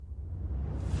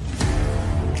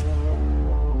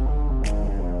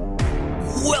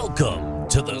Welcome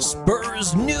to the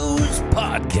Spurs News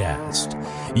Podcast,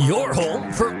 your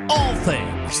home for all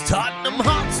things Tottenham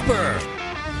Hotspur.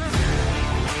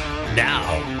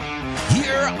 Now,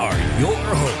 here are your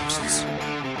hosts.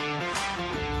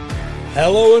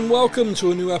 Hello and welcome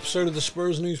to a new episode of the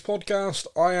Spurs News Podcast.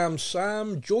 I am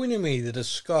Sam. Joining me to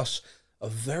discuss a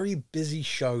very busy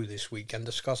show this week and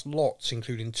discuss lots,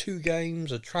 including 2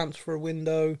 games, a transfer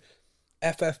window,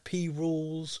 FFP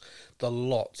rules, the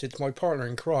lot. It's my partner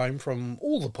in crime from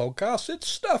all the podcasts. It's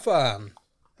Stefan.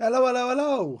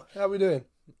 Hello. How are we doing?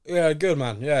 Yeah, good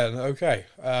man. Yeah, okay.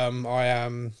 I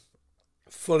am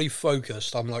fully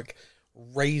focused. I'm like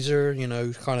razor,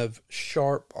 kind of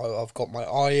sharp. I've got my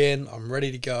eye in. I'm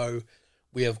ready to go.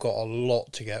 We have got a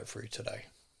lot to get through today.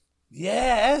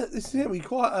 Yeah, this is going to be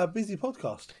quite a busy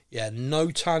podcast. Yeah,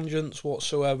 no tangents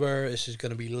whatsoever. This is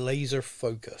going to be laser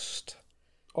focused.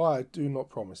 I do not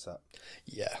promise that.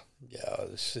 Yeah,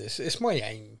 it's my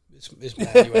aim. It's my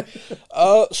anyway.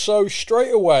 So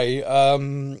straight away,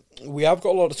 we have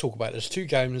got a lot to talk about. There's 2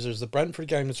 games. There's the Brentford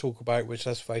game to talk about, which,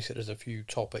 let's face it, there's a few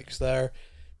topics there.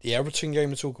 The Everton game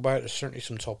to talk about, there's certainly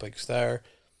some topics there.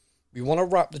 We want to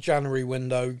wrap the January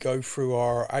window, go through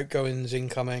our outgoings,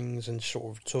 incomings, and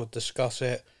sort of discuss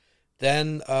it.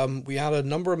 Then we had a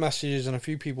number of messages, and a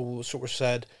few people sort of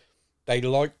said they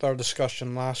liked our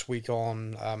discussion last week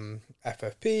on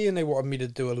FFP, and they wanted me to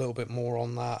do a little bit more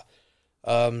on that.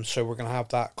 So we're going to have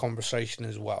that conversation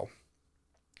as well.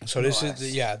 So this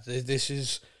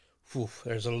is,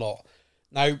 there's a lot.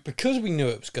 Now, because we knew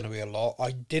it was going to be a lot,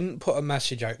 I didn't put a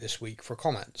message out this week for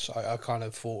comments. I kind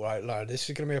of thought out loud, this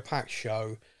is going to be a packed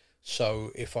show. So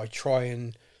if I try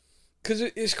and... Because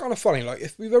it's kind of funny, like,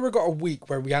 if we've ever got a week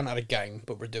where we haven't had a game,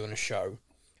 but we're doing a show,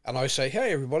 and I say,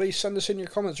 hey, everybody, send us in your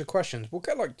comments or questions, we'll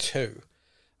get, 2.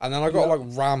 And then I got to,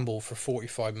 ramble for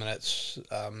 45 minutes,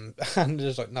 and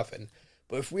there's, nothing.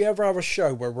 But if we ever have a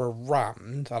show where we're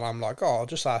rammed, and I'm like, I'll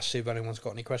just ask, see if anyone's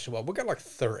got any questions, well, we'll get,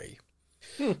 30.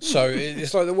 So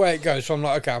it's the way it goes. So I'm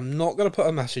like, okay, I'm not going to put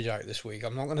a message out this week.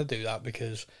 I'm not going to do that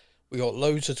because we got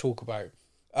loads to talk about.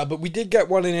 But we did get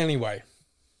one in anyway.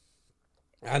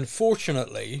 And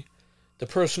fortunately, the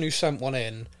person who sent one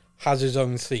in has his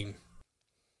own theme.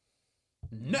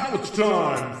 Now it's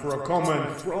time for a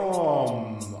comment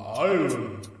from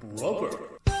Island Brother.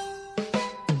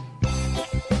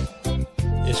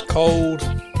 It's cold,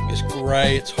 it's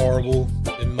grey, it's horrible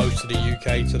in most of the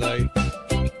UK today.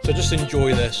 So just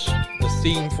enjoy this. The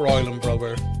theme for Island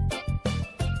Brother.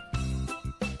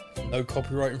 No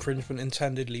copyright infringement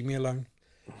intended, leave me alone.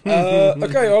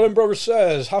 Okay, Island Brother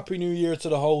says, Happy New Year to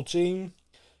the whole team.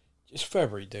 It's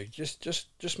February, dude.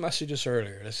 Just message us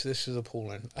earlier. This is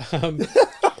appalling.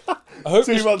 I hope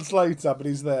 2 months later, but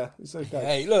he's there. It's okay.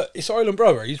 Hey, look, it's Island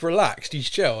Brother. He's relaxed. He's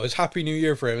chill. It's Happy New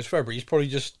Year for him. It's February. He's probably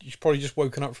just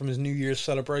woken up from his New Year's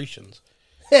celebrations.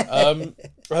 I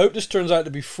hope this turns out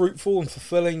to be fruitful and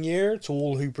fulfilling year to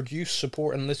all who produce,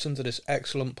 support, and listen to this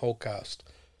excellent podcast.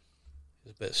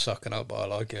 It's a bit sucking up, but I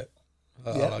like it.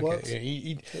 I like it.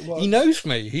 He knows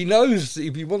me. He knows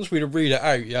if he wants me to read it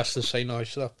out, he has to say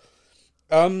nice stuff.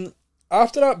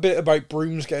 After that bit about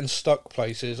brooms getting stuck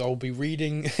places, I'll be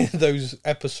reading those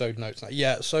episode notes.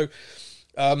 So,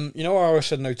 how I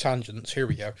said no tangents. Here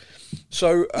we go.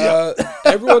 So,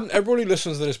 everyone who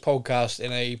listens to this podcast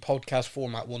in a podcast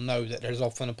format will know that there's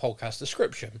often a podcast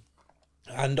description.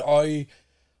 And I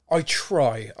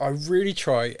really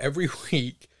try every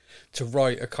week to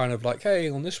write a kind of hey,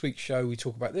 on this week's show, we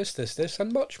talk about this,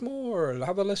 and much more.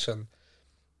 Have a listen.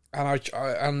 And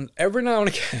and every now and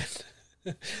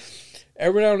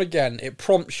again, it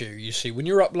prompts you. You see, when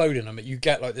you're uploading them, you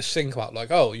get this thing come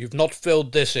up oh, you've not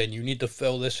filled this in. You need to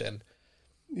fill this in.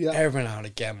 Yeah. Every now and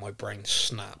again, my brain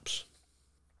snaps.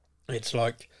 It's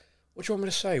what do you want me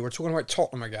to say? We're talking about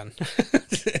Tottenham again.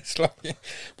 It's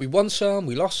we won some,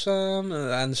 we lost some,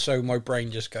 and so my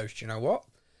brain just goes, do you know what?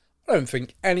 I don't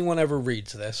think anyone ever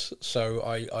reads this, so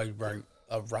I wrote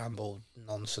a ramble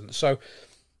nonsense. So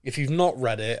if you've not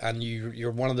read it and you're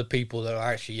one of the people that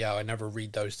actually, I never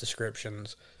read those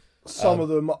descriptions. Some of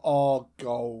them are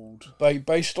gold.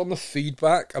 Based on the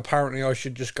feedback, apparently I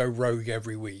should just go rogue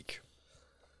every week.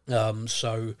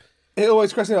 So it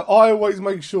always cracks me up. I always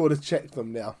make sure to check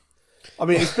them now. I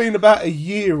mean, it's been about a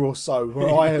year or so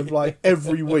where I have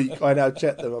every week I now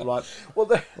check them. I'm like, well,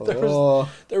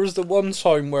 there was the one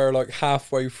time where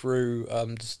halfway through,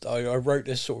 I wrote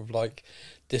this sort of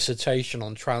dissertation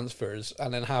on transfers,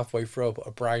 and then halfway through I put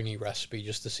a brownie recipe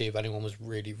just to see if anyone was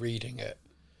really reading it.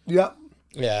 Yeah.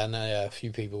 Yeah, and a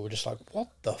few people were just like, what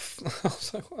the I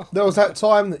was like, well. There was that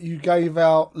time that you gave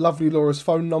out lovely Laura's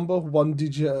phone number, 1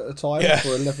 digit at a time for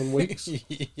 11 weeks.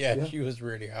 Yeah, she was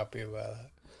really happy about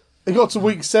that. It got to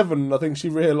week 7, and I think she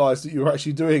realised that you were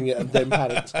actually doing it, and then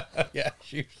panicked. Yeah,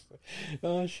 she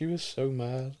was so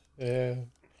mad. Yeah.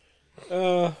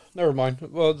 Never mind.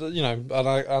 Well, you know,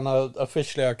 and I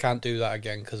officially I can't do that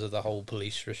again because of the whole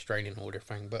police restraining order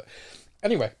thing. But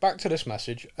anyway, back to this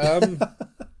message.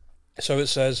 So it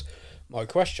says, my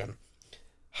question: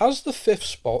 has the 5th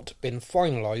spot been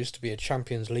finalised to be a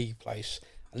Champions League place,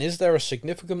 and is there a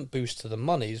significant boost to the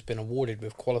monies been awarded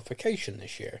with qualification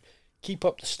this year? Keep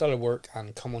up the stellar work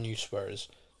and come on you Spurs.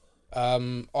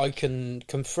 I can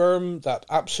confirm that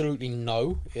absolutely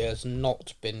no, it has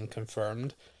not been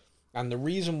confirmed. And the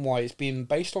reason why is being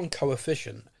based on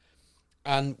coefficient.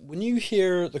 And when you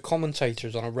hear the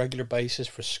commentators on a regular basis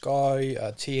for Sky,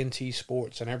 TNT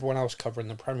Sports and everyone else covering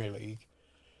the Premier League,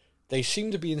 they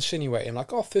seem to be insinuating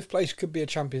like, oh, 5th place could be a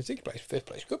Champions League place. 5th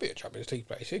place could be a Champions League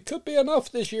place. It could be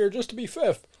enough this year just to be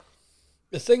 5th.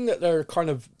 The thing that they're kind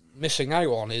of missing out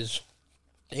on is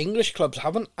English clubs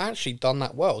haven't actually done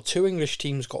that well. 2 English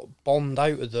teams got bombed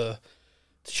out of the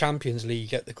Champions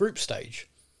League at the group stage.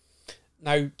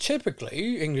 Now,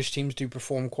 typically, English teams do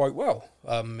perform quite well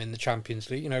in the Champions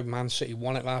League. You know, Man City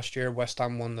won it last year, West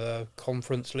Ham won the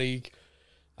Conference League,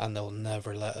 and they'll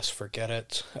never let us forget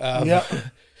it.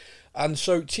 And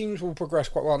so teams will progress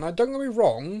quite well. Now, don't get me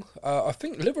wrong, I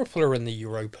think Liverpool are in the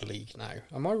Europa League now.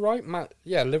 Am I right, Matt?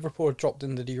 Yeah, Liverpool have dropped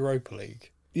into the Europa League.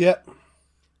 Yeah.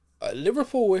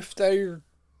 Liverpool, if they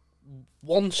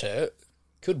want it,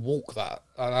 could walk that.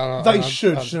 They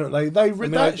should, shouldn't they?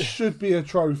 That should be a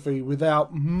trophy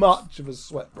without much of a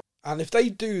sweat. And if they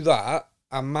do that,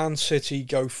 and Man City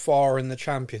go far in the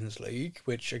Champions League,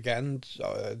 which, again,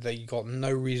 they got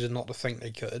no reason not to think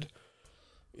they could,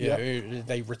 you know,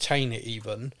 they retain it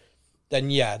even,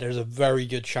 then, yeah, there's a very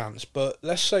good chance. But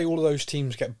let's say all of those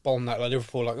teams get bombed out, like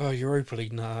Liverpool, like, oh, Europa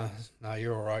League, nah,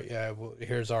 you're all right, yeah, well,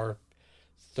 here's our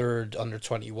 3rd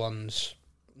under-21s,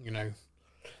 you know,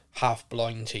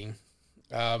 half-blind team.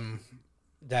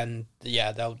 Then,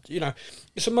 yeah, they'll, you know,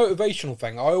 it's a motivational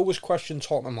thing. I always question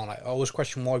Tottenham on it. I always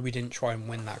question why we didn't try and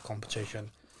win that competition.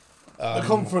 The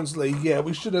Conference League, yeah,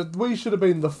 we should have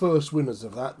been the first winners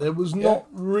of that. There was not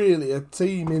really a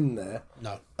team in there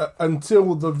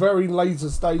until the very later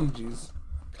stages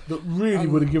that really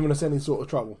would have given us any sort of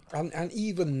trouble. And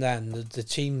even then, the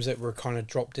teams that were kind of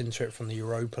dropped into it from the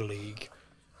Europa League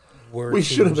were we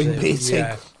should have been beating.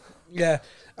 Yeah.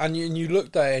 And you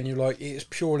looked at it and you're like, it's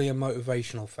purely a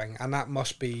motivational thing, and that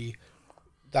must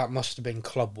have been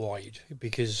club wide,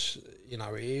 because, you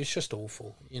know, it's just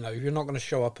awful. You know, if you're not going to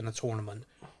show up in a tournament,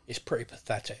 it's pretty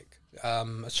pathetic.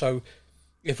 So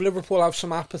if Liverpool have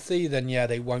some apathy, then yeah,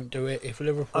 they won't do it. If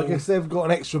Liverpool, I guess they've got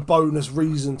an extra bonus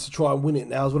reason to try and win it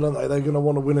now as well, aren't they? They're going to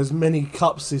want to win as many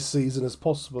cups this season as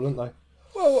possible, aren't they?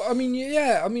 Well, I mean,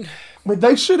 yeah, I mean,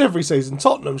 they should every season.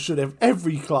 Tottenham should have,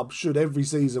 every club should every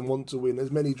season want to win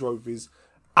as many trophies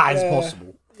as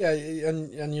possible. Yeah,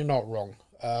 and you're not wrong.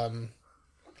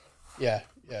 You're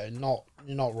not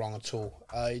wrong at all.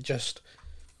 I guess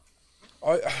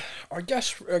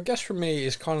for me,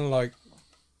 it's kind of like,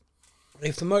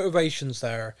 if the motivation's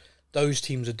there, those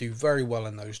teams will do very well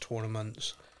in those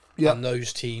tournaments, and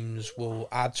those teams will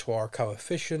add to our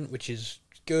coefficient, which is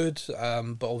good,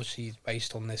 but obviously it's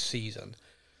based on this season.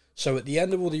 So at the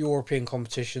end of all the European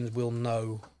competitions, we'll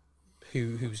know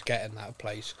who's getting that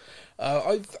place.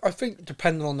 I think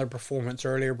depending on their performance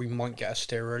earlier, we might get a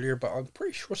steer earlier, but I'm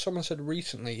pretty sure someone said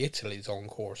recently Italy's on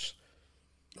course.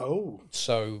 Oh.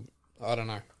 So, I don't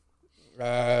know.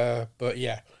 But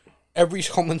yeah, every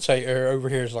commentator over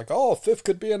here is like, oh, 5th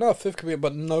could be enough, 5th could be,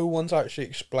 but no one's actually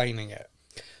explaining it.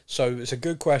 So it's a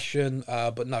good question,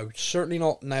 but no, certainly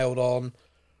not nailed on.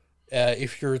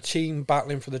 If you're a team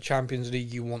battling for the Champions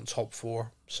League, you want top 4,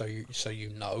 so you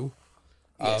know.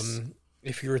 Yes.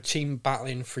 If you're a team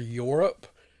battling for Europe,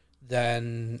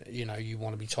 then, you know, you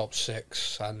want to be top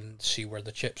 6 and see where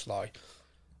the chips lie.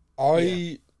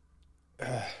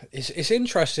 It's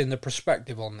interesting, the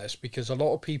perspective on this, because a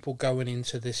lot of people going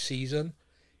into this season,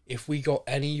 if we got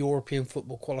any European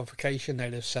football qualification,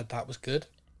 they'd have said that was good.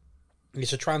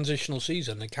 It's a transitional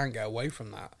season. They can't get away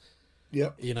from that.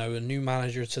 Yep. You know, a new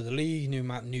manager to the league,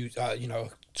 you know,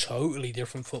 totally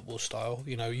different football style.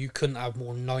 You know, you couldn't have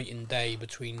more night and day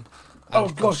between.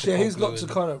 He's got to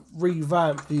kind of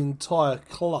revamp the entire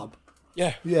club.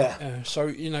 Yeah. So,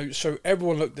 you know,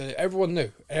 everyone looked at it. Everyone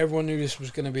knew this was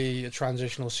going to be a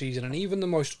transitional season, and even the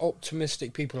most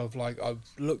optimistic people have I've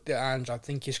looked at Ange. I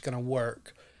think it's going to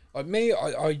work. Like me,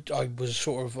 I was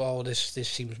sort of, this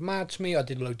seems mad to me. I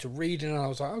did loads of reading, and I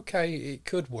was like, okay, it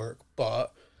could work,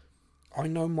 but I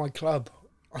know my club.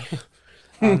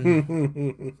 I've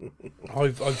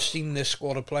seen this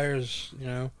squad of players, you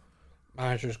know.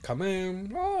 Managers come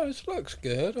in, oh, this looks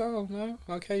good. Oh, no,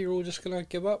 okay, you're all just going to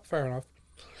give up. Fair enough.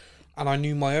 And I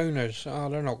knew my owners,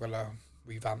 they're not going to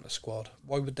revamp the squad.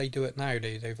 Why would they do it now?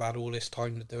 They've had all this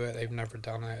time to do it. They've never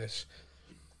done it.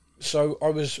 So I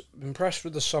was impressed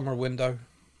with the summer window.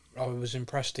 I was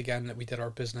impressed again that we did our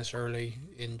business early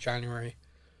in January.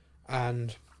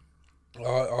 And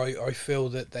I feel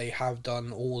that they have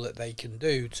done all that they can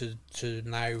do to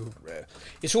now.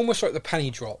 It's almost like the penny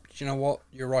dropped. You know what?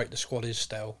 You're right. The squad is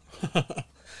stale,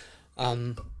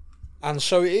 and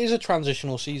so it is a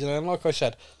transitional season. And like I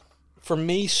said, for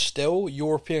me, still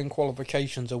European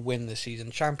qualifications a win this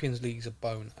season. Champions League's a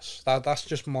bonus. That's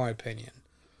just my opinion.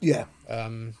 Yeah.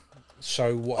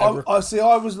 So whatever. I see.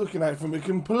 I was looking at it from a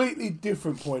completely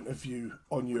different point of view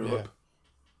on Europe.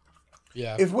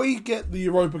 Yeah. If we get the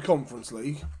Europa Conference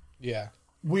League,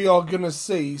 we are going to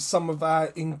see some of our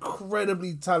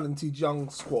incredibly talented young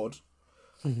squad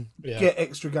get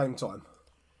extra game time.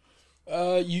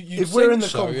 If we're in the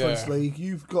Conference League,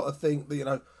 you've got to think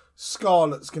that,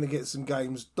 Scarlett's going to get some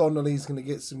games, Donnelly's going to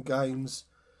get some games.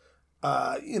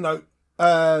 Players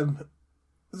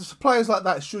like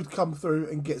that should come through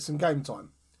and get some game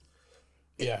time.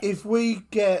 Yeah. If we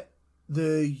get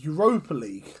the Europa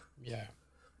League...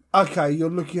 Okay, you're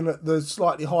looking at the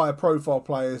slightly higher profile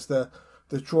players, the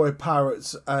Troy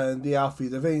Parrots and the Alfie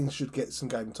Devines should get some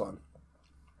game time.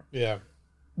 Yeah.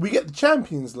 We get the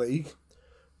Champions League,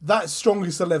 that's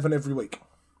strongest 11 every week.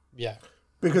 Yeah.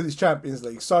 Because it's Champions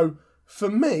League. So, for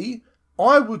me,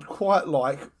 I would quite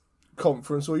like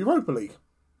Conference or Europa League.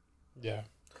 Yeah.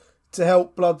 To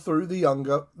help blood through the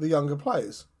younger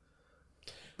players.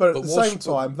 But at the same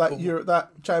time, that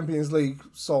Champions League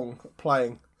song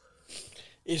playing...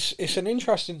 It's an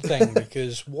interesting thing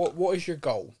because what is your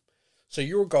goal? So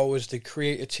your goal is to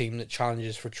create a team that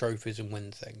challenges for trophies and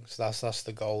win things. That's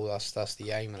the goal. That's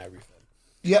the aim and everything.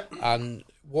 Yep. And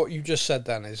what you just said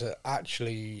then is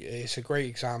it's a great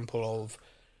example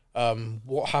of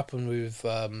what happened with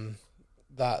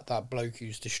that bloke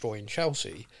who's destroying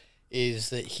Chelsea. Is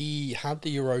that he had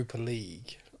the Europa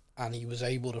League and he was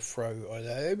able to throw.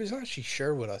 It was actually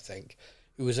Sherwood, I think.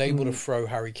 Who was able to throw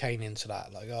Harry Kane into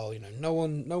that, like, no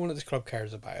one at this club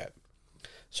cares about it,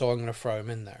 so I'm going to throw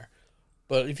him in there.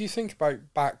 But if you think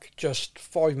about back just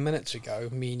 5 minutes ago,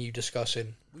 me and you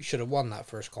discussing, we should have won that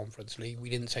first Conference League, we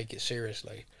didn't take it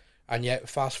seriously, and yet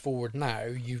fast forward now,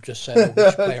 you've just said we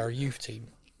should play our youth team.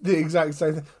 The exact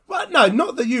same thing. Well, no,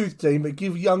 not the youth team, but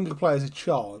give younger players a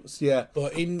chance, yeah.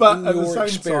 But in your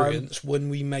experience, when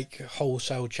we make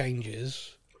wholesale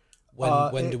changes,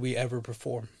 when do we ever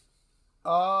perform?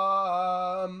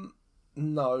 No,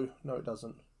 it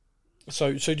doesn't.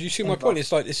 So do you see my point?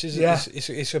 It's like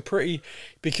it's a pretty,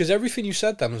 because everything you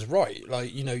said then was right.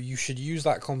 Like, you should use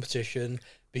that competition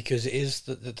because it is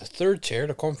the third tier,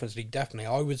 the Conference League. Definitely,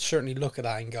 I would certainly look at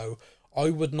that and go, I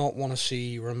would not want to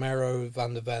see Romero,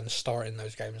 Van der Ven start in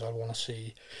those games. I'd want to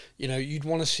see, you'd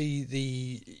want to see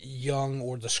the young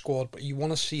or the squad, but you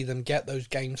want to see them get those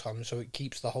game times so it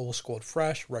keeps the whole squad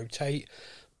fresh, rotate,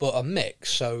 but a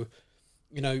mix. So.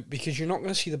 Because you're not going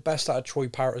to see the best out of Troy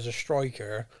Parrott as a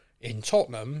striker in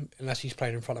Tottenham unless he's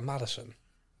playing in front of Maddison.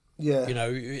 Yeah.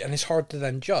 And it's hard to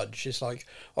then judge. It's like,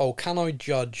 can I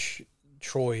judge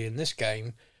Troy in this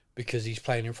game because he's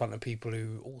playing in front of people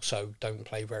who also don't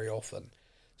play very often?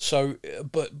 So,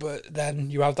 but then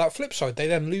you have that flip side. They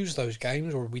then lose those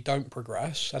games or we don't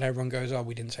progress and everyone goes,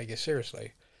 we didn't take it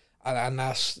seriously. And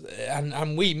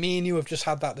me and you have just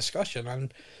had that discussion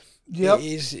and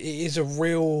it is a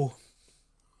real...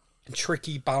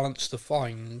 tricky balance to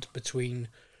find between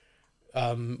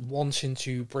wanting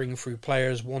to bring through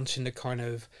players, wanting to kind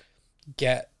of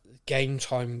get game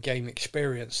time, game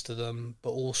experience to them, but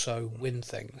also win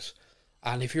things.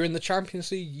 And if you're in the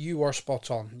Champions League, you are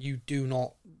spot on. You do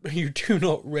not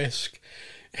risk,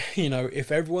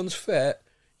 if everyone's fit,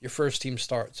 your first team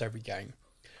starts every game,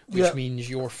 which means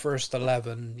your first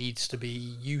 11 needs to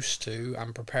be used to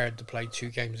and prepared to play 2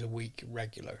 games a week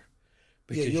regular.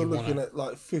 You're looking at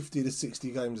like 50 to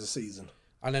 60 games a season.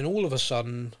 And then all of a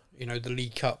sudden, the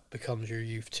League Cup becomes your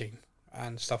youth team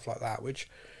and stuff like that, which,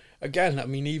 again,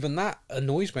 even that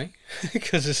annoys me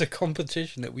because it's a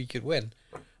competition that we could win.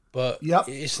 But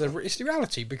it's the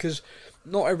reality because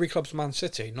not every club's Man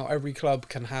City. Not every club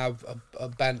can have a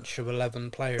bench of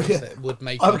 11 players that would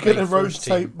make I'm going to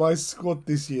rotate my squad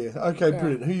this year. Okay,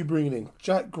 brilliant. Who are you bringing in?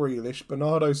 Jack Grealish,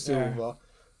 Bernardo Silva...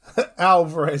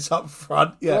 Alvarez up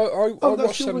front. Yeah, I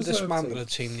watched them dismantle a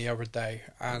team the other day,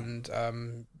 and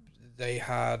they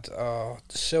had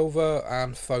Silva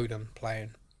and Foden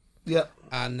playing. Yeah,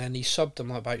 and then he subbed them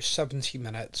about 70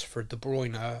 minutes for De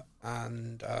Bruyne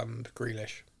and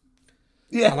Grealish.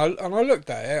 Yeah. And I looked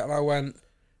at it and I went,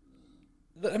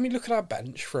 let me look at our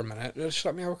bench for a minute. Just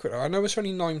let me have a quick look. I know it's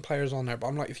only 9 players on there, but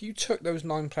I'm like, if you took those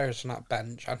 9 players from that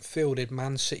bench and fielded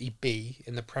Man City B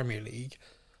in the Premier League,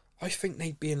 I think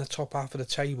they'd be in the top half of the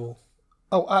table.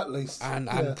 Oh, at least. And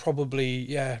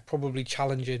probably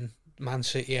challenging Man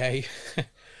City A.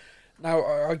 Now,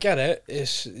 I get it.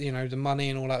 It's, the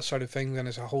money and all that sort of thing, and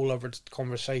it's a whole other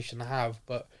conversation to have.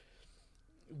 But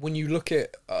when you look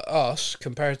at us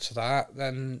compared to that,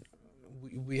 then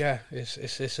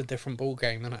it's a different ball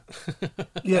game, isn't it?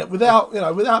 Yeah, without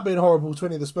being horrible to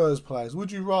any of the Spurs players,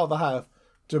 would you rather have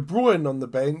De Bruyne on the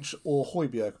bench or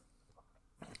Højbjerg?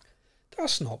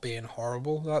 That's not being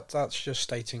horrible. That's just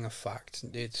stating a fact.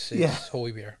 It's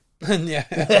Højbjerg.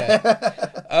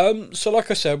 So like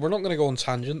I said, we're not going to go on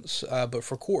tangents, but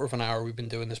for a quarter of an hour we've been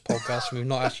doing this podcast and we've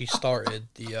not actually started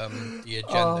the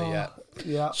agenda yet.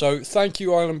 Yeah. So thank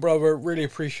you, Island Brother. Really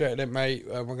appreciate it, mate.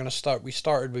 We're going to start. We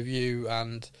started with you,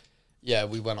 and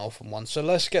we went off on one. So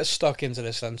let's get stuck into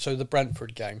this then. So the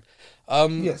Brentford game.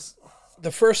 Yes.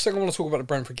 The first thing I want to talk about the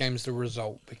Brentford game is the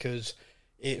result, because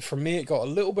for me it got a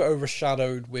little bit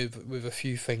overshadowed with a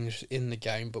few things in the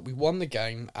game, but we won the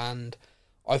game, and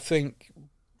I think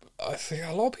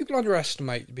a lot of people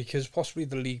underestimate, because possibly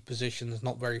the league position is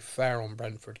not very fair on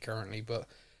Brentford currently, but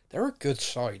they're a good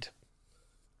side.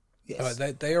 Yes.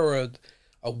 They are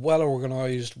a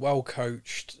well-organised,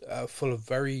 well-coached, full of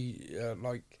very,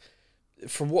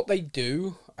 from what they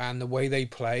do and the way they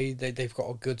play, they've got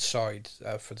a good side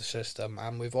for the system.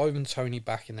 And with Ivan Toney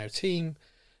back in their team,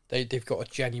 they've got a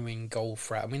genuine goal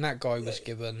threat. I mean, that guy was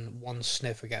given one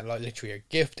sniff again, like literally a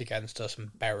gift against us,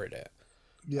 and buried it.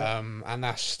 Yeah. And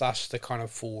that's the kind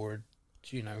of forward,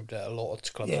 that a lot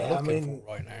of clubs are looking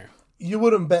for right now. You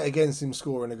wouldn't bet against him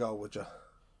scoring a goal, would you?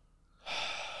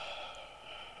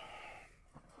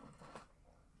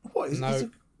 What is no.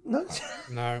 No.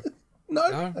 No.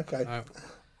 No. Okay. No.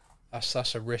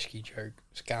 That's a risky joke.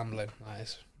 It's gambling. That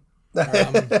is.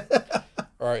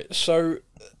 Right. So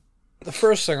the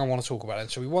first thing I want to talk about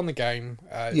is, so we won the game.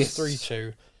 It's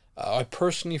 3-2. I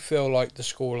personally feel like the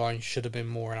scoreline should have been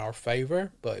more in our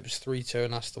favour, but it was 3-2,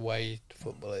 and that's the way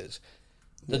football is.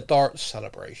 The darts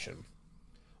celebration.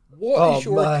 What is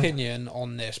your opinion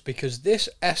on this? Because this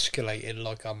escalated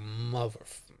like a mother.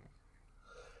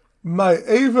 Mate,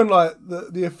 even like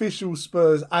the official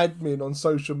Spurs admin on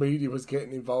social media was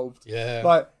getting involved.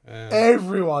 Yeah.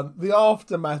 Everyone, the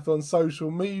aftermath on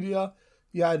social media,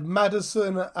 you had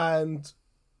Maddison and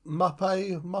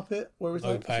Muppet, where was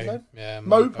that? Yeah,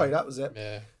 Mope, that was it.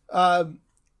 Yeah.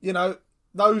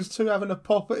 Those two having a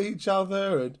pop at each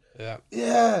other, and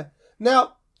yeah.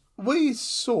 Now we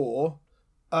saw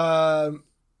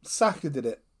Saka did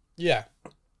it. Yeah.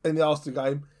 In the Arsenal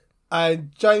game,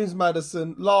 and James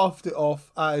Maddison laughed it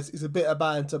off as it's a bit of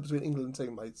banter between England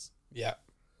teammates. Yeah.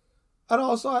 And I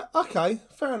was like, okay,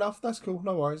 fair enough, that's cool,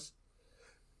 no worries.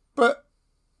 But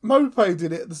Mope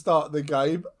did it at the start of the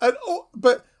game,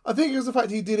 but I think it was the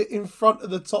fact he did it in front of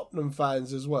the Tottenham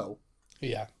fans as well.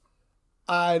 Yeah.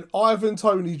 And Ivan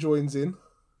Toney joins in.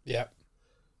 Yeah.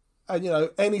 And,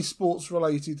 any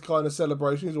sports-related kind of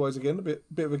celebration is always, again, a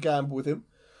bit of a gamble with him.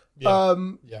 Yeah.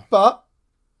 But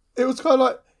it was kind of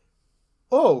like,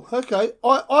 oh, okay.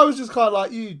 I was just kind of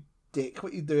like, you dick,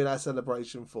 what are you doing that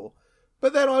celebration for?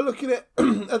 But then I look at it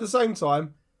at the same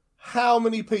time, how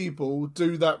many people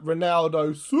do that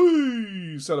Ronaldo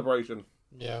celebration?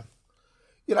 Yeah.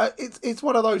 It's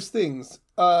one of those things.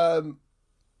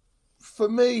 For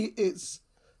me, it's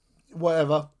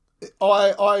whatever.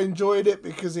 I enjoyed it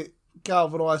because it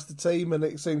galvanised the team, and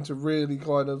it seemed to really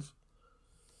kind of...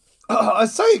 I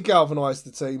say it galvanised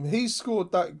the team. He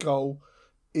scored that goal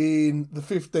in the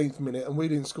 15th minute, and we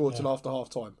didn't score till after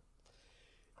half-time.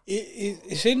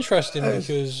 It's interesting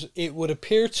because it would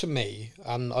appear to me,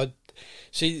 and I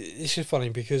see, this is funny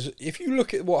because if you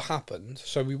look at what happened,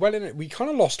 so we went in, we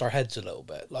kind of lost our heads a little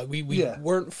bit. Like we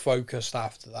weren't focused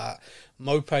after that.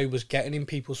 Mope was getting in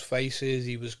people's faces.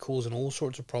 He was causing all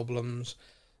sorts of problems.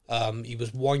 He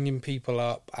was winding people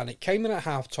up, and it came in at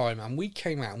half time, and we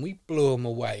came out and we blew them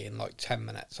away in like 10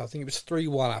 minutes. I think it was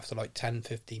 3-1 after like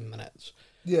 10-15 minutes.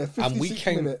 Yeah, 56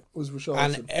 minute was Richarlison.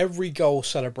 And every goal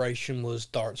celebration was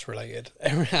darts related.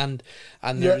 And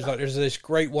there's this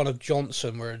great one of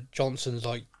Johnson where Johnson's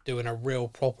like doing a real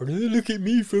proper, look at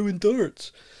me throwing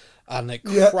darts. And it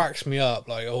cracks me up,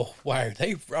 like, oh wow.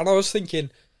 And I was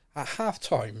thinking, at half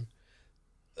time,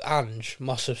 Ange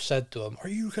must have said to him, are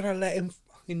you gonna let him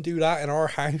fucking do that in our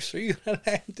house? Are you gonna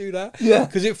let him do that? Yeah.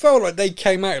 Because it felt like they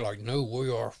came out like, no,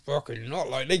 we are fucking not.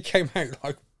 Like they came out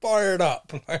like fired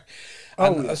up.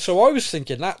 So I was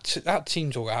thinking that team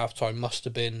talk at halftime must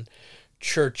have been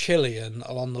Churchillian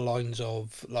along the lines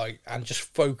of like, and just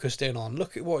focused in on,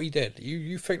 look at what he did.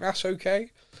 You think that's okay?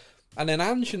 And then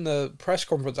Ange in the press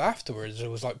conference afterwards, it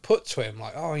was like put to him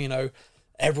like, oh, you know,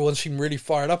 everyone seemed really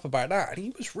fired up about that, and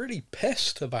he was really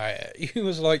pissed about it. He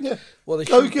was like, well, they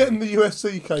go get in the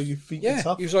UFC cage. You think you're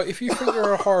tough? He was like, if you think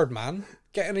you're a hard man,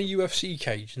 get in a UFC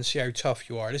cage and see how tough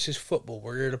you are. This is football.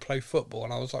 We're here to play football.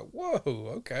 And I was like, whoa,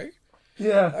 okay.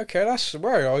 Yeah. Okay, that's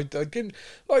right. I didn't,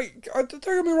 like, don't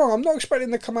get me wrong, I'm not expecting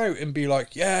to come out and be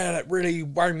like, yeah, that really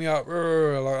wound me up,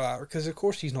 like that, because of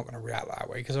course he's not going to react that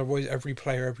way, because otherwise every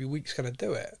player every week's going to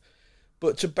do it.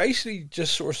 But to basically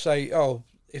just sort of say, oh,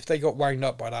 if they got wound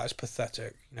up by that, it's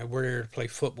pathetic. You know, we're here to play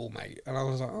football, mate. And I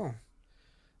was like, oh,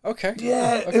 okay.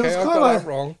 Yeah, okay, it was I kind got of that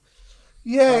wrong.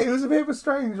 Yeah, it was a bit of a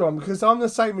strange one, because I'm the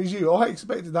same as you. I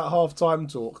expected that half-time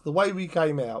talk, the way we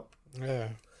came out. Yeah.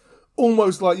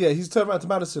 Almost like, he's turned around to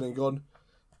Maddison and gone,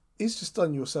 he's just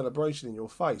done your celebration in your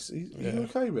face. Are you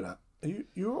okay with that? Are you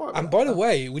all right with that? And by the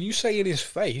way, when you say in his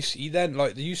face, he then,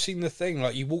 like, you seen the thing,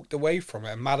 like, he walked away from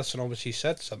it, and Maddison obviously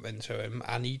said something to him,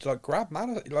 and he, like, grabbed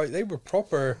Maddison. Like, they were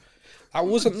proper. That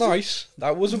wasn't nice.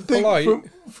 That wasn't polite.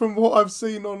 From what I've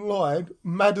seen online,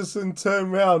 Maddison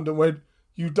turned round and went,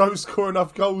 you don't score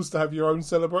enough goals to have your own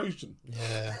celebration.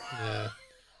 Yeah.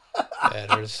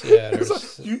 There's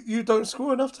like, you don't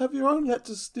score enough to have your own. You had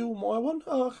to steal my one.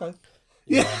 Oh, okay.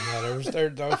 Yeah, no, I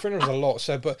think there was a lot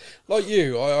said, but like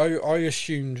you, I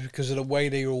assumed because of the way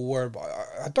they all were. But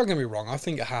don't get me wrong. I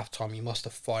think at halftime you must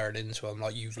have fired into them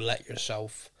like you've let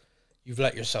yourselves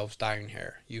down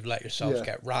here. You've let yourselves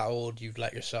get rattled. You've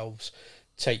let yourselves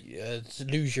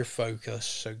lose your focus.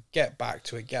 So get back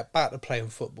to it. Get back to playing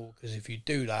football, because if you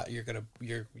do that,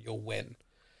 you'll win.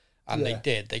 And they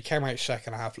did. They came out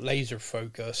second half, laser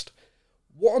focused.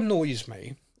 What annoys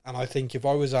me, and I think if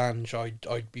I was Ange,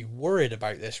 I'd be worried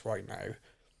about this right now.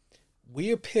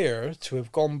 We appear to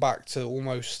have gone back to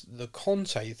almost the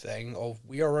Conte thing of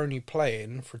we are only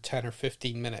playing for 10 or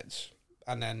 15 minutes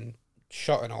and then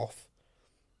shutting off,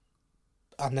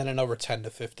 and then another 10 to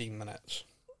 15 minutes.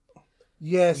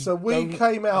 Yeah, so we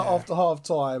came out after half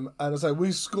time, and I say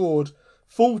we scored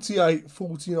 48,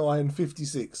 49,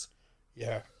 56.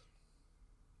 Yeah.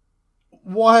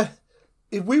 Why,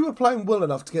 if we were playing well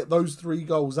enough to get those 3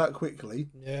 goals that quickly,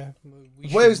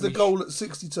 where's the goal at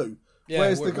 62?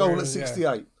 Where's the goal at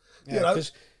 68? Yeah. You know,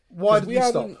 why did we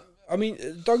stop? I mean,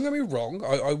 don't get me wrong,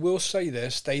 I will say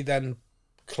this, they then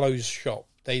closed shop.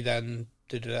 They then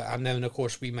did it, and then, of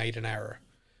course, we made an error,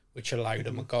 which allowed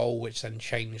them a goal, which then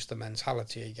changed the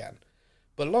mentality again.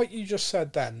 But like you just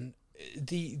said then,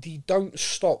 the don't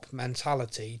stop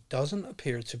mentality doesn't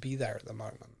appear to be there at the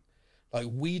moment. Like,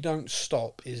 we don't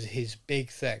stop is his big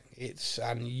thing.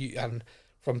 And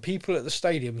from people at the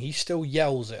stadium, he still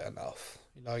yells it enough.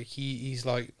 Like, he's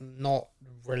like not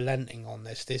relenting on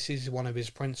this. This is one of his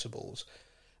principles.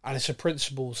 And it's a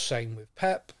principle same with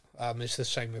Pep. It's the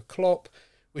same with Klopp,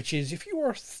 which is if you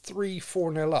are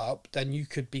 3-4-0 up, then you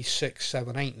could be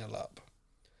 6-7-8-0 up.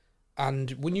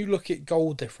 And when you look at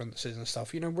goal differences and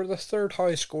stuff, you know, we're the third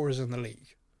highest scorers in the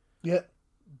league. Yeah.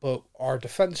 But our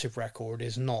defensive record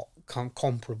is not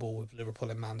comparable with Liverpool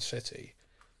and Man City.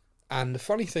 And the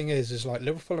funny thing is like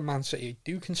Liverpool and Man City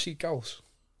do concede goals.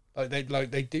 They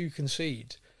do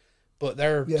concede, but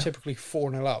they're typically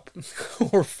 4-0 up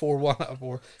or 4-1 up,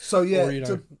 or so yeah. Or, you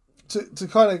know, to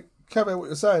kind of cover what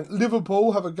you're saying,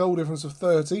 Liverpool have a goal difference of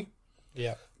 30.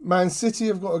 Yeah. Man City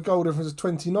have got a goal difference of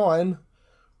 29.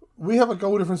 We have a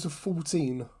goal difference of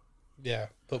 14. Yeah,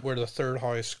 but we're the third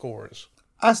highest scorers.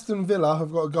 Aston Villa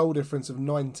have got a goal difference of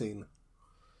 19.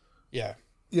 Yeah.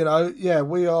 You know,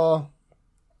 we are.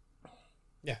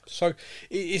 Yeah, so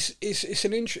it's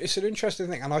an interesting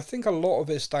thing, and I think a lot of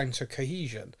it's down to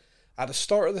cohesion. At the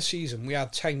start of the season, we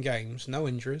had 10 games, no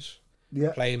injuries,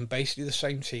 playing basically the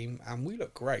same team, and we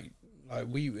looked great. Like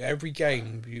every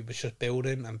game, we was just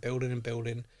building and building and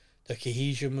building. The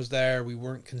cohesion was there. We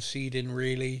weren't conceding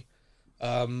really,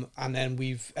 and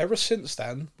then ever since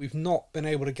then we've not been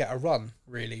able to get a run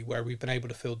really where we've been able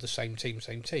to field the same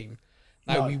team.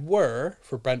 Now we were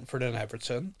for Brentford and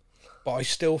Everton, but I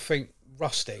still think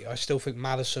rusty. I still think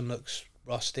Maddison looks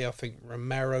rusty. I think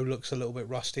Romero looks a little bit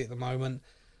rusty at the moment.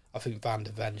 I think Van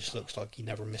de Ven just looks like he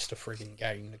never missed a frigging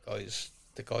game.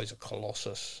 The guy's a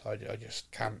colossus. I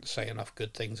just can't say enough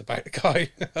good things about the guy.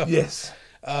 Yes.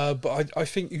 But I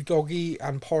think Udogie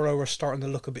and Porro are starting to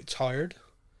look a bit tired.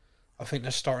 I think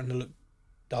they're starting to look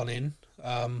done in.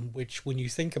 Which, when you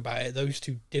think about it, those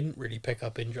two didn't really pick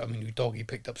up injury. I mean, Udogie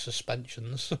picked up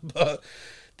suspensions, but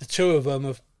the two of them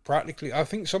have practically. I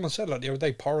think someone said like the other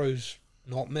day, Porro's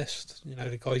not missed. You know,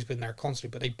 the guy's been there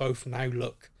constantly, but they both now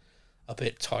look a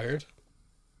bit tired.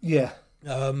 Yeah.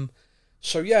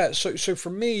 So for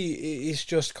me, it's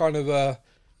just kind of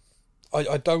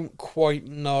I don't quite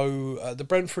know the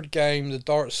Brentford game, the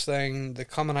darts thing, the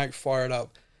coming out fired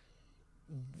up.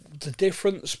 The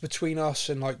difference between us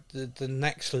and like the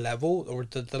next level, or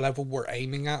the level we're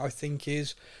aiming at, I think,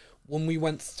 is when we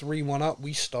went 3-1 up,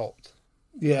 we stopped.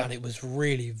 Yeah. And it was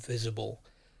really visible.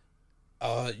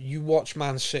 You watch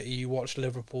Man City, you watch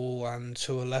Liverpool, and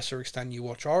to a lesser extent you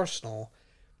watch Arsenal.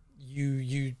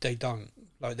 They don't.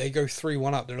 Like, they go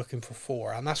 3-1 up, they're looking for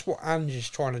 4. And that's what Ange is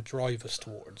trying to drive us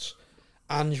towards.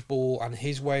 Ange ball and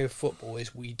his way of football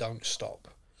is we don't stop.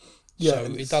 Yeah,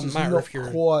 so it doesn't matter if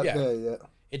you're there yet.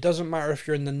 It doesn't matter if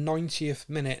you're in the 90th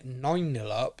minute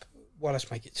 9-0 up. Well, let's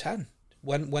make it 10.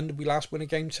 When did we last win a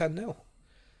game 10-0?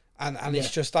 And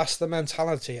it's just, that's the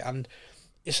mentality. And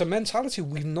it's a mentality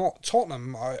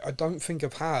Tottenham, I don't think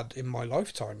have had in my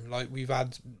lifetime. Like, we've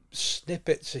had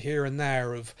snippets here and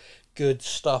there of good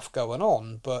stuff going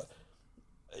on, but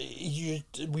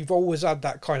we've always had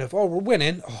that kind of, oh, we're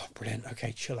winning. Oh, brilliant.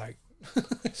 Okay, chill out.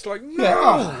 It's like,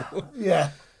 no.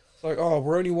 Yeah. It's like, oh,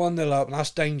 we're only 1-0 up, and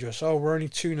that's dangerous. Oh, we're only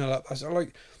 2-0 up.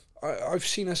 I've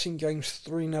seen us in games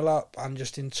 3-0 up and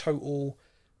just in total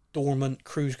dormant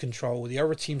cruise control. The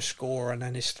other team score and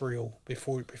then it's 3-0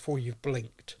 before you've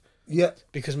blinked. Yeah.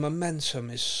 Because momentum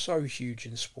is so huge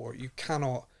in sport. You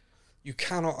cannot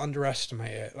underestimate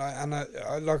it. I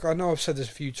know I've said this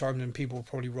a few times and people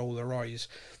probably roll their eyes.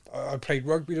 I played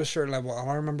rugby to a certain level, and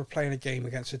I remember playing a game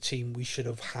against a team we should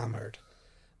have hammered.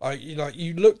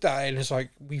 You looked at it and it's like,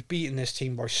 we've beaten this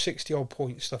team by 60 odd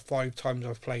points the 5 times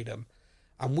I've played them,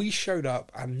 and we showed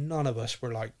up and none of us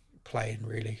were like playing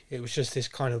really. It was just this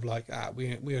kind of like,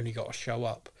 we only got to show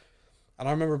up. And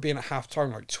I remember being at half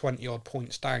time like 20 odd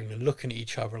points down and looking at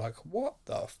each other like, how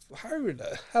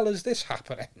the hell is this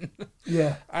happening?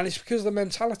 Yeah. And it's because of the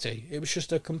mentality. It was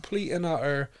just a complete and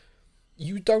utter,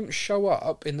 you don't show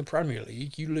up in the Premier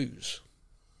League, you lose.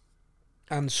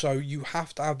 And so you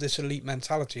have to have this elite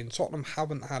mentality, and Tottenham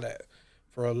haven't had it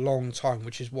for a long time,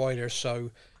 which is why they're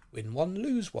so win one,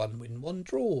 lose one, win one,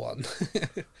 draw one.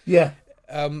 Yeah.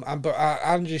 But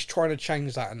Ange is trying to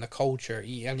change that in the culture,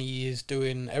 he is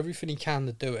doing everything he can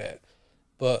to do it.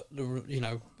 But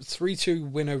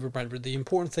 3-2 win over Brentford. The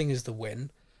important thing is the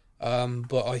win.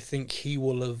 But I think he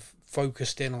will have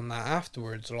focused in on that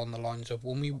afterwards, along the lines of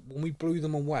when we blew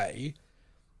them away,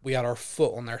 we had our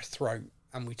foot on their throat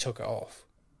and we took it off.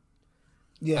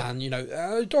 Yeah.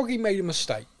 And Doggy made a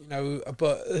mistake.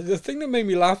 But the thing that made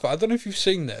me laugh, I don't know if you've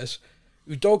seen this.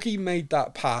 Doggy made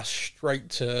that pass straight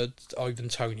to Ivan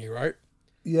Toney, right?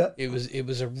 Yeah. It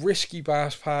was a risky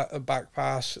back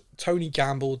pass. Toney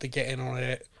gambled to get in on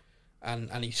it, and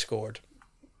he scored.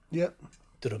 Yep.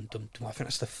 I think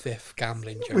that's the 5th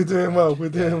gambling joke. We're doing well.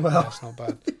 That's not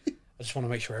bad. I just want to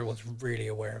make sure everyone's really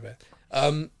aware of it.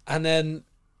 And then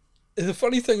the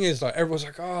funny thing is, like, everyone's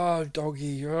like, "Oh,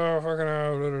 Doggy, oh, fucking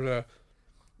hell, blah, blah, blah."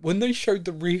 When they showed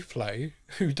the replay,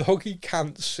 who Doggy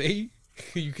can't see.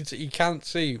 You can see he can't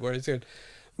see where it's going.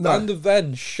 No. Van der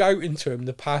Ven shouting to him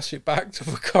to pass it back to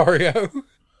Vicario.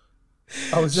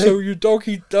 So your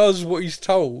Doggy does what he's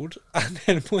told, and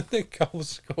then when the goal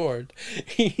scored,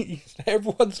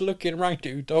 everyone's looking around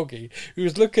at Doggy,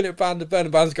 who's looking at Van der Ven,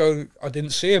 and Van's going, "I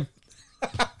didn't see him."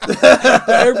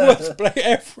 Everyone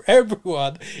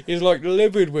is like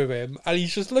livid with him, and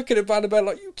he's just looking at Van der Ven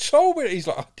like, "You told me." He's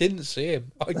like, "I didn't see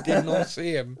him. I did not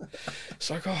see him." It's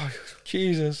like, oh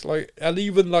Jesus! Like, and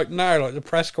even like now, like the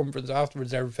press conference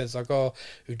afterwards, everything's like, "Oh,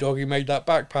 Doggy made that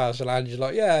back pass," and Ange's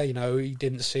like, "Yeah, he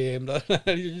didn't see him."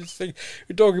 And you just think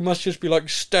Doggy must just be like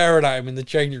staring at him in the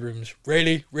changing rooms.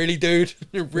 Really, dude,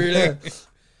 really. Yeah.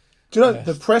 Do you know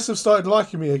the press have started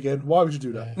liking me again? Why would you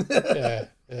do that?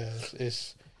 Yeah,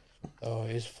 it's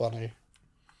funny.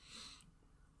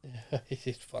 Yeah, it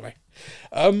is funny.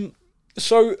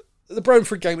 So the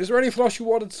Brentford game. Is there anything else you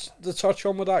wanted to touch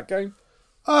on with that game?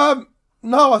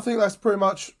 No, I think that's pretty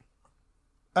much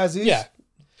as is.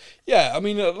 Yeah. I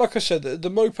mean, like I said,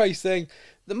 the Mopé thing.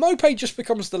 The Mopé just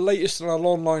becomes the latest in a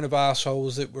long line of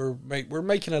assholes that we're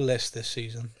making a list this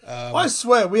season. I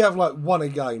swear we have like one a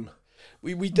game.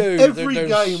 We do. Every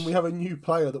game we have a new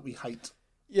player that we hate.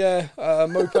 Yeah,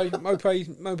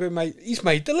 Mopé mate, he's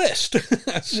made the list.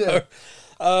 So,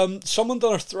 someone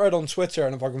done a thread on Twitter,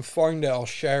 and if I can find it, I'll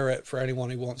share it for anyone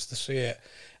who wants to see it.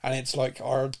 And it's like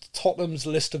our Tottenham's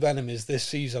list of enemies this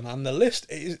season, and the list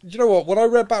is, you know what? When I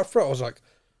read back through it, I was like,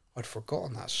 I'd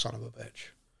forgotten that son of a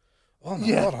bitch. Oh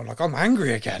my God, I'm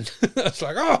angry again. It's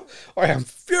like, I am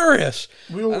furious.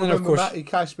 We all remember, of course, Matty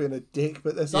Cash being a dick,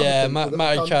 but there's other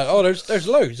Matty Cash. Oh, there's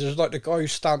loads. There's like the guy who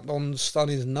stamped on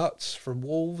Stunny's nuts from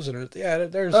Wolves, and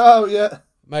there's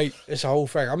Mate, it's a whole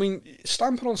thing. I mean,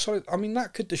 stamping on solid... I mean,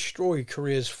 that could destroy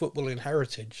Korea's footballing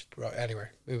heritage. Right, anyway,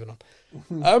 moving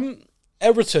on.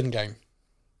 Everton game.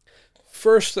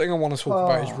 First thing I want to talk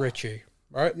about is Richie,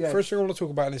 right? Yes. First thing I want to talk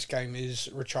about in this game is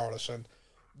Richarlison.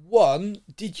 One,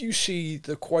 did you see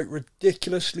the quite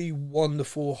ridiculously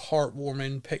wonderful,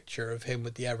 heartwarming picture of him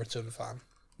with the Everton fan?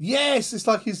 Yes, it's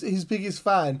like his biggest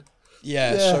fan.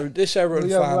 Yeah, so this Everton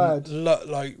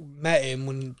fan met him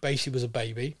when basically was a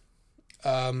baby.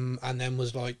 And then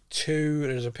was like 2.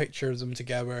 There's a picture of them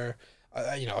together.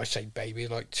 I say baby,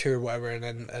 like 2 or whatever,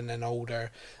 and then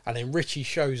older. And then Richie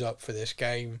shows up for this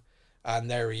game, and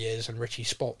there he is. And Richie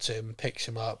spots him, picks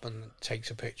him up, and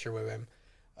takes a picture with him.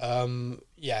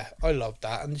 I love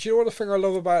that. And do you know what the thing I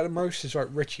love about it the most is like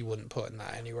Richie wouldn't put in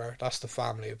that anywhere. That's the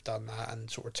family have done that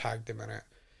and sort of tagged him in it.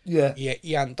 Yeah,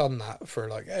 he hadn't done that for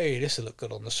like, hey, this will look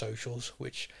good on the socials,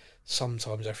 which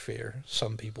sometimes I fear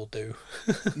some people do.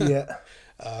 Yeah.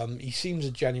 He seems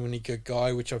a genuinely good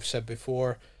guy, which I've said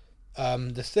before.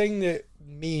 The thing that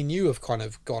me and you have kind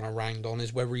of gone around on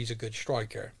is whether he's a good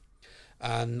striker.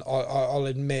 And I'll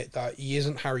admit that he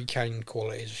isn't Harry Kane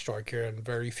quality as a striker, and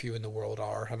very few in the world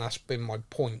are. And that's been my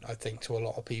point, I think, to a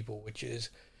lot of people, which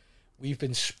is we've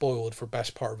been spoiled for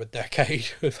best part of a decade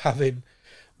of having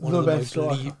one of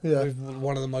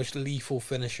the most lethal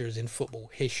finishers in football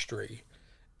history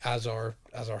as our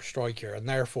striker, and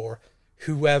therefore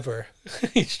whoever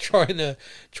is trying to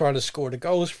score the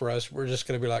goals for us, we're just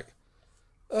going to be like,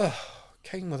 oh,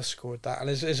 Kane would have scored that.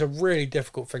 And it's a really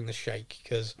difficult thing to shake,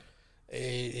 because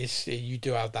you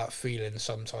do have that feeling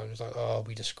sometimes, like, oh,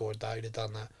 we just scored that, he'd have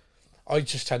done that. I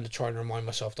just tend to try and remind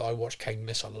myself that I watch Kane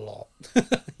miss a lot,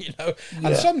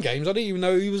 And some games I didn't even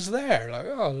know he was there. Like,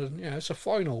 oh, it's a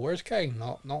final. Where's Kane?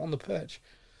 Not on the pitch.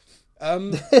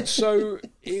 So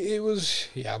it was.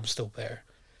 Yeah, I'm still there.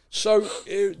 So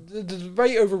the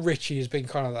debate over Richie has been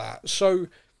kind of that. So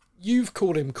you've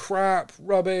called him crap,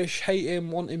 rubbish, hate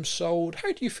him, want him sold.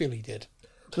 How do you feel he did?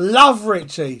 Love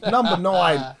Richie, number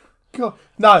 9. God,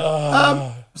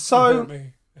 no.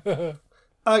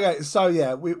 Okay, so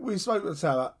yeah, we spoke to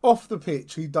Taylor. Off the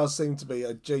pitch, he does seem to be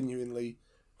a genuinely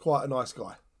quite a nice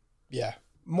guy. Yeah.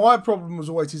 My problem was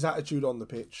always his attitude on the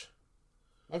pitch.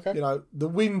 Okay. The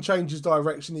wind changes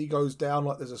direction, he goes down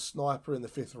like there's a sniper in the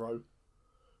 5th row.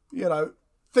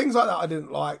 Things like that I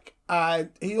didn't like.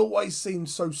 And he always seemed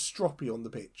so stroppy on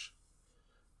the pitch.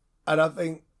 And I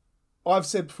think, I've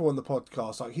said before on the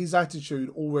podcast, like, his attitude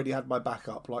already had my back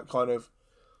up. Like, kind of,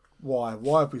 why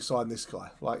have we signed this guy?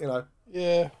 Like,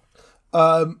 Yeah.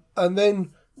 And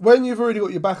then when you've already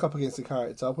got your back up against the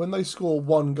character, when they score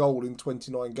 1 goal in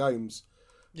 29 games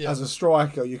as a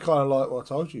striker, you're kind of like, well, I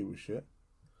told you he was shit.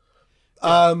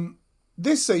 Yeah.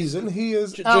 This season, he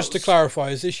is... Just to clarify,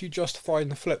 is this you justifying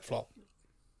the flip-flop?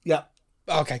 Yeah.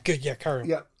 Okay, good. Yeah, carry on.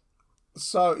 Yeah.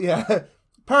 So, yeah.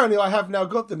 Apparently, I have now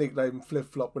got the nickname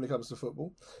flip-flop when it comes to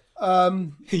football.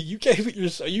 You gave it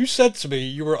you said to me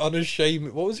you were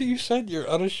unashamed. What was it you said? You're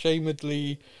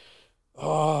unashamedly...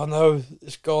 Oh, no,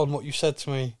 it's gone, what you said to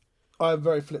me. I am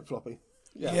very flip-floppy.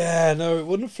 Yeah, no, it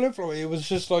wasn't flip-floppy. It was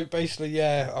just like, basically,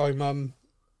 I'm...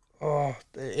 Oh,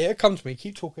 it comes to me.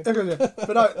 Keep talking. But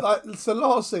no, so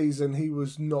last season, he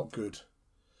was not good.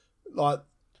 Like,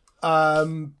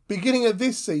 beginning of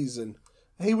this season,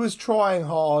 he was trying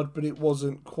hard, but it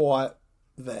wasn't quite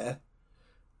there.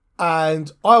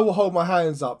 And I will hold my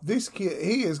hands up. This kid,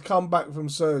 he has come back from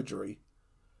surgery,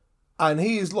 and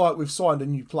he is like we've signed a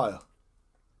new player.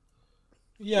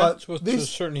 Yeah,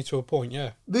 certainly to a point,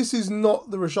 yeah. This is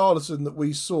not the Richarlison that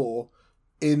we saw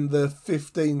in the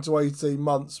 15 to 18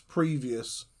 months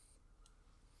previous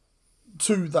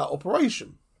to that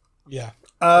operation. Yeah,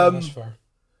 that's fair.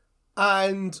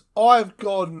 And I've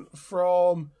gone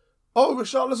from,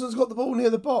 Richarlison's got the ball near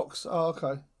the box. Oh,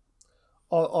 okay.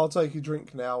 I'll take a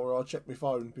drink now, or I'll check my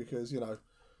phone, because,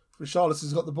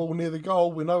 Richarlison's got the ball near the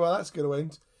goal. We know how that's going to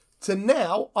end. To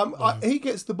now, he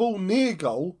gets the ball near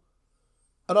goal,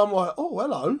 and I'm like, oh,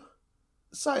 hello.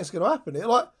 Something's going to happen here.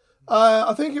 Like,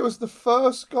 I think it was the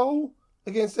first goal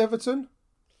against Everton.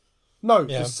 No,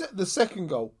 the second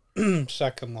goal.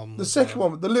 Second one. The second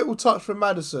one, the little touch from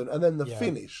Maddison, and then the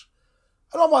finish.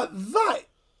 And I'm like, that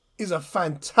is a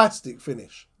fantastic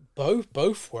finish.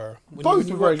 Both were. Both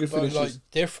were very good finishes. Like,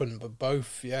 different, but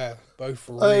both were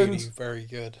really very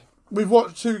good. We've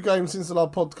watched 2 games since the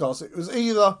last podcast. It was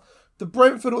either the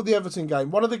Brentford or the Everton game.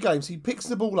 One of the games, he picks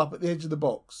the ball up at the edge of the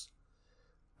box,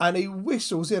 and he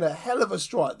whistles in a hell of a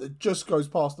strike that just goes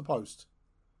past the post.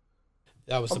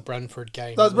 That was the Brentford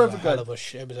game. That was the Brentford game. It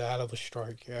was a hell of a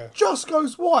strike, yeah. Just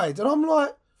goes wide, and I'm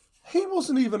like, he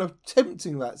wasn't even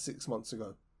attempting that 6 months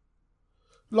ago.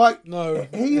 Like, No,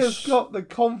 he has got the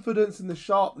confidence and the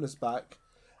sharpness back,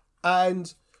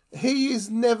 and he is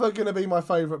never going to be my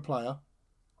favourite player.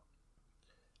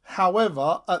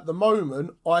 However, at the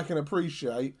moment, I can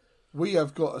appreciate we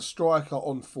have got a striker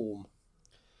on form.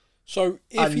 So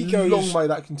if he goes, long may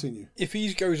that continue. If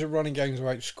he goes and running games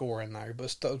without scoring now, but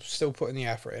still putting the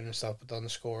effort in and stuff, but doesn't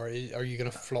score, are you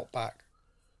going to flop back?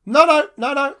 No.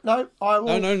 I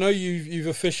will. No. You've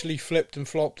officially flipped and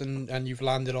flopped, and you've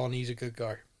landed on he's a good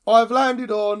guy. I've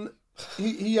landed on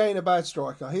he ain't a bad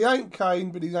striker. He ain't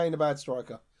Kane, but he ain't a bad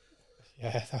striker.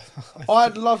 Yeah,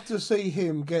 I'd love to see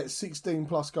him get 16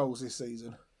 plus goals this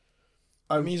season.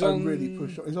 He's on really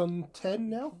push. He's on 10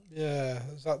 now. Yeah,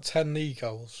 is that 10 league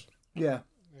goals? Yeah.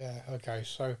 Yeah. Okay.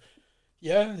 So,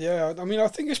 yeah. I mean, I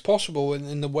think it's possible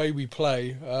in the way we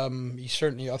play. He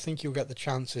certainly. I think he'll get the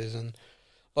chances, and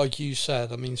like you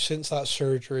said, I mean, since that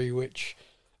surgery, which,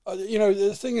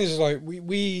 the thing is, like,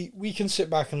 we can sit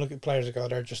back and look at players and go,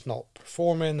 they're just not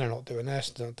performing. They're not doing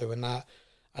this. They're not doing that.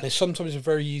 And it's sometimes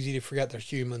very easy to forget they're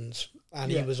humans.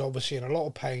 And he was obviously in a lot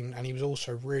of pain, and he was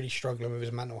also really struggling with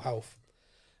his mental health.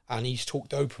 And he's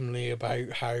talked openly about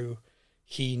how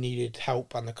he needed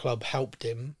help, and the club helped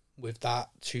him with that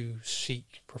to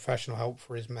seek professional help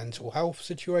for his mental health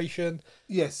situation.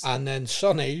 Yes. And then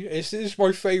Sonny, this is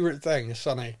my favourite thing,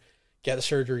 Sonny, get the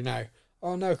surgery now.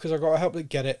 Oh no, because I got to help to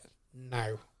get it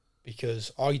now.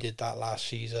 Because I did that last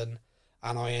season,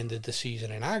 and I ended the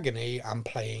season in agony and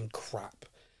playing crap.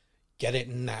 Get it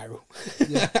now.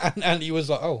 Yeah. and he was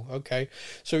like, oh, okay.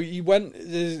 So he went,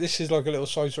 this is like a little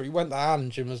side story. He went to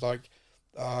Ange and was like,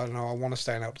 oh, no, I want to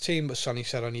stay and help the team, but Sonny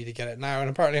said I need to get it now. And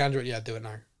apparently Ange went, yeah, do it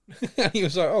now. And he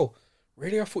was like, oh,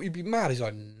 really? I thought you'd be mad. He's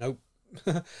like, nope.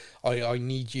 I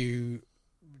need you,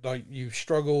 like, you've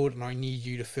struggled, and I need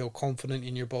you to feel confident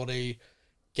in your body,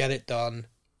 get it done,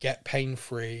 get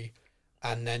pain-free,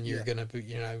 and then you're going to be,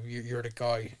 you're the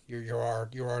guy, you're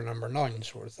our number 9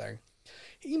 sort of thing.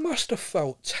 He must have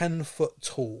felt 10 foot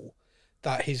tall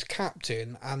that his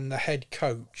captain and the head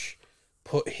coach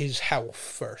put his health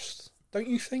first. Don't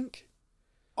you think?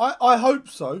 I hope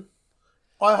so.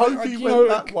 I hope he went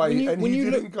that way, and he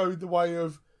didn't go the way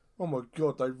of, oh my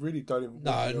God, they really don't even.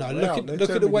 No. Look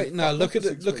at the way. No, look at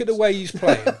the way he's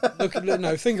playing.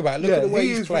 Think about it. Look at the way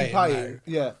he's playing now.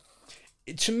 Yeah.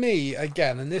 To me,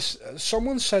 again, and this,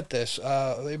 someone said this.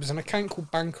 It was an account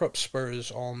called Bankrupt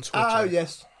Spurs on Twitter. Oh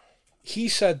yes. He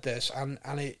said this, and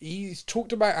he's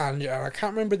talked about Ange, and I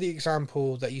can't remember the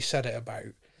example that he said it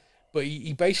about, but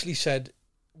he basically said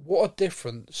what a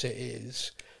difference it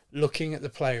is looking at the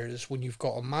players when you've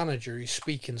got a manager who's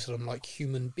speaking to them like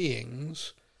human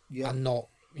beings, and not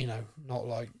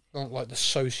like the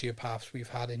sociopaths we've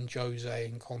had in Jose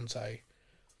and Conte.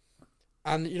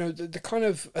 And, the kind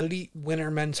of elite winner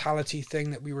mentality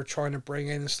thing that we were trying to bring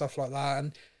in and stuff like that,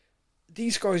 and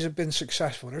these guys have been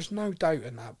successful, and there's no doubt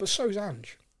in that. But so's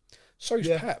Ange. So's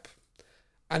Pep.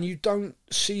 And you don't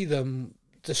see them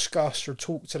discuss or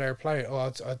talk to their player.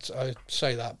 Oh, I'd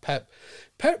say that. Pep,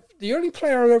 the only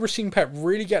player I've ever seen Pep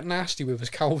really get nasty with is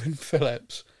Calvin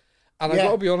Phillips. And I've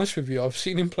got to be honest with you, I've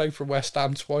seen him play for West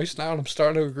Ham twice now, and I'm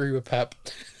starting to agree with Pep.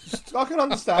 I can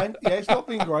understand. Yeah, it's not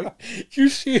been great. You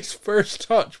see, his first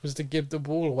touch was to give the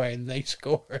ball away, and they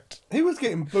scored. He was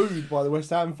getting booed by the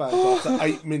West Ham fans after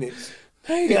 8 minutes.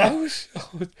 Mate,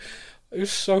 it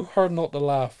was so hard not to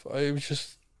laugh. It was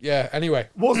just, anyway.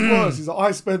 What's worse is that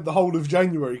I spent the whole of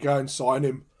January going, sign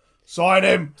him.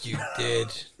 You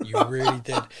did. You really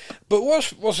did. But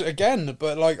what's again,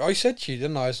 but like I said to you,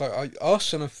 didn't I? It's like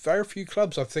us and a fair few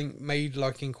clubs, I think, made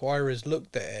like inquiries,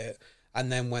 looked at it,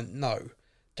 and then went, no.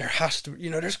 There has to,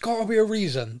 there's got to be a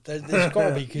reason. There's got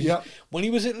to be, because when he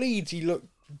was at Leeds, he looked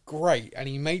great, and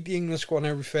he made the England squad and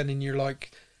everything, and you're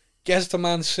like, gets to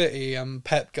Man City, and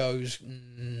Pep goes,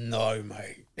 no,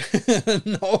 mate.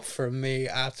 Not for me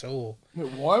at all.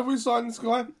 Why have we signed this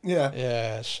guy? Yeah.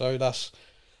 Yeah, so that's...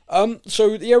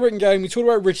 So the Everton game, we talked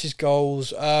about Rich's goals.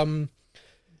 The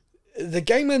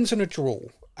game ends in a draw,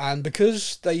 and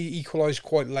because they equalised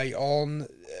quite late on,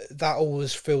 that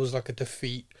always feels like a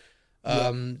defeat.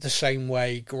 The same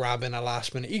way grabbing a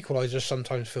last-minute equaliser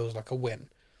sometimes feels like a win.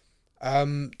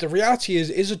 The reality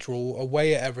is a draw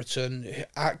away at Everton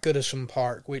at Goodison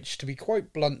Park, which, to be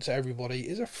quite blunt to everybody,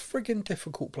 is a friggin'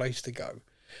 difficult place to go.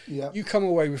 Yeah. You come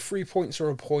away with 3 points or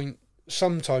a point,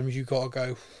 sometimes you got to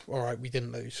go, all right, we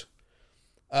didn't lose.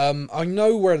 I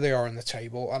know where they are in the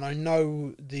table, and I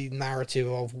know the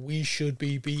narrative of we should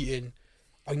be beaten.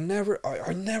 I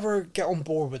never get on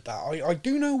board with that. I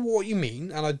do know what you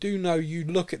mean, and I do know you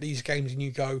look at these games and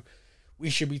you go, we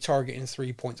should be targeting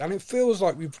 3 points. And it feels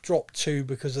like we've dropped 2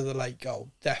 because of the late goal,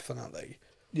 definitely.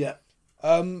 Yeah.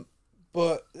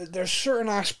 But there's certain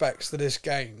aspects to this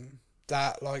game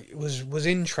that like was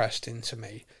interesting to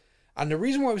me. And the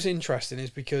reason why it was interesting is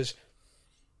because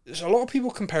there's a lot of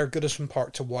people compare Goodison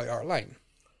Park to White Hart Lane.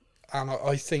 And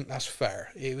I think that's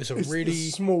fair. It was it's really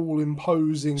small,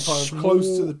 imposing, kind of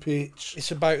close to the pitch.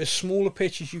 It's about as small a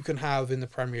pitch as you can have in the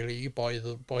Premier League by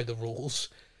the rules.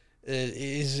 It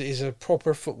is a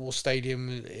proper football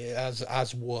stadium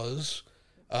as was.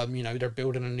 They're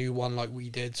building a new one like we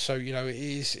did. So, it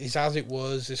is as it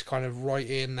was. It's kind of right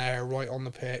in there, right on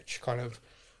the pitch, kind of.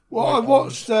 Well, I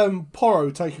watched Porro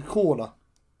take a corner.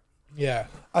 Yeah.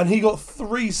 And he got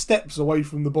 3 steps away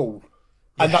from the ball.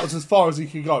 And that was as far as he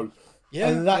could go. Yeah.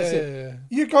 And that's it. Yeah.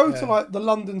 You go to like the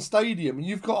London Stadium and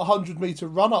you've got a 100-metre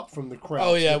run up from the crowd.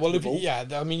 Oh yeah, well you go to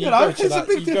that. A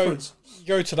big difference. You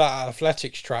go to that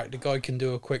athletics track. The guy can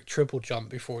do a quick triple jump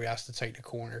before he has to take the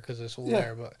corner because it's all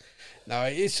there. But no,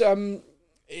 it's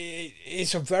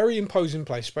a very imposing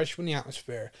place, especially when the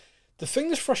atmosphere. The thing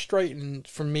that's frustrating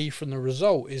for me from the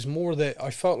result is more that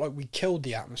I felt like we killed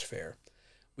the atmosphere.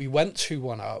 We went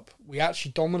 2-1 up. We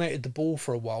actually dominated the ball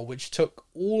for a while, which took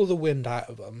all of the wind out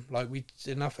of them. Like we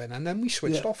did nothing, and then we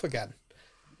switched off again.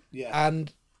 Yeah.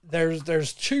 And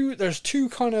there's two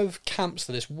kind of camps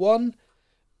to this. One,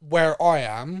 where I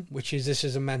am, which is this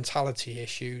is a mentality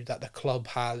issue that the club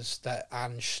has that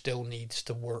Ange still needs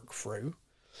to work through,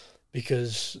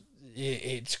 because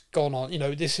it's gone on.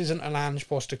 This isn't an Ange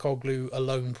Postecoglou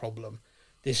alone problem.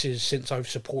 This is since I've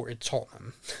supported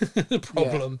Tottenham, the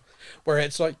problem, where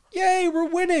it's like, yay, we're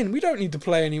winning. We don't need to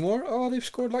play anymore. Oh, they've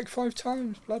scored like 5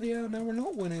 times. Bloody hell, now we're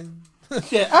not winning.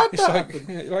 Yeah, how'd that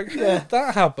happen? How'd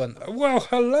that happen? Well,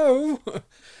 hello.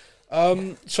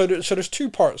 So there's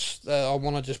 2 parts that I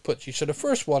want to just put to you. So the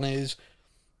first one is,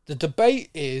 the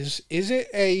debate is it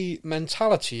a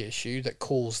mentality issue that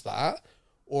caused that,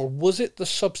 or was it the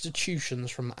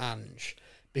substitutions from Ange?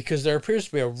 Because there appears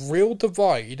to be a real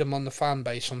divide among the fan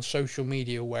base on social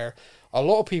media where a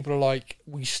lot of people are like,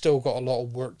 we still got a lot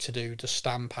of work to do to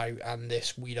stamp out and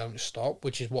this we don't stop,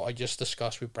 which is what I just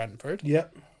discussed with Brentford.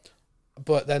 Yep.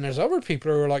 But then there's other people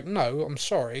who are like, no, I'm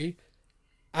sorry,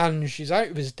 Ange is out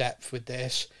of his depth with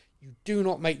this. You do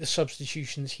not make the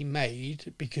substitutions he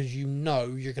made because you're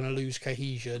going to lose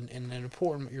cohesion in an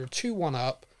important... You're 2-1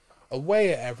 up,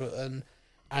 away at Everton...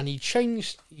 And he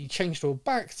changed to a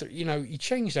back. He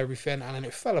changed everything, and then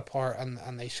it fell apart,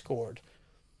 and they scored.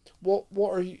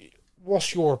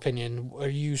 What's your opinion? Are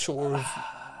you sort of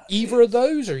either of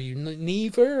those? Are you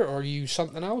neither? Or are you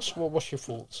something else? What's your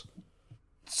thoughts?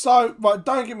 So, right,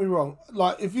 don't get me wrong.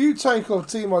 Like, if you take off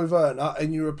Timo Werner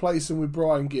and you replace him with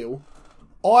Brian Gill,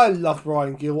 I love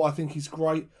Brian Gill. I think he's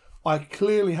great. I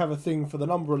clearly have a thing for the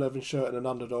number 11 shirt and an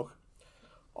underdog.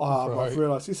 I've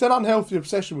realised. It's an unhealthy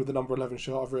obsession with the number 11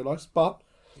 shirt, I've realised. But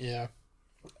yeah,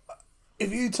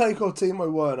 if you take off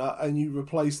Timo Werner and you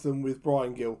replace them with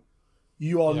Brian Gill,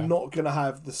 you are not going to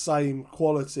have the same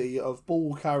quality of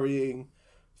ball carrying,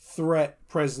 threat,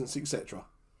 presence, etc.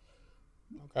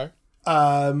 Okay.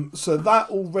 So that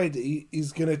already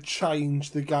is going to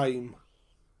change the game.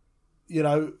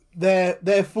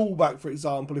 Their fullback, for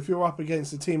example, if you're up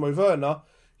against a Timo Werner,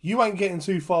 you ain't getting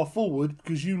too far forward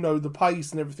because you know the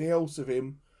pace and everything else of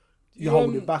him. You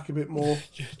hold it back a bit more.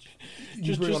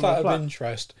 just out of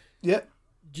interest. Yeah.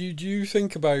 Do you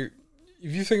think about...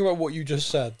 If you think about what you just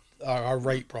said, I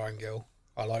rate Brian Gill.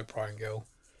 I like Brian Gill.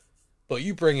 But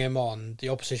you bring him on, the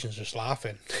opposition's just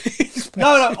laughing.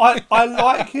 No, I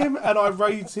like him and I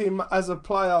rate him as a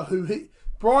player who...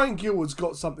 Brian Gill has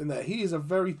got something there. He is a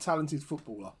very talented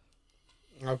footballer.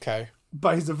 Okay.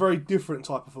 But he's a very different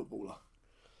type of footballer.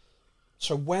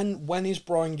 So when is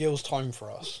Brian Gill's time for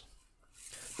us?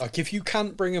 Like, if you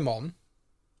can't bring him on,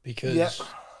 because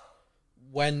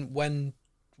when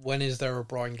is there a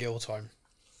Brian Gill time?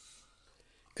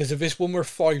 Because if it's when we're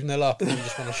 5-0 up and you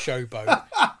just want to showboat,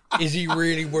 is he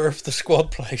really worth the squad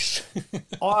place?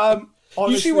 Honestly,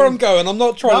 you see where I'm going? I'm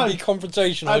not trying to be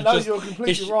confrontational. No, you're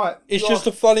completely right. It's just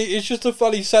a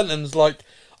funny sentence. Like,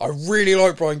 I really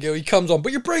like Brian Gill. He comes on,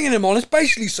 but you're bringing him on. It's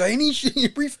basically saying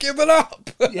we've given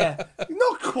up. Yeah,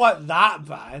 not quite that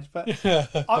bad, but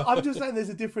I'm just saying there's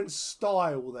a different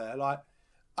style there. Like,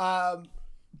 but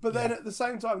then at the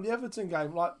same time, the Everton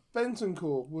game, like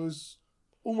Bentancur was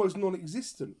almost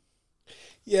non-existent.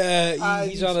 Yeah,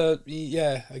 he's on a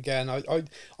again.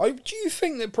 I do you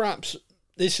think that perhaps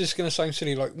this is going to sound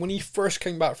silly? Like when he first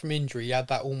came back from injury, he had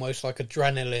that almost like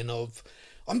adrenaline of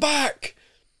I'm back.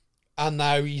 And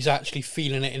now he's actually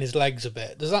feeling it in his legs a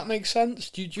bit. Does that make sense?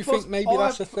 Do you think maybe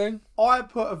that's a thing? I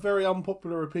put a very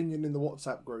unpopular opinion in the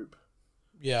WhatsApp group.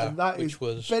 Yeah, and that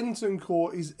was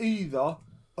Bentancur is either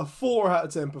a 4 out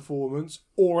of 10 performance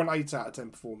or an 8 out of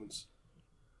 10 performance.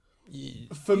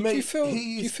 For me, do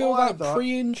you feel that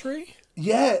pre-injury?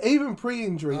 Yeah, even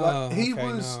pre-injury.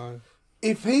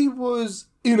 If he was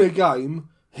in a game,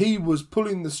 he was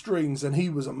pulling the strings and he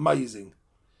was amazing.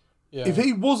 Yeah. If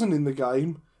he wasn't in the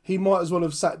game, he might as well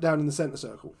have sat down in the centre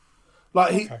circle.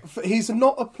 He's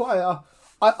not a player.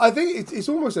 I think it's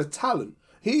almost a talent.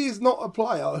 He is not a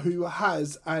player who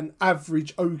has an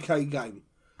average okay game.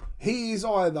 He is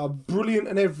either brilliant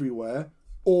and everywhere,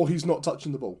 or he's not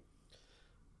touching the ball.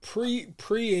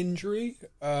 Pre-injury,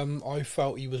 I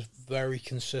felt he was very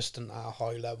consistent at a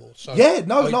high level. So I'm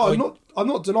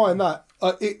not denying that.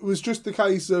 It was just the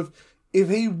case of if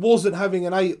he wasn't having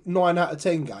an 8, 9 out of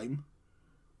 10 game,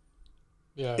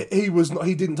 he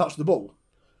didn't touch the ball.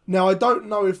 Now I don't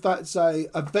know if that's a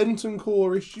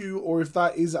Bentancur issue or if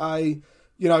that is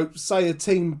say a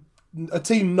team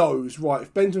knows, right,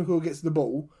 if Bentancur gets the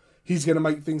ball, he's going to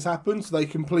make things happen, so they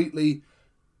completely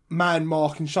man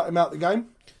mark and shut him out the game.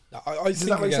 I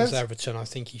think against Everton, I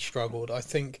think he struggled. I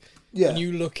think when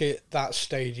you look at that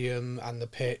stadium and the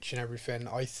pitch and everything,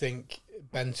 I think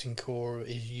Bentancur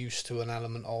is used to an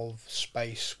element of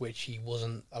space which he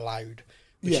wasn't allowed,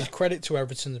 which is credit to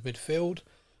Everton's midfield.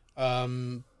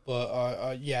 But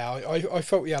I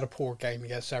felt he had a poor game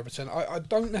against Everton. I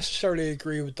don't necessarily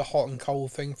agree with the hot and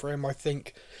cold thing for him. I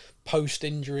think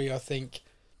post-injury,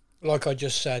 like I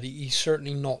just said, he's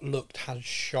certainly not looked as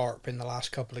sharp in the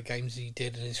last couple of games as he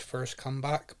did in his first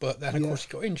comeback. But then, of course, he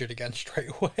got injured again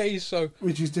straight away. So,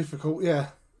 which is difficult, yeah.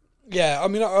 Yeah, I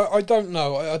mean, I don't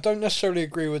know. I don't necessarily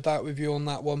agree with you on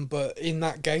that one. But in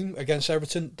that game against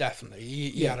Everton, definitely,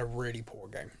 he had a really poor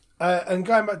game. And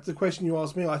going back to the question you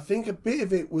asked me, I think a bit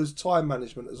of it was time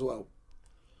management as well.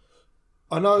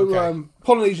 I know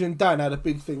Polynesian Dan had a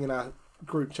big thing in our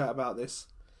group chat about this.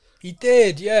 He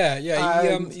did,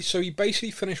 yeah. So he basically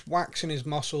finished waxing his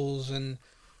muscles and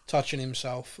touching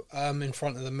himself in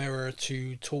front of the mirror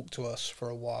to talk to us for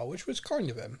a while, which was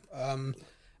kind of him.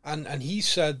 And he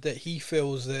said that he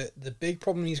feels that the big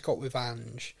problem he's got with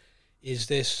Ange is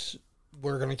this: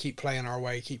 we're going to keep playing our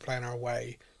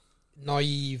way.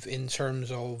 Naive in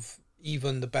terms of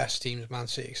even the best teams, Man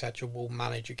City, etc., will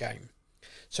manage a game.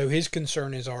 So his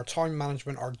concern is our time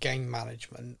management, our game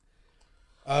management.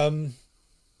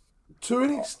 To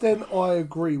an extent, I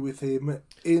agree with him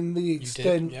in the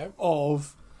extent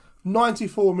of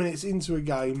 94 minutes into a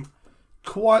game,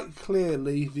 quite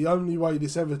clearly the only way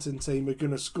this Everton team are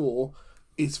going to score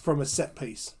is from a set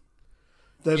piece.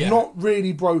 They've not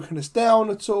really broken us down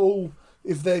at all.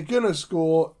 If they're going to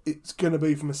score, it's going to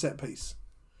be from a set piece.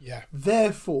 Yeah.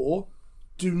 Therefore,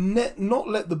 do not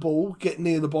let the ball get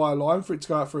near the byline for it to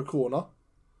go out for a corner.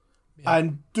 Yeah.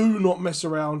 And do not mess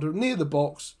around near the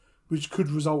box, which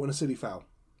could result in a silly foul.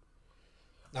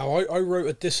 Now, I wrote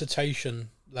a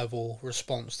dissertation level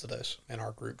response to this in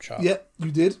our group chat. Yeah, you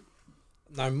did.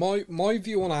 Now, my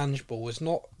view on Ange Ball is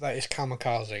not that it's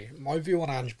kamikaze. My view on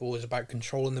Ange Ball is about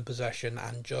controlling the possession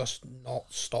and just not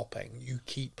stopping. You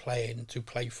keep playing to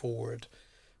play forward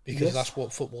because that's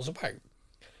what football's about.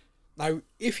 Now,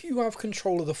 if you have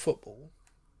control of the football,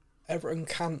 Everton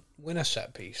can't win a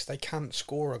set piece. They can't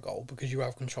score a goal because you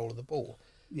have control of the ball.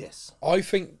 Yes. I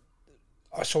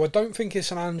don't think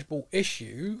it's an Ange Ball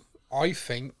issue. I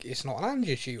think it's not an Ange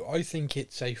issue. I think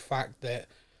it's a fact that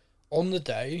on the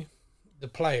day, the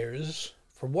players,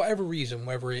 for whatever reason,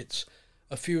 whether it's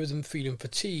a few of them feeling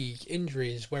fatigue,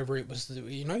 injuries, whether it was,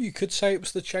 you could say it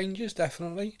was the changes,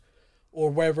 definitely,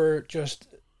 or whether just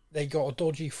they got a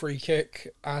dodgy free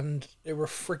kick and they were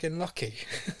friggin' lucky.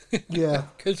 Yeah.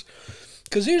 Because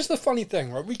here's the funny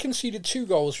thing, right? We conceded 2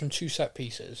 goals from 2 set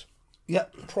pieces.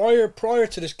 Yep. Prior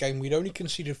to this game, we'd only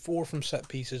conceded 4 from set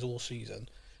pieces all season.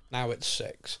 Now it's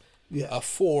 6. Yeah.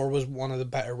 4 was one of the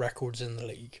better records in the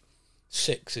league.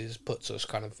 6 puts us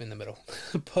kind of in the middle.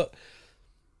 But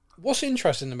what's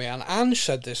interesting to me, and Ange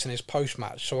said this in his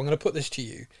post-match, so I'm going to put this to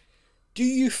you. Do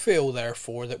you feel,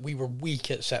 therefore, that we were weak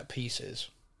at set pieces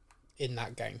in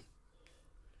that game?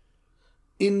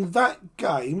 In that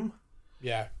game?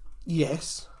 Yeah.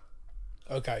 Yes.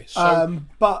 Okay, so...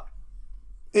 but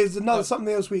there's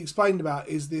something else we explained about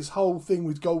is this whole thing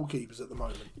with goalkeepers at the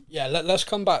moment. Yeah, let's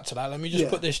come back to that. Let me just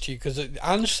put this to you, because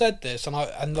Ange said this,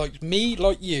 and like me,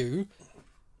 like you,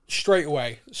 straight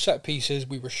away, set pieces,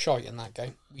 we were shite in that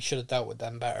game. We should have dealt with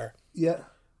them better. Yeah.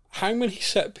 How many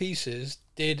set pieces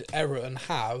did Everton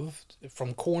have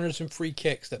from corners and free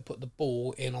kicks that put the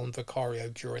ball in on Vicario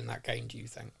during that game, do you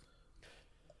think?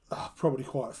 Probably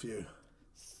quite a few.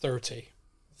 30.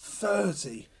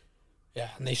 30?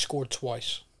 Yeah, and they scored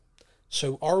twice.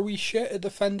 So are we shit at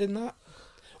defending that?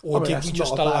 Or did we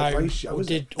just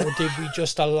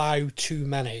allow too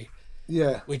many?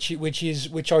 Yeah. Which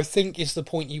I think is the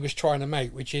point he was trying to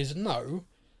make, which is no,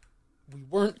 we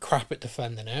weren't crap at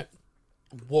defending it.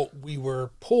 What we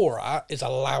were poor at is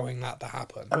allowing that to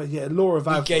happen. I mean, yeah, law of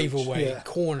average. We gave away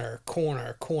corner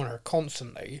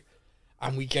constantly,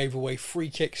 and we gave away free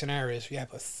kicks in areas. We have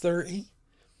 30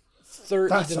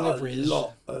 That's deliveries a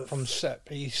lot from set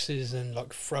pieces and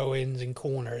like throw-ins and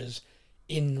corners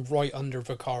in right under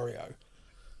Vicario.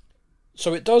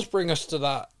 So it does bring us to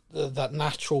that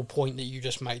natural point that you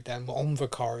just made then on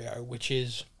Vicario, which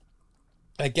was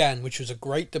a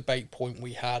great debate point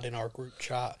we had in our group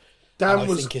chat. Dan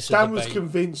was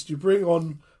convinced you bring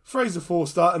on Fraser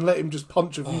Forster and let him just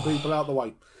punch a few people out the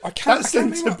way. I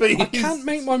can't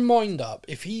make my mind up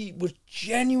if he was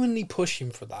genuinely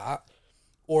pushing for that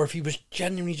or if he was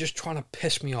genuinely just trying to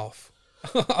piss me off.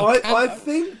 I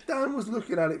think Dan was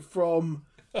looking at it from...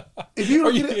 If you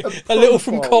look at it a little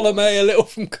from column A, a little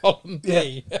from column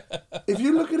B. Yeah. If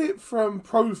you look at it from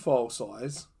profile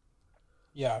size,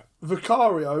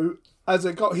 Vicario,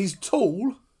 he's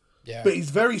tall... Yeah. But he's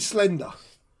very slender.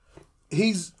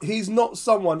 He's not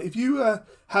someone... If you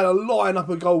had a lineup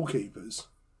of goalkeepers...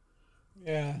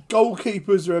 Yeah.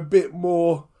 Goalkeepers are a bit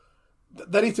more...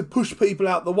 They need to push people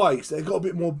out the way, so they've got a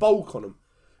bit more bulk on them.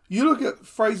 You look at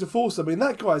Fraser Forster, I mean,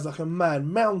 that guy's like a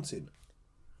man mountain.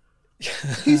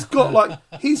 He's got like...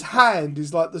 His hand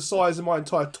is like the size of my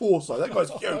entire torso. That guy's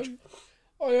huge.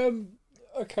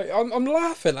 Okay, I'm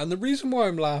laughing, and the reason why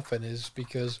I'm laughing is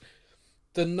because...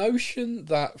 The notion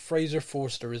that Fraser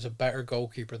Forster is a better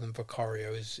goalkeeper than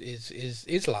Vicario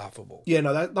is laughable. Yeah,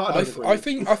 no, that I don't agree. I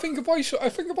think if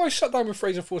I sat down with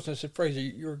Fraser Forster and said, Fraser,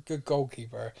 you're a good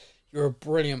goalkeeper, you're a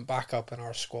brilliant backup in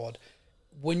our squad.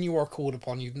 When you are called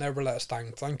upon, you've never let us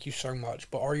down. Thank you so much.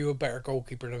 But are you a better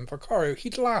goalkeeper than Vicario?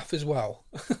 He'd laugh as well,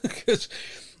 because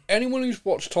anyone who's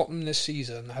watched Tottenham this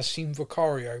season has seen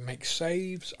Vicario make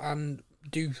saves and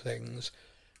do things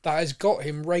that has got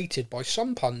him rated by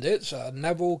some pundits.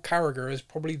 Neville Carragher is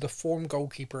probably the form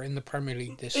goalkeeper in the Premier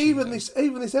League this season.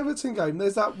 Even this Everton game,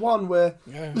 there's that one where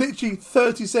literally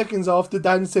 30 seconds after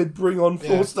Dan said bring on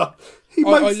Forster, he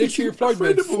makes this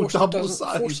incredible double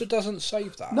save. Forster doesn't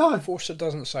save that. No. Forster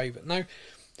doesn't save it. Now,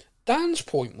 Dan's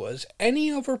point was,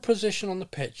 any other position on the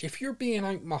pitch, if you're being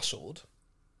out-muscled,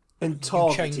 you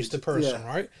change the person,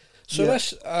 right? So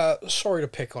let's, sorry to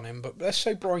pick on him, but let's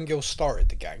say Brian Gill started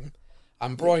the game,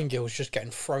 and Brian Gill's just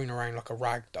getting thrown around like a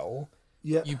rag doll.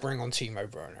 Yeah. You bring on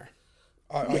Timo Werner.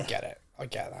 I get it. I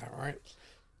get that, right?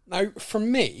 Now, for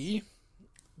me,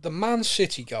 the Man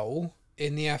City goal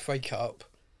in the FA Cup,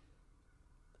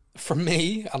 for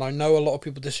me, and I know a lot of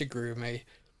people disagree with me,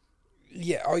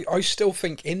 I still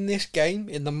think in this game,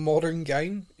 in the modern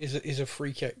game, is a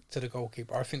free kick to the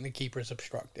goalkeeper. I think the keeper is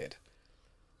obstructed.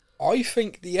 I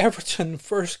think the Everton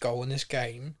first goal in this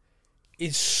game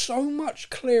is so much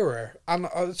clearer. And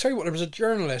I'll tell you what, there was a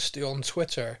journalist who on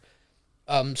Twitter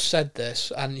said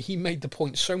this, and he made the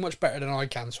point so much better than I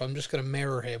can, so I'm just going to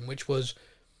mirror him, which was,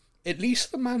 at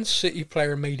least the Man City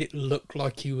player made it look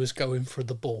like he was going for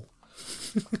the ball.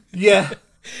 Yeah.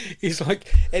 He's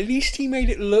like, at least he made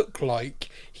it look like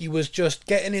he was just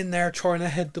getting in there trying to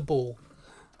head the ball.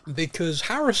 Because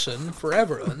Harrison, for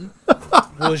Everton,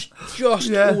 was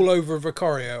just all over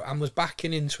Vicario and was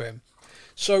backing into him.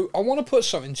 So I want to put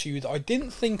something to you that I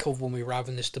didn't think of when we were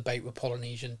having this debate with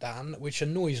Polynesian Dan, which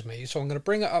annoys me. So I'm going to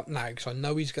bring it up now because I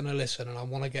know he's going to listen and I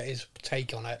want to get his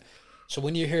take on it. So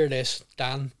when you hear this,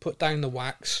 Dan, put down the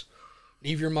wax,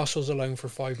 leave your muscles alone for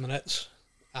 5 minutes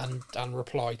and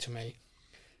reply to me.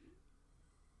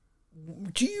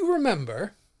 Do you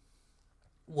remember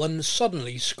when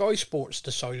suddenly Sky Sports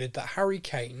decided that Harry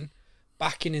Kane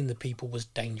backing in the people was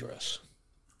dangerous?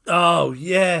 Oh,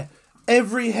 yeah.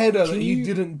 Every header that you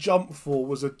didn't jump for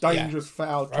was a dangerous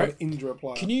foul trying to injure a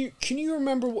player. Can you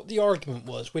remember what the argument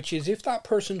was? Which is, if that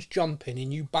person's jumping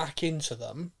and you back into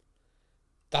them,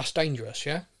 that's dangerous,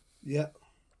 yeah? Yeah.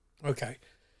 Okay.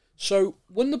 So,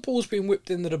 when the ball's being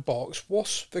whipped into the box,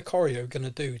 what's Vicario going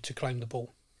to do to claim the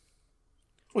ball?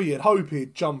 Well, you'd hope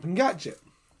he'd jump and catch it.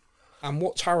 And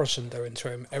what's Harrison doing to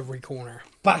him every corner?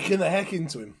 Backing the heck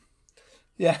into him.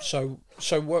 Yeah. So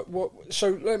what?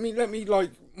 So let me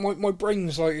like my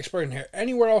brain's like exploding here.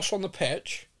 Anywhere else on the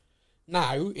pitch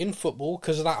now in football,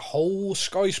 because of that whole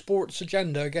Sky Sports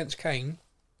agenda against Kane,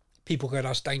 people go,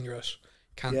 that's dangerous.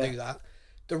 Can't do that.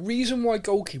 The reason why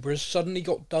goalkeepers suddenly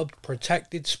got dubbed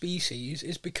protected species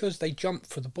is because they jump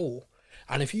for the ball,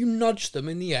 and if you nudge them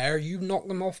in the air, you knock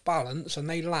them off balance, and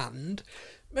they land.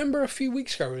 Remember a few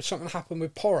weeks ago, something happened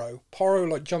with Porro.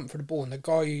 Porro jumped for the ball, and the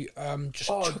guy just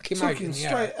took him out in the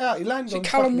air. Out. He landed on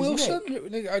Callum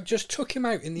Wilson. I just took him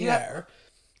out in the air,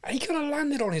 And he could have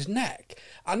landed on his neck.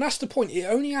 And that's the point. It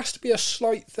only has to be a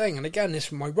slight thing. And again, this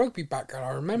is my rugby background.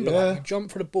 I remember that. You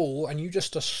jump for the ball and you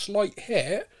just a slight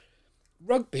hit.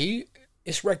 Rugby,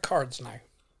 it's red cards now.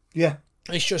 Yeah.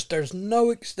 It's just there's no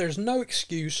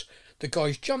excuse. The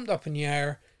guy's jumped up in the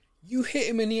air. You hit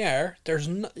him in the air.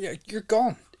 You're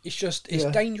gone. It's just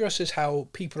dangerous as how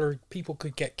people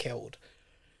could get killed.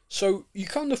 So you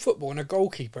come to football and a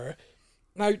goalkeeper.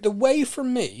 Now the way for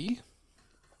me,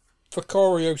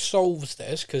 Vicario solves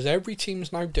this, because every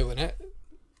team's now doing it.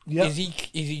 Yeah. Is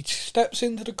he steps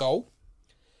into the goal.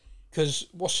 Because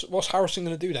what's Harrison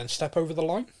going to do then? Step over the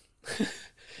line?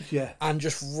 Yeah. And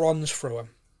just runs through him.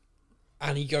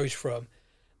 And he goes through him.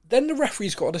 Then the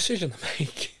referee's got a decision to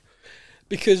make.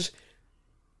 Because,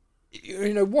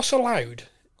 what's allowed?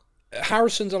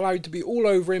 Harrison's allowed to be all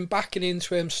over him, backing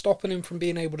into him, stopping him from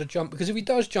being able to jump. Because if he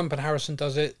does jump and Harrison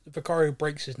does it, Vicario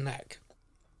breaks his neck.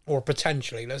 Or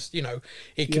potentially.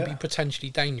 It could be potentially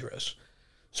dangerous.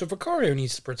 So Vicario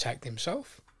needs to protect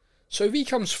himself. So if he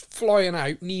comes flying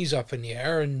out, knees up in the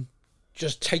air, and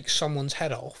just takes someone's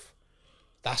head off,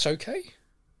 that's okay.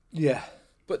 Yeah.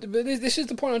 But this is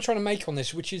the point I'm trying to make on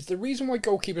this, which is the reason why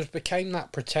goalkeepers became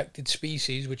that protected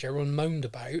species, which everyone moaned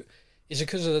about, is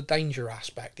because of the danger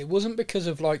aspect. It wasn't because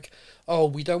of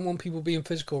we don't want people being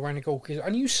physical around the goalkeeper.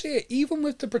 And you see it, even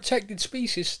with the protected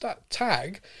species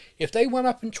tag, if they went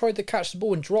up and tried to catch the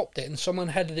ball and dropped it and someone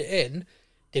headed it in,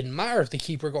 didn't matter if the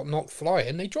keeper got knocked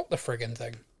flying, they dropped the friggin'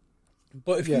 thing.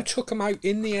 But if you took them out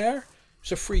in the air,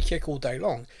 it's a free kick all day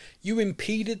long. You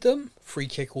impeded them, free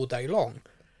kick all day long.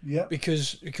 Yeah.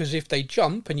 Because if they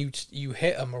jump and you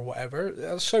hit them or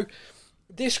whatever, so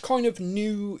this kind of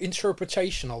new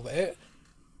interpretation of it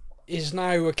is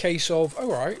now a case of,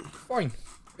 all right, fine.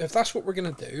 If that's what we're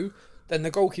going to do, then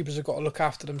the goalkeepers have got to look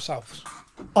after themselves.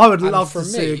 I would love to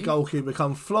see a goalkeeper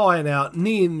come flying out,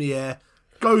 knee in the air,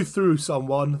 go through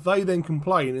someone, they then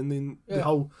complain, and then the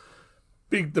whole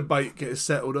big debate gets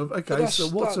settled of, okay, so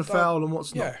what's a foul and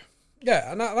what's not?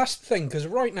 Yeah, and that's the thing, because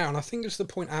right now, and I think it's the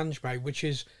point Ange made, which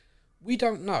is, we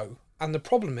don't know. And the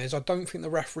problem is, I don't think the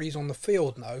referees on the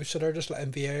field know, so they're just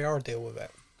letting VAR deal with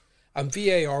it. And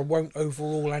VAR won't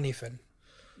overrule anything.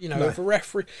 If a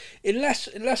referee... Unless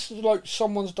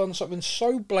someone's done something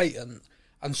so blatant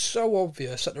and so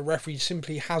obvious that the referee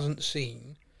simply hasn't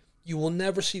seen, you will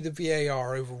never see the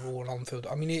VAR overrule on field.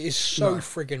 I mean, it is so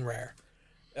friggin' rare.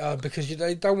 Because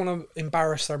they don't want to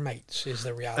embarrass their mates, is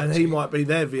the reality. And he might be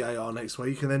their VAR next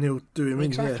week, and then he'll do him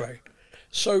exactly. in.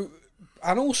 So...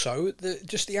 And also,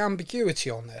 just the ambiguity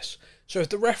on this. So if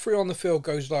the referee on the field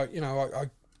goes I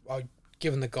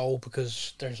given the goal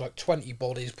because there's 20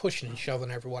 bodies pushing and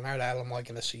shoving everyone out, how am I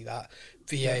going to see that?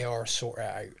 VAR sort it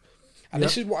out. And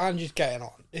this is what Andrew's getting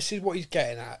on. This is what he's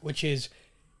getting at, which is,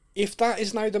 if that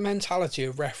is now the mentality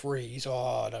of referees,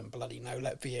 I don't bloody know,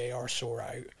 let VAR sort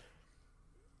out,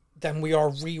 then we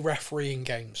are re-refereeing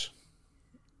games.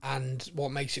 And what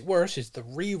makes it worse is the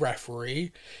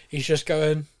re-referee is just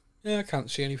going... Yeah, I can't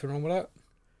see anything wrong with that.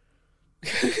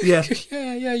 Yeah.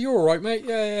 yeah, you're all right, mate.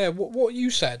 Yeah. What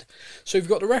you said. So you've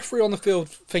got the referee on the field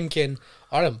thinking,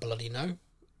 I don't bloody know.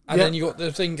 And then you got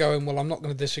the thing going, well, I'm not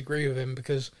going to disagree with him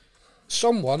because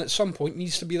someone at some point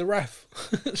needs to be the ref.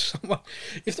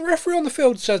 If the referee on the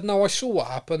field says, no, I saw what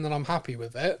happened and I'm happy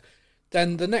with it,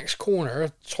 then the next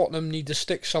corner, Tottenham need to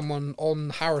stick someone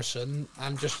on Harrison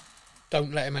and just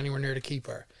don't let him anywhere near the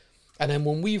keeper. And then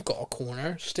when we've got a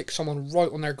corner, stick someone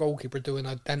right on their goalkeeper doing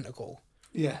identical.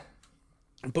 Yeah.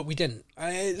 But we didn't.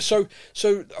 So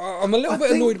I'm a little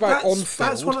bit annoyed about on-field.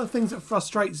 That's one of the things that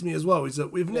frustrates me as well, is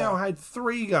that we've now had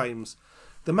 3 games.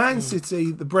 The Man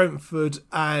City, the Brentford,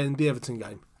 and the Everton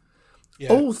game.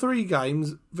 Yeah. All 3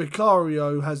 games,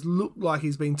 Vicario has looked like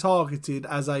he's been targeted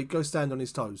as a go stand on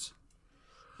his toes.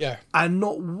 Yeah. And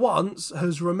not once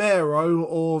has Romero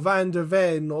or Van der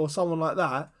Ven or someone like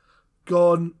that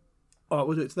gone... All right,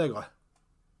 we'll do it to their guy.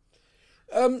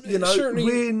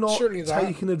 We're not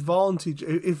taking advantage.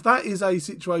 If that is a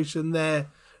situation there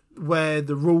where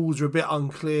the rules are a bit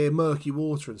unclear, murky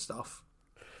water and stuff,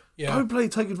 go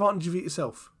take advantage of it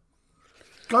yourself.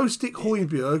 Go stick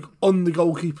Højbjerg on the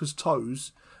goalkeeper's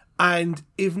toes, and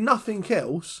if nothing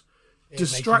else,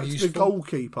 distract the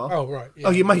goalkeeper. Oh, right. Yeah.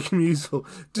 Oh, you make him useful.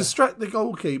 Distract the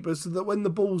goalkeeper so that when the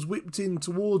ball's whipped in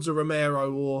towards a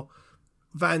Romero or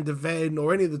Van der Ven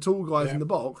or any of the tall guys in the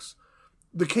box,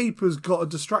 the keeper's got a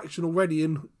distraction already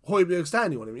and Højbjerg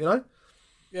standing on him,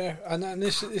 Yeah, and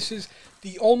this is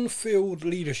the on-field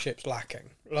leadership's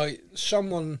lacking.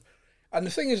 Someone, and the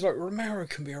thing is, Romero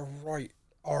can be a right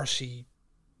arsey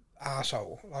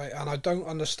asshole, and I don't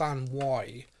understand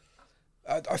why.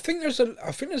 I think there's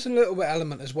a little bit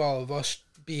element as well of us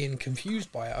being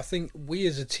confused by it. I think we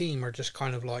as a team are just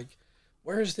kind of like,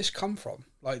 where has this come from?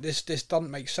 Like, this doesn't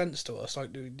make sense to us. Like,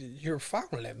 you're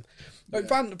fouling him. Like,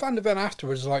 Van der Ven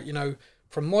afterwards, like, you know,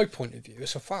 from my point of view,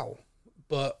 it's a foul.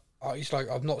 But he's like,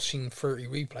 I've not seen 30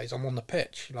 replays. I'm on the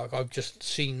pitch. Like, I've just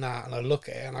seen that, and I look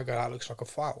at it, and I go, that looks like a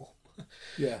foul.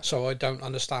 Yeah. So I don't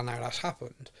understand how that's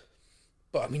happened.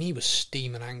 But, I mean, he was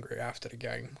steaming angry after the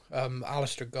game.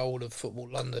 Alistair Gold of Football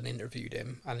London interviewed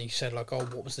him, and he said, like, oh,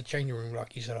 what was the changing room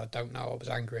like? He said, I don't know. I was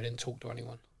angry. I didn't talk to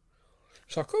anyone.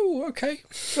 It's like, oh, okay.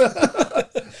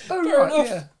 Fair enough.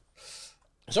 Yeah.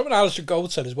 Something Alistair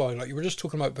Gold said as well, like, you were just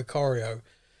talking about Vicario.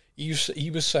 He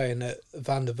was saying that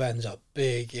Van der Ven's a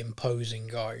big, imposing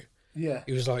guy. Yeah.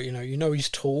 He was like, you know, he's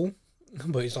tall,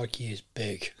 but he's like, he is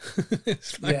big.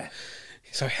 It's like,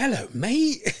 he's like, hello,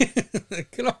 mate.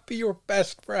 Can I be your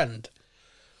best friend?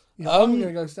 Yeah, I'm going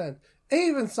to go stand.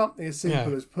 Even something as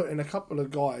simple as putting a couple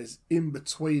of guys in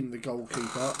between the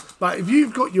goalkeeper. Like, if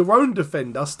you've got your own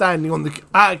defender standing on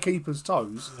our keeper's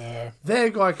toes, their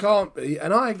guy can't be,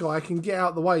 and our guy can get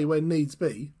out the way when needs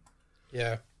be.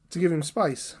 Yeah. To give him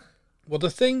space. Well, the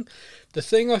thing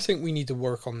I think we need to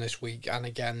work on this week, and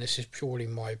again, this is purely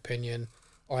my opinion,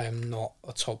 I am not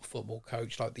a top football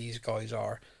coach like these guys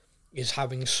are, is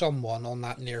having someone on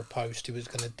that near post who is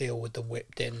going to deal with the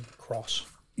whipped in cross.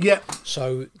 Yeah.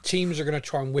 So teams are going to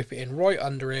try and whip it in right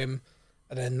under him,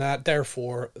 and then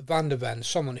therefore Van der Ven,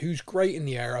 someone who's great in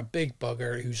the air, a big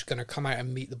bugger who's going to come out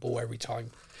and meet the ball every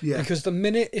time. Yeah. Because the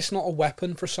minute it's not a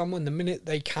weapon for someone, the minute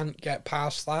they can't get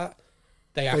past that,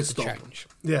 they have to change.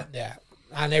 Yeah. Yeah.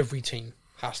 And every team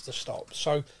has to stop.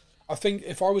 So I think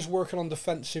if I was working on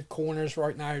defensive corners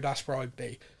right now, that's where I'd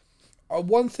be.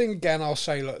 One thing again, I'll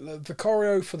say, look,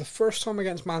 Vicario, for the first time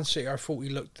against Man City, I thought he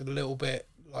looked a little bit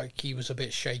like he was a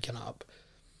bit shaken up.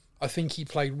 I think he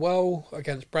played well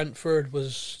against Brentford.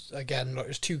 Was again, like,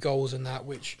 there's 2 goals in that,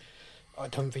 which I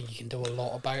don't think he can do a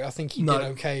lot about. I think he did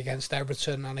okay against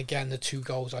Everton, and again, the 2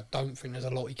 goals, I don't think there's a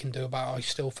lot he can do about. I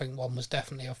still think one was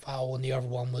definitely a foul, and the other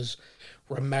one was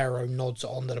Romero nods it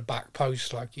onto the back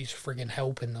post like he's frigging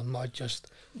helping them. I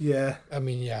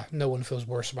mean, no one feels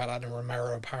worse about that than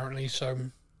Romero apparently. So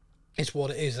it's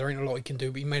what it is. There ain't a lot he can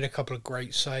do, but he made a couple of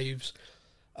great saves.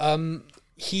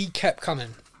 He kept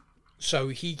coming. So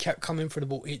he kept coming for the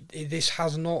ball. This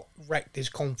has not wrecked his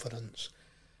confidence.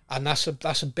 And that's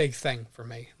a big thing for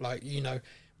me. Like, you know,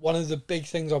 one of the big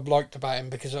things I've liked about him,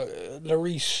 because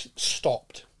Lloris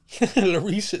stopped.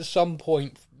 Lloris at some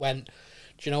point went,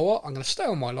 do you know what? I'm going to stay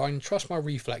on my line, trust my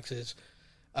reflexes.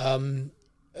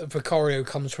 Vicario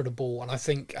comes for the ball, and I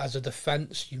think as a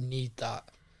defence, you need that.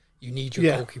 You need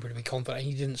your goalkeeper to be confident.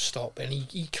 He didn't stop, and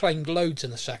he claimed loads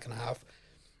in the second half.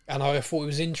 And I thought it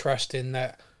was interesting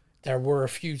that there were a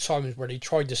few times where they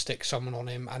tried to stick someone on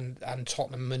him, and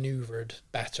Tottenham manoeuvred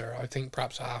better. I think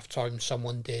perhaps at half-time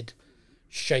someone did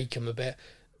shake him a bit.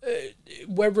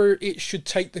 Whether it should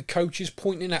take the coaches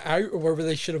pointing it out or whether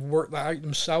they should have worked that out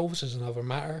themselves is another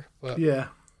matter. But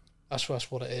that's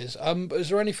what it is. But is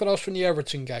there anything else from the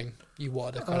Everton game you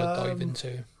wanted to kind of dive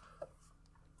into?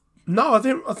 No, I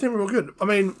think we're all good. I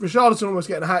mean, Richarlison almost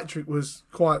getting a hat-trick was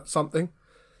quite something.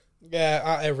 Yeah,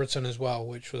 at Everton as well,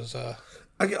 which was...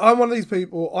 I'm one of these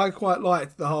people, I quite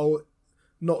liked the whole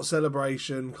not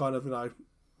celebration, kind of, you know,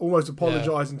 almost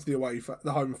apologising to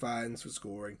the home fans for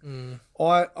scoring.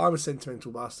 I'm a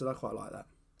sentimental bastard. I quite like that.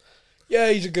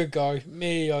 Yeah, he's a good guy.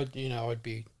 Me, I'd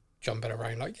be jumping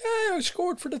around like, yeah, I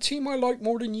scored for the team I like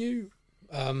more than you.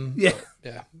 I'm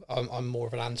more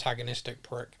of an antagonistic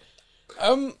prick.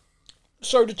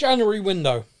 So the January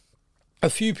window. A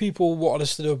few people wanted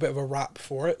us to do a bit of a rap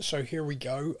for it, so here we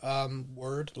go.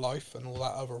 Word, life, and all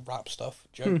that other rap stuff,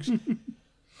 jokes.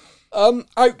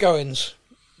 Outgoings,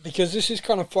 because this is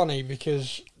kind of funny,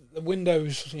 because the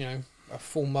window's, you know, a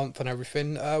full month and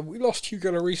everything. We lost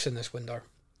Hugo Lloris in this window.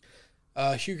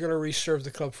 Hugo Lloris served the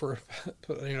club for,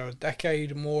 a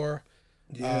decade more.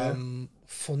 Yeah.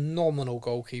 Phenomenal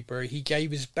goalkeeper. He gave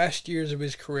his best years of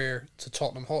his career to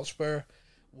Tottenham Hotspur,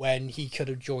 when he could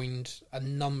have joined a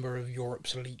number of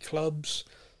Europe's elite clubs.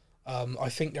 I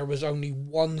think there was only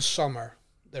one summer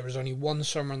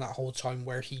in that whole time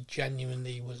where he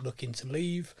genuinely was looking to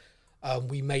leave.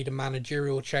 We made a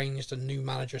managerial change, the new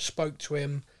manager spoke to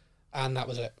him, and that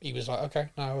was it. He was like, okay,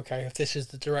 if this is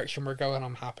the direction we're going,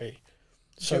 I'm happy.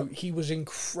 So he was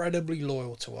incredibly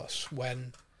loyal to us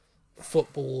when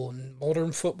football,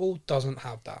 modern football, doesn't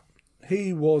have that.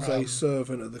 He was a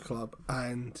servant of the club,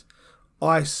 and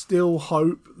I still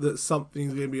hope that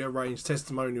something's going to be arranged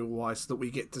testimonial-wise so that we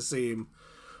get to see him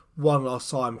one last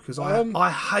time. Because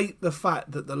I hate the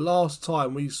fact that the last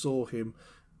time we saw him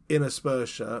in a Spurs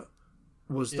shirt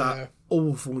was that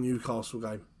awful Newcastle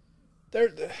game.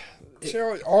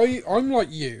 I'm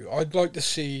like you. I'd like to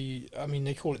see. I mean,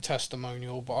 they call it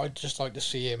testimonial, but I'd just like to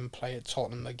see him play at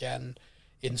Tottenham again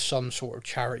in some sort of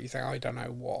charity thing. I don't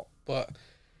know what, but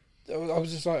I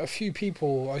was just like I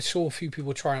saw a few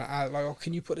people trying to add like, oh,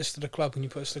 can you put this to the club? Can you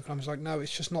put this to the club? I was like, no,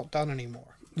 it's just not done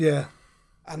anymore. Yeah,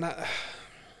 and that.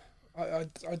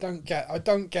 I don't get that.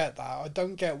 I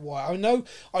don't get why.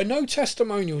 I know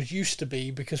testimonials used to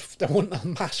be because there wasn't a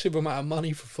massive amount of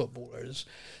money for footballers,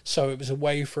 so it was a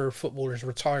way for footballers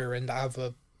retiring to have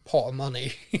a pot of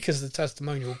money because the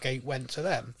testimonial gate went to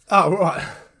them. Oh right.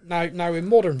 Now in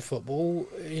modern football,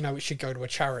 it should go to a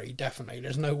charity. Definitely,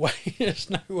 there's no way.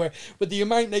 With the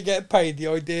amount they get paid, the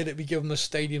idea that we give them a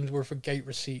stadium's worth of gate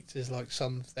receipts is like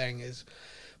something is.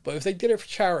 But if they did it for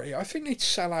charity, I think they'd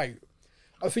sell out.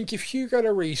 I think if Hugo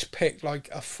Lloris picked like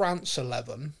a France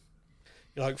 11,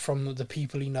 like from the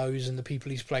people he knows and the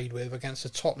people he's played with, against a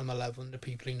Tottenham 11, the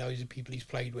people he knows and the people he's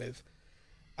played with,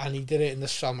 and he did it in the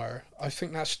summer, I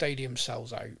think that stadium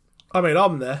sells out. I mean,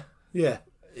 I'm there. Yeah.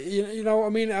 You know what I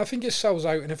mean? I think it sells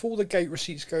out, and if all the gate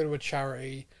receipts go to a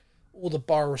charity, all the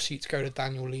bar receipts go to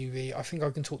Daniel Levy, I think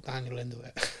I can talk Daniel into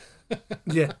it.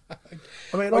 Yeah,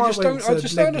 I mean, I just don't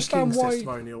understand why.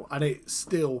 Testimonial, and it's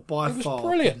still by far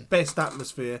brilliant. the best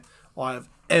atmosphere I have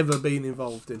ever been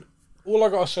involved in. All I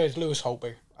gotta say is Lewis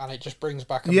Holtby, and it just brings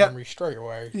back a memory straight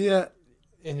away. Yeah,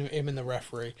 in him and the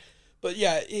referee, but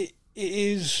yeah, it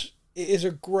is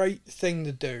a great thing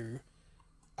to do,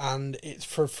 and it's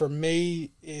for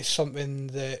me it's something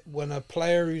that when a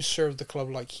player who served the club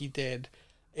like he did.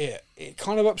 It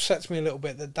kind of upsets me a little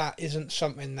bit that isn't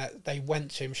something that they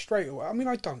went to him straight away. I mean,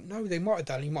 I don't know. They might have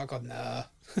done. He might have gone, nah.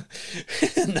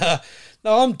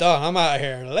 No, I'm done. I'm out of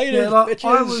here. Later,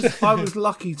 bitches. I was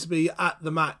lucky to be at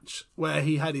the match where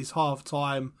he had his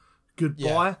half-time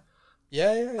goodbye.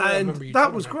 Yeah. And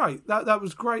that was great. That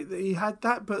was great that he had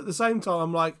that. But at the same time,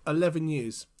 I'm like, 11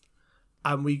 years.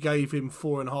 And we gave him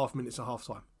 4.5 minutes at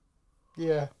half-time.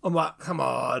 Yeah. I'm like, come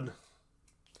on.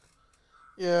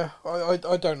 Yeah, I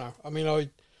don't know. I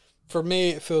mean, for me,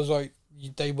 it feels like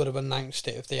they would have announced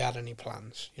it if they had any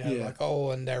plans. Like,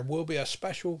 and there will be a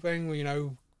special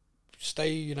thing,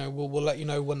 stay, we'll let you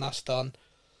know when that's done.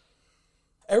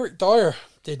 Eric Dyer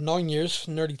did 9 years,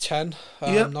 nearly 10,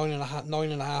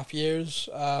 9.5 years,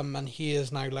 and he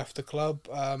has now left the club.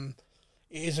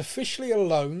 It is officially a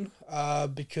loan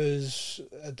because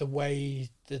the way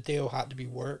the deal had to be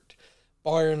worked.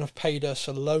 Bayern have paid us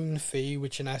a loan fee,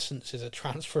 which in essence is a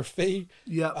transfer fee.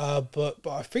 Yeah. But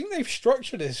I think they've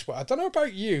structured it this way. I don't know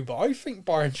about you, but I think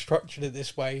Bayern structured it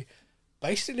this way.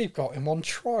 Basically, got him on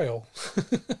trial.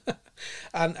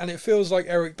 and it feels like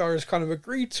Eric Dyer's kind of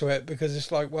agreed to it because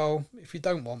it's like, well, if you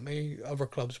don't want me, other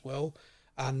clubs will.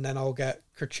 And then I'll get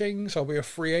kerchings. I'll be a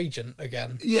free agent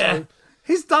again. Yeah. So,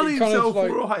 he's done himself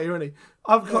right, hasn't he?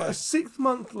 I've got a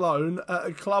 6-month loan at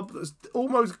a club that's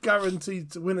almost guaranteed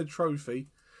to win a trophy.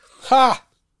 Ha!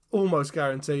 Almost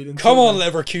guaranteed. Come on,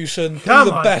 Leverkusen. Do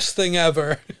the best thing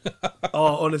ever.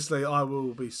 Honestly, I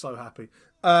will be so happy.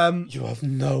 You have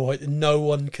no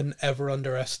one can ever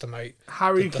underestimate.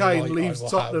 Harry Kane leaves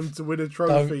Tottenham to win a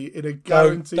trophy in a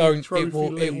guaranteed trophy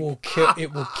league. It will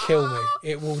kill me.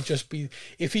 It will just be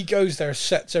if he goes there,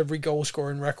 sets every goal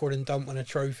scoring record and don't win a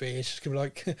trophy. It's just gonna be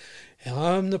like,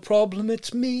 I'm the problem.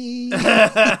 It's me.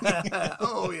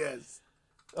 Oh yes.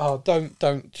 Oh, don't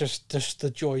just the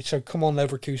joy. So come on,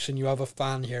 Leverkusen, you have a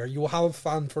fan here. You will have a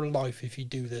fan for life if you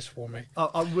do this for me.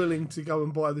 I'm willing to go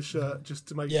and buy the shirt just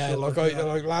to make sure. Yeah,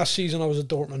 like last season I was a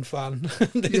Dortmund fan.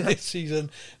 This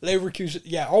season, Leverkusen.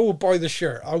 Yeah, I will buy the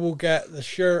shirt. I will get the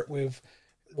shirt with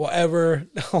whatever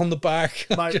on the back.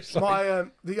 Mate,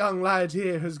 the young lad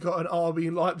here has got an RB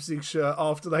Leipzig shirt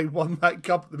after they won that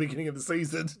cup at the beginning of the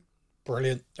season.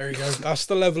 Brilliant. There you go. That's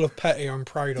the level of petty I'm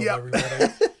proud of,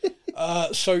 everybody.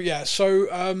 So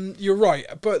you're right.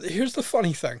 But here's the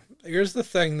funny thing. Here's the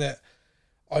thing that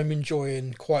I'm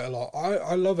enjoying quite a lot.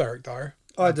 I love Eric Dyer.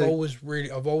 I've always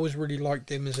really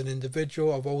liked him as an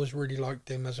individual. I've always really liked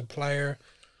him as a player.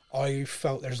 I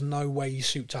felt there's no way he's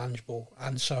suit tangible.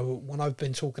 And so when I've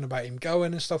been talking about him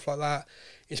going and stuff like that,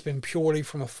 it's been purely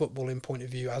from a footballing point of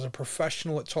view. As a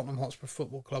professional at Tottenham Hotspur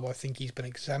Football Club, I think he's been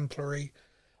exemplary.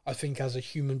 I think as a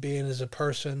human being, as a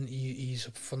person, he's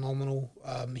phenomenal.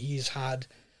 He's had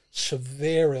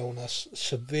severe illness,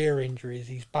 severe injuries.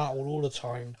 He's battled all the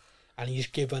time, and he's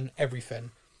given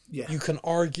everything. Yeah. You can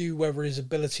argue whether his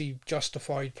ability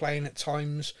justified playing at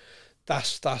times.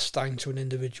 That's down to an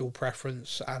individual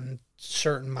preference, and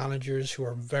certain managers who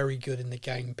are very good in the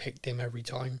game picked him every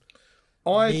time.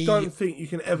 I don't think you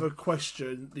can ever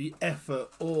question the effort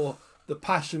or the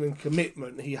passion and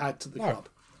commitment he had to the club.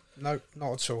 No,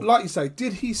 not at all. Like you say,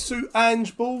 did he suit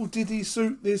Ange ball? Did he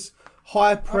suit this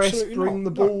high press, Absolutely bring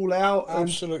not. the ball out?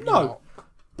 Absolutely no. not.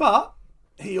 But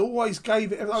he always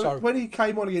gave it. So, when he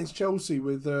came on against Chelsea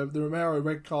with the Romero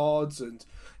red cards and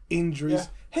injuries,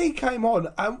 he came on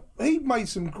and he made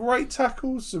some great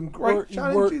tackles, some great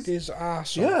challenges. He worked his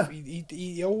ass off.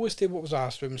 He always did what was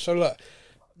asked of him. So look,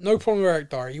 no problem with Eric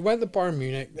Dyer. He went to Bayern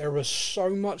Munich. There was so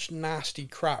much nasty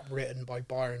crap written by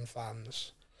Bayern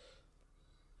fans.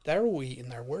 They're all eating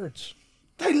their words.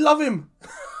 They love him.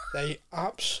 They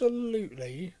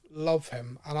absolutely love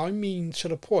him. And I mean to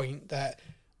the point that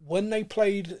when they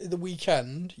played the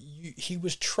weekend, he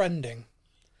was trending.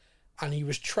 And he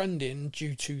was trending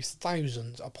due to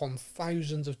thousands upon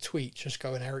thousands of tweets just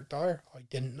going, Eric Dyer, I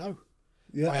didn't know.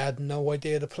 Yeah. I had no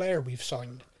idea the player we've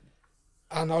signed.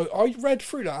 And I read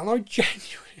through that and I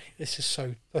genuinely, this is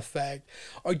so pathetic,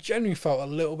 I genuinely felt a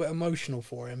little bit emotional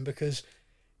for him because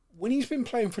when he's been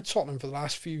playing for Tottenham for the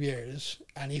last few years,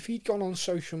 and if he'd gone on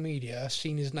social media,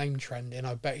 seen his name trending,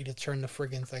 I bet he'd have turned the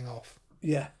frigging thing off.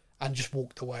 Yeah. And just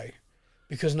walked away.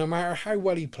 Because no matter how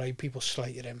well he played, people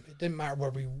slated him. It didn't matter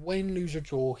whether he win, lose or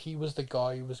draw, he was the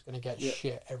guy who was going to get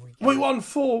shit every game. We won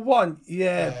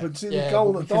 4-1. But see the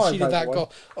goal that Dyer conceded that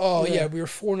goal. Oh, yeah, we were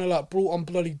 4-0 up, brought on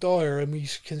bloody Dyer, and we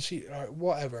conceded. Right,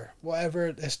 whatever,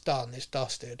 it's done, it's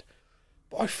dusted.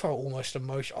 But I felt almost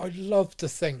emotional. I'd love to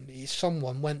think that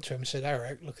someone went to him and said,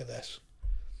 Eric, look at this.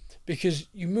 Because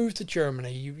you moved to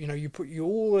Germany, you put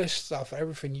all this stuff,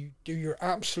 everything, you do your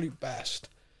absolute best.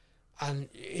 And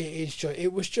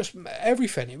it was just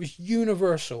everything. It was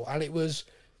universal, and it was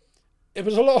a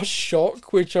lot of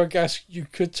shock, which I guess you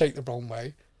could take the wrong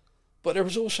way. But there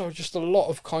was also just a lot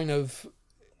of kind of,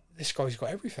 this guy's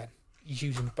got everything. He's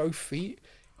using both feet.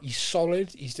 He's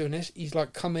solid. He's doing this. He's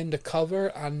like come in to cover,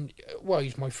 and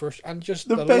he's my first. And just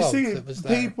the best love thing that was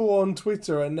there. People on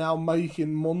Twitter are now making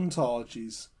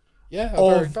montages.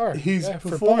 Of his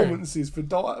performances for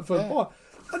Bayern.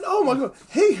 And oh my god,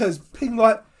 he has pinged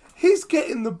like. He's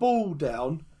getting the ball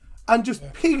down and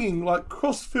just pinging like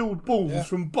cross-field balls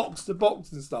from box to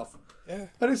box and stuff. Yeah.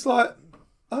 And it's like,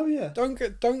 oh yeah. Don't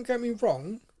get me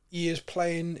wrong. He is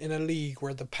playing in a league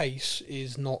where the pace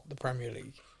is not the Premier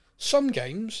League. Some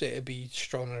games it'd be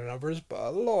stronger than others, but a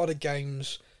lot of the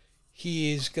games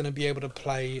he is going to be able to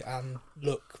play and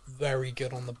look very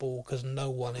good on the ball because no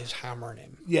one is hammering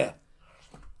him. Yeah.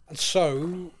 And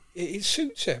so it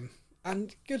suits him.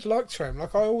 And good luck to him.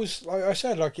 Like I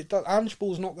said, Ange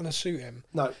ball's not going to suit him.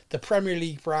 No. The Premier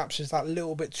League perhaps is that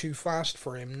little bit too fast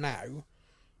for him now.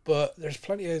 But there's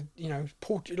plenty of, he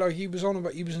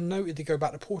was noted to go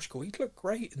back to Portugal. He'd look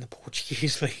great in the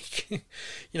Portuguese league.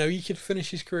 He could finish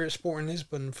his career at Sporting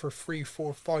Lisbon for 3,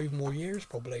 4, 5 more years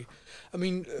probably. I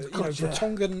mean,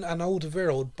 Vertonghen and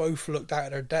Alderweireld both looked out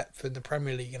of their depth in the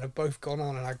Premier League and have both gone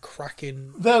on and had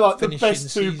cracking. They're like the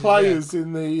best two players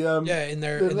in the in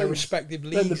their respective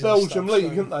leagues. In the Belgian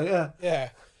league, aren't they? Yeah. Yeah.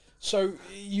 So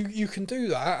you can do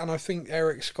that, and I think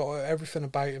Eric's got everything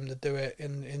about him to do it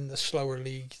in the slower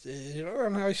league.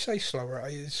 And I say slower,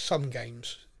 some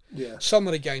games. Yeah. Some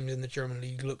of the games in the German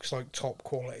league looks like top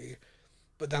quality,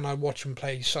 but then I watch them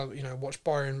play watch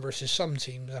Bayern versus some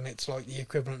teams, and it's like the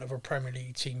equivalent of a Premier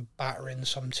League team battering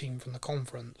some team from the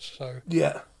conference. So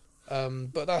yeah.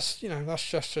 But that's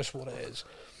just what it is.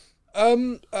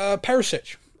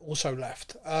 Perisic also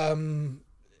left.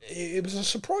 It was a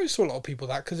surprise to a lot of people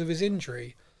because of his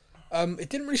injury. It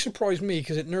didn't really surprise me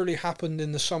because it nearly happened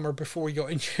in the summer before he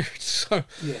got injured. So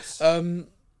yes,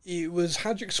 it was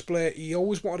Hadrick split. He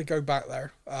always wanted to go back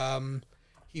there.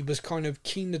 He was kind of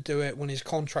keen to do it when his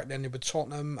contract ended with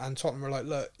Tottenham, and Tottenham were like,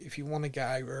 "Look, if you want to get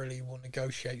out early, we'll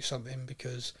negotiate something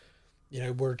because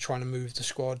we're trying to move the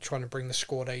squad, trying to bring the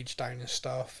squad age down and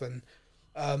stuff." And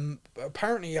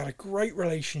apparently he had a great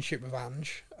relationship with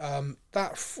Ange.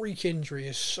 That freak injury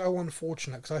is so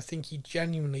unfortunate because I think he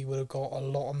genuinely would have got a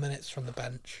lot of minutes from the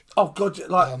bench. Oh god,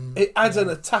 as an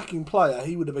attacking player,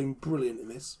 he would have been brilliant in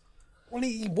this. Well,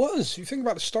 he was. You think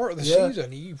about the start of the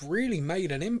season, he really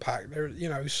made an impact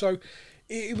there. So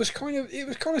it was kind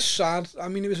of sad. I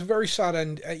mean, it was a very sad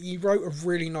end. He wrote a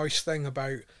really nice thing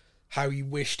about how he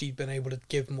wished he'd been able to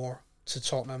give more to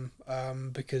Tottenham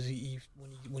because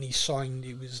when he signed,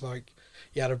 it was like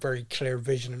he had a very clear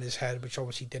vision in his head, which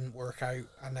obviously didn't work out.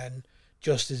 And then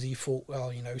just as he thought,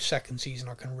 second season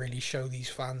I can really show these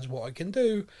fans what I can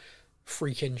do,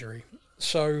 freak injury.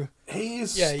 So he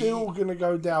is still going to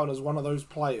go down as one of those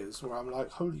players where I'm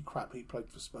like, holy crap, he played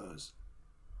for Spurs.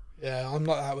 Yeah, I'm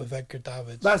like that with Edgar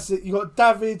Davids. That's it. You got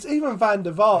Davids, even Van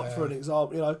der Vaart for an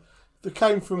example. They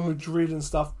came from Madrid and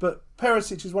stuff, but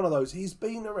Perisic is one of those. He's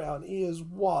been around. He has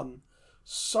won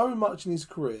so much in his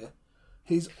career.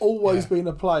 He's always been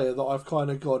a player that I've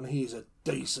kind of gone, he's a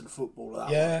decent footballer.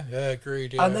 Yeah,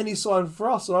 agreed. Yeah. And then he signed for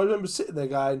us, and I remember sitting there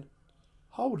going,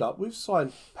 hold up, we've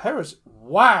signed Perisic.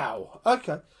 Wow.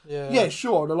 Okay. Yeah,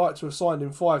 sure, I'd like to have signed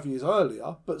him 5 years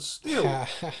earlier, but still,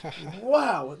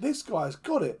 wow, this guy's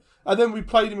got it. And then we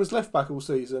played him as left back all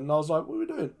season, and I was like, what are we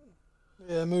doing?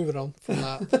 Yeah, moving on from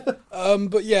that.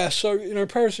 But yeah, so,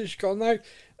 Perisic's gone now.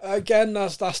 Again,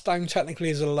 that's down technically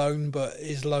as a loan, but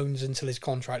his loan's until his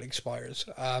contract expires.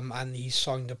 And he's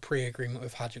signed a pre-agreement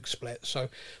with Hajduk Split. So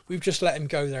we've just let him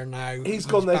go there now. He's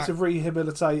gone there to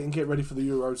rehabilitate and get ready for the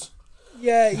Euros.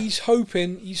 Yeah, he's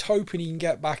hoping he can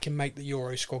get back and make the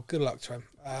Euro squad. Good luck to him.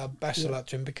 Best of luck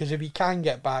to him, because if he can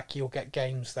get back, he'll get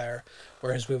games there.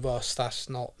 Whereas with us, that's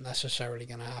not necessarily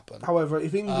going to happen. However,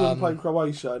 if England play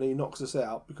Croatia and he knocks us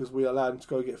out because we allowed him to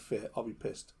go get fit, I'll be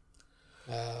pissed.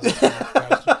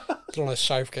 As long as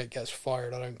Southgate gets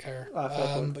fired, I don't care.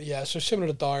 But yeah, so similar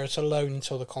to Dyer, it's a loan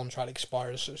until the contract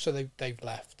expires. So they've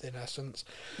left in essence.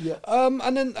 Yeah.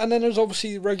 And then there's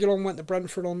obviously Reguilon went to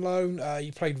Brentford on loan.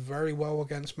 He played very well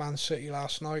against Man City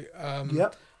last night.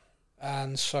 Yep.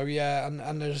 And so yeah,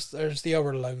 and there's the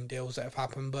other loan deals that have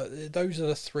happened, but those are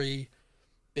the three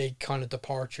big kind of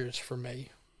departures for me.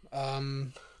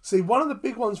 See, one of the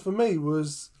big ones for me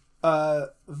was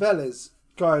Vélez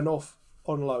going off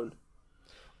on loan.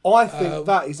 I think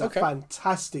that is a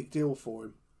fantastic deal for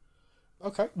him.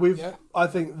 Okay. I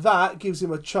think that gives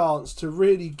him a chance to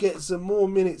really get some more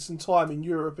minutes and time in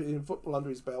European football under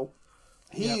his belt.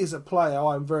 He is a player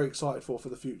I'm very excited for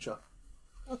the future.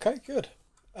 Okay, good.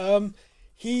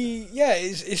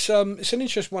 It's an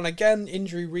interesting one. Again,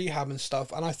 injury rehab and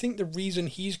stuff. And I think the reason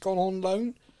he's gone on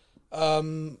loan,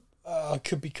 I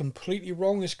could be completely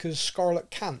wrong, is because Scarlett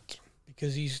can't.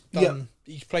 Because he's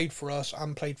played for us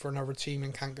and played for another team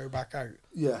and can't go back out.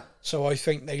 Yeah. So I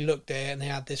think they looked there and they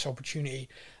had this opportunity.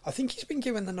 I think he's been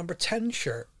given the number 10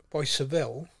 shirt by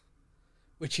Seville,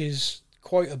 which is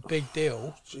quite a big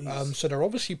deal. So they're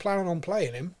obviously planning on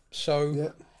playing him.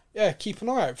 So yeah, keep an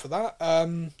eye out for that.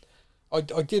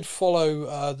 I did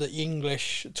follow the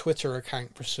English Twitter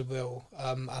account for Seville,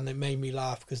 and it made me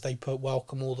laugh because they put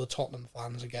welcome all the Tottenham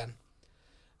fans again.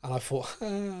 And I thought,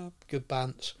 good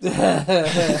bants.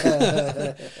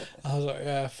 I was like,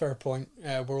 yeah, fair point.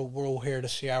 Yeah, we're all here to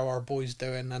see how our boy's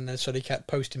doing. And then so they kept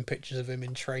posting pictures of him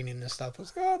in training and stuff. I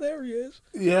was like, there he is.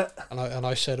 Yeah. And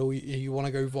I said, you want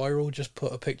to go viral? Just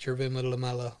put a picture of him with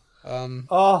Lamella.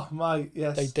 Mate,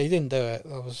 yes. They didn't do it.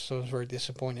 I was very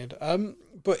disappointed.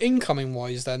 But incoming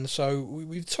wise, then, so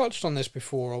we've touched on this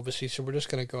before, obviously. So we're just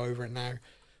going to go over it now.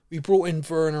 We brought in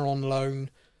Werner on loan.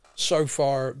 So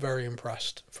far, very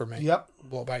impressed for me. Yep.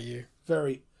 What about you?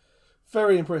 Very,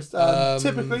 very impressed.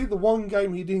 Typically, the one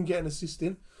game he didn't get an assist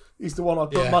in is the one I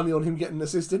put money on him getting an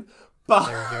assist in. But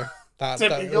there we go.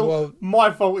 Typical.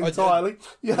 My fault entirely.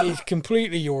 It's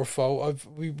completely your fault.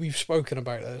 We've spoken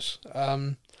about this.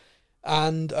 And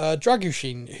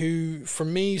Dragushin, who for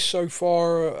me so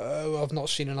far, I've not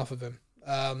seen enough of him.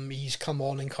 He's come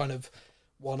on and kind of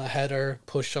won a header,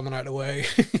 pushed someone out of the way.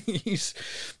 He's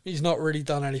not really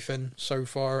done anything so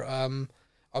far. I'm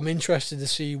interested to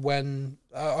see when.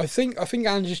 I think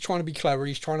Ange's trying to be clever.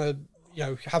 He's trying to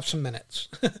have some minutes,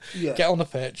 get on the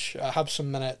pitch, have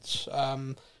some minutes.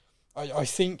 I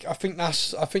think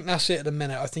that's it at the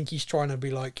minute. I think he's trying to be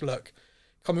like, look,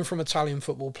 coming from Italian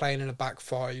football, playing in a back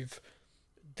five,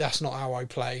 that's not how I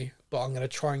play. But I'm going to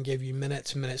try and give you minute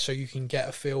to minute so you can get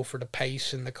a feel for the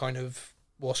pace and the kind of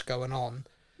what's going on.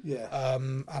 Yeah.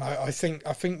 And I think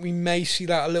we may see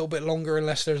that a little bit longer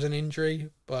unless there's an injury,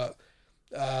 but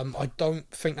I don't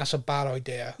think that's a bad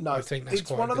idea. No, I think that's it's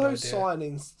quite one a of good those idea.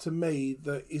 signings to me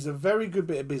that is a very good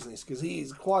bit of business because he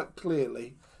is quite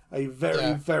clearly a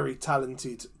very, very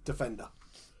talented defender.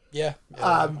 Yeah.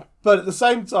 But at the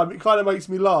same time, it kind of makes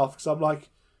me laugh because I'm like,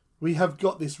 we have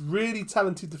got this really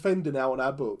talented defender now on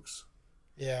our books.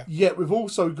 Yeah. Yet we've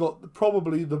also got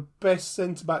probably the best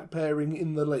centre-back pairing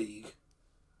in the league.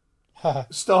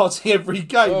 Starting every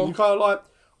game. You're kind of like,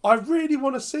 I really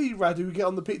want to see Radu get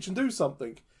on the pitch and do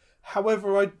something.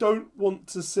 However, I don't want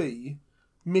to see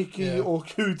Mickey or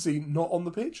Kuti not on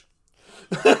the pitch.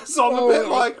 So I'm a bit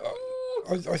like...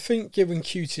 I think given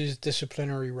Cuti's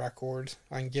disciplinary record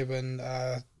and given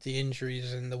the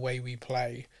injuries and the way we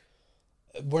play,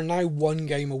 we're now one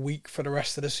game a week for the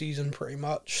rest of the season pretty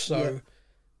much. So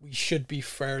we should be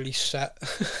fairly set,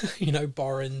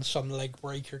 barring some leg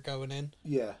breaker going in.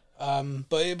 Yeah. But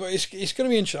it's going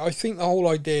to be interesting. I think the whole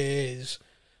idea is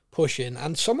pushing.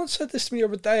 And someone said this to me the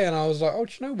other day, and I was like, oh,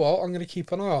 do you know what? I'm going to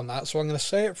keep an eye on that. So I'm going to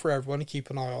say it for everyone to keep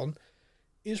an eye on.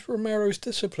 is Romero's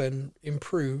discipline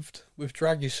improved with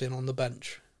Dragusin on the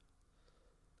bench?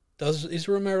 Is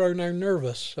Romero now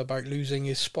nervous about losing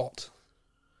his spot?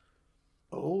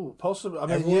 Oh, possibly. I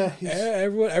mean,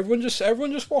 everyone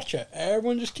just watch it.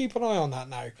 Everyone just keep an eye on that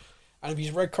now. And if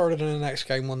he's red carded in the next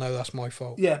game, we'll know that's my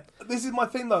fault. Yeah, this is my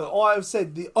thing though. I have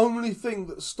said the only thing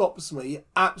that stops me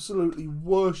absolutely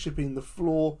worshipping the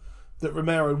floor that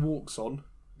Romero walks on,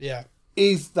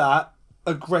 is that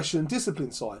aggression and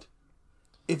discipline side.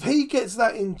 If he gets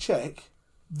that in check,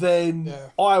 then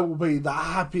I will be the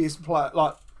happiest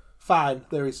fan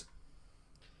there is.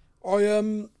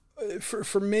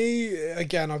 For me,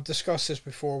 again, I've discussed this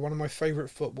before. One of my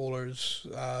favourite footballers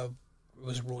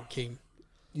was Roy Keane.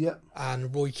 Yep.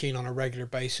 And Roy Keane on a regular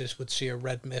basis would see a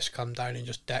red mist come down and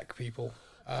just deck people.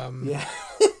 Yeah.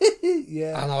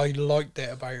 And I liked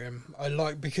it about him.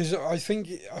 Because I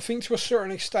think to a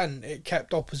certain extent it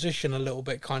kept opposition a little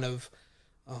bit kind of,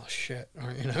 oh shit,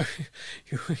 you know,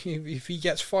 if he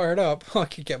gets fired up, I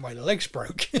could get my legs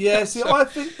broke. Yeah, see, I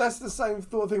think that's the same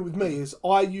sort of thing with me. Is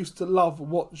I used to love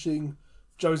watching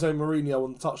Jose Mourinho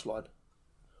on the touchline.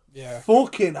 Yeah.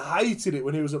 Fucking hated it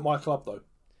when he was at my club though.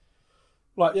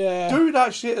 Do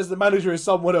that shit as the manager is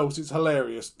someone else. It's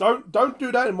hilarious. Don't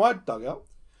do that in my dugout.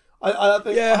 I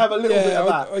think I have a little bit of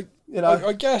that.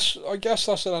 I guess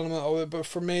that's an element of it. But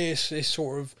for me, it's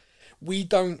sort of we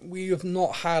have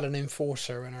not had an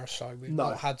enforcer in our side. We've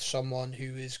not had someone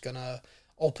who is gonna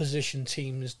opposition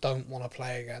teams don't want to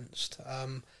play against.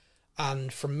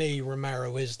 And for me,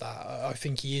 Romero is that. I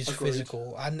think he is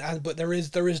physical, but there is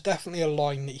definitely a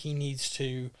line that he needs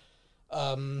to.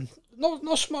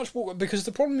 Not so much because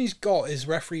the problem he's got is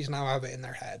referees now have it in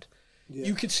their head. Yeah.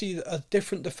 You could see a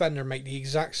different defender make the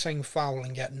exact same foul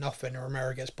and get nothing, and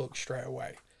Romero gets booked straight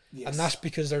away. Yes. And that's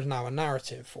because there's now a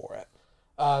narrative for it.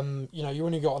 You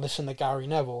only got to listen to Gary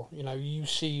Neville. You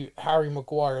see Harry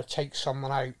Maguire take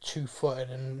someone out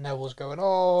 2-footed, and Neville's going,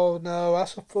 "Oh no,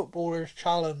 that's a footballer's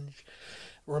challenge."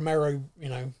 Romero,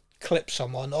 clips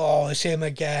someone. "Oh, it's him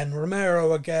again,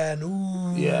 Romero again."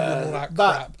 Ooh, yeah, all that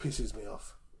crap pisses me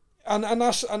off. And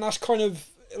that's kind of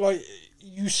like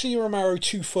you see Romero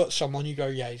 2-foot someone, you go,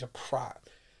 yeah, he's a prat.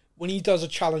 When he does a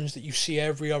challenge that you see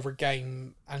every other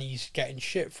game and he's getting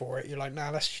shit for it, you're like,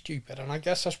 nah, that's stupid. And I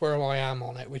guess that's where I am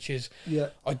on it, which is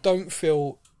I don't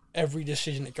feel every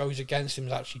decision that goes against him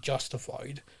is actually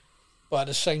justified. But at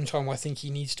the same time, I think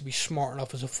he needs to be smart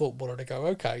enough as a footballer to go,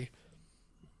 okay,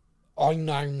 I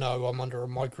now know I'm under a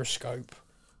microscope.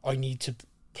 I need to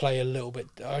play a little bit.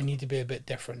 I need to be a bit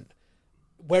different.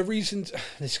 Whether he's this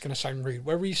is going to sound rude.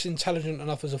 Whether he's intelligent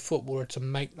enough as a footballer to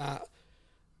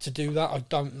do that, I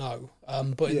don't know.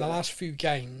 But in the last few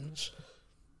games,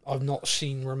 I've not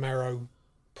seen Romero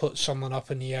put someone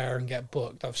up in the air and get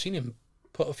booked. I've seen him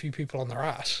put a few people on their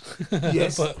ass.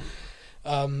 Yes.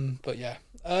 but yeah.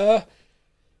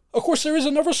 Of course, there is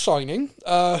another signing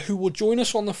who will join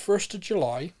us on the 1st of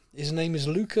July. His name is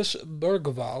Lucas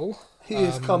Bergvall. He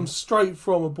has come straight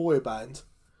from a boy band.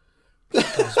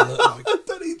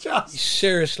 Don't he just?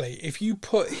 Seriously, if you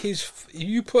put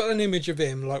an image of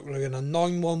him like in a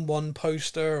 911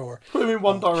 poster or put him in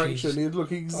One Direction, he'd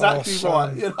look exactly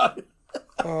right.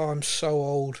 Oh, I'm so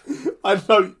old. I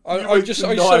know. I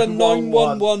said a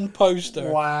 911 poster.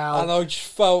 Wow. And I just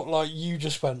felt like you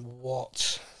just went,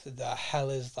 what the hell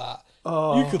is that?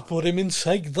 Oh. You could put him in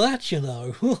Take That, Hey,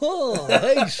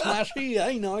 Smashy,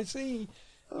 hey, Nicey.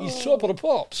 He's top of the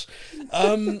pops.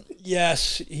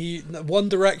 Yes, One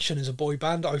Direction is a boy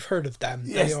band. I've heard of them.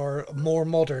 Yes. They are more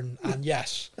modern, and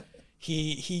yes,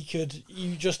 he could.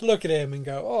 You just look at him and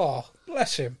go, "Oh,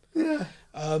 bless him." Yeah.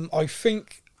 I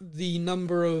think the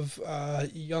number of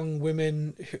young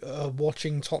women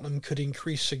watching Tottenham could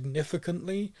increase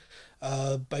significantly.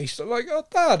 Based on oh,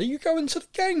 Dad, are you going to the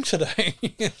game today?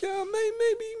 Yeah, maybe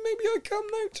I come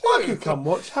now too. I could come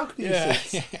watch. How can you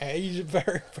sit? Yeah, he's a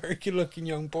very, very good looking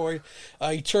young boy.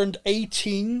 He turned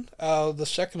 18 the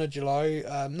 2nd of July.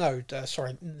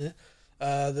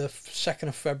 The 2nd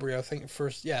of February, I think.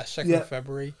 2nd of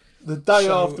February. The day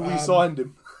after we signed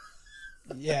him.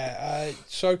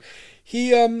 So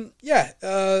he,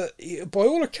 by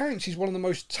all accounts, he's one of the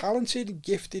most talented,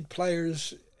 gifted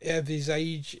players of his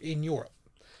age in Europe,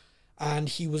 and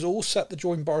he was all set to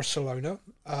join Barcelona.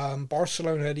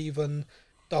 Barcelona had even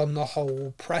done the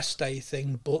whole press day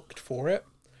thing, booked for it,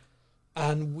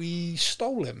 and we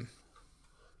stole him.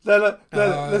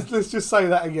 Let's just say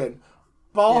that again.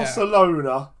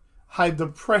 Barcelona had the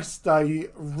press day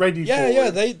ready for it. Yeah,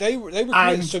 they were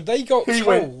great. So they got told.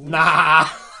 Went, nah.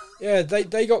 Yeah,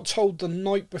 they got told the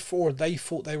night before they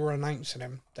thought they were announcing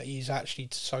him that he's actually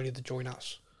decided to join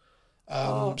us.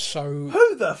 So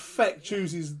who the feck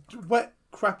chooses?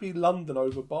 crappy London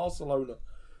over Barcelona.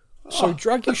 So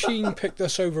Dragusin picked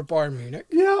us over Bayern Munich.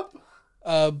 Yep.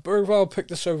 Bergvall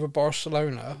picked us over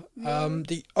Barcelona.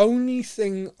 The only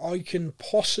thing I can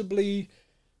possibly...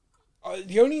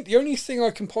 the only thing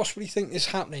I can possibly think is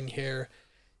happening here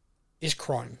is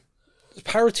crime.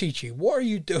 Paratici, what are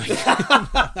you doing?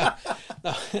 That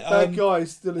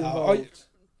guy's still involved.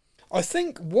 I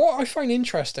think what I find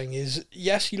interesting is,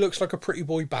 yes, he looks like a Pretty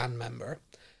Boy band member.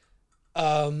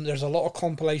 There's a lot of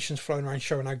compilations flown around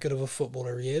showing how good of a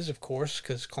footballer he is, of course,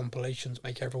 because compilations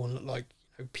make everyone look like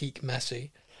peak Messi.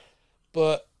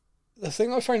 But the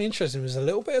thing I find interesting was a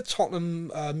little bit of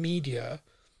Tottenham media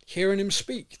hearing him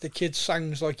speak. The kid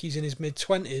sounds like he's in his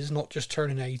mid-20s, not just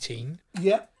turning 18.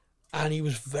 Yeah. And he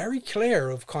was very clear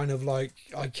of kind of like,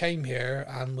 I came here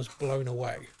and was blown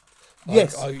away.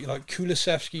 Yes.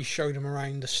 Kulusevski showed him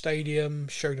around the stadium,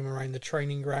 showed him around the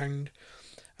training ground,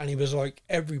 and he was like,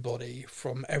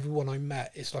 everyone I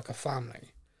met is like a family.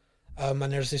 And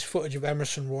there's this footage of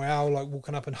Emerson Royale like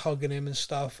walking up and hugging him and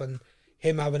stuff, and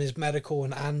him having his medical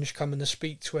and Ange coming to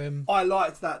speak to him. I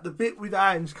liked that. The bit with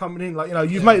Ange coming in, like,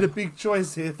 you've made a big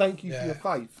choice here. Thank you for your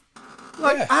faith.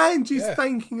 Ange is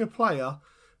thanking a player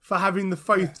for having the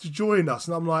faith to join us,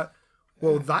 and I'm like,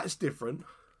 well, that's different.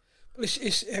 It's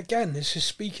just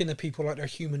speaking to people like they're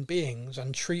human beings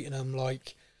and treating them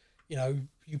like,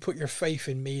 you put your faith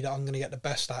in me that I'm going to get the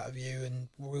best out of you, and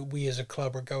we as a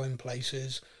club are going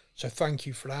places. So thank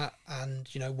you for that, and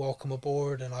welcome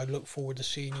aboard, and I look forward to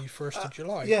seeing you 1st of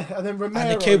July. Yeah, and then Romero,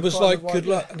 and the kid was like, "Good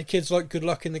luck," and the kid's like, "Good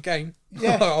luck in the game."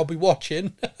 Yeah, I'll be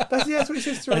watching. That's what he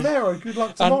says to Romero. Good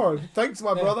luck tomorrow. Thanks,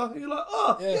 my brother. You're like,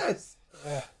 yes.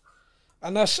 Yeah.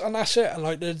 And that's it. And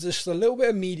like, there's just a little bit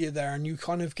of media there, and you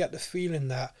kind of get the feeling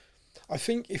that I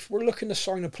think if we're looking to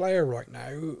sign a player right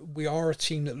now, we are a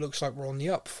team that looks like we're on the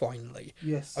up finally.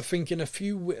 Yes. I think a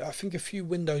few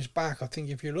windows back, I think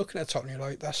if you're looking at Tottenham, you're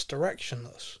like, that's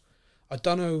directionless. I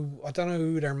don't know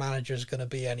who their manager's going to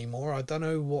be anymore. I don't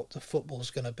know what the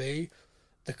football's going to be.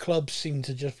 The clubs seem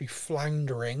to just be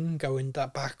floundering, going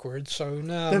that backwards. So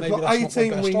no, maybe got that's 18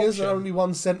 not my best wingers option. and only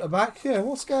one centre back. Yeah,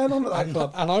 what's going on at that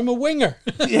club? And I'm a winger.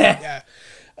 Yeah.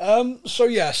 So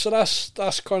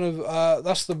that's kind of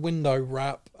that's the window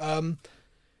wrap.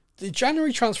 The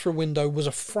January transfer window was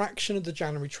a fraction of the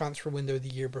January transfer window the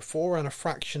year before, and a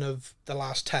fraction of the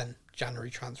last 10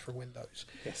 January transfer windows.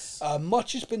 Yes.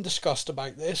 Much has been discussed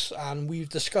about this, and we've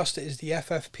discussed it as the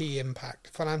FFP impact,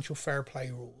 financial fair play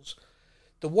rules.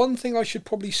 The one thing I should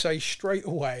probably say straight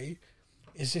away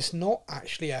is it's not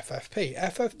actually FFP.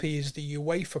 FFP is the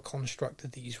UEFA construct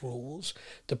of these rules.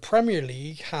 The Premier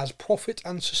League has profit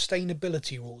and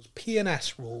sustainability rules,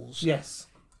 P&S rules. Yes.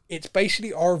 It's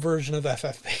basically our version of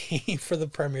FFP for the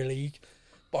Premier League.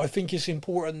 But I think it's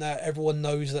important that everyone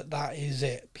knows that is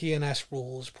it. P&S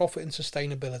rules, profit and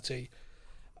sustainability.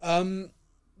 The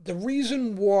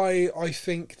reason why I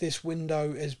think this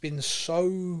window has been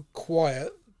so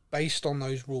quiet based on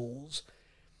those rules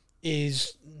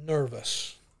is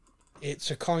nervous. It's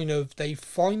a kind of, they've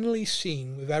finally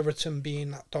seen, with Everton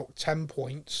being at 10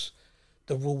 points,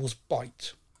 the rules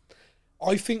bite.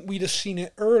 I think we'd have seen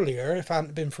it earlier if it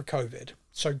hadn't been for COVID.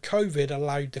 So COVID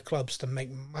allowed the clubs to make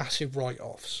massive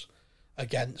write-offs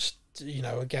against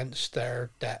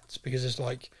their debts, because it's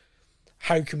like,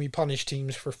 how can we punish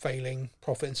teams for failing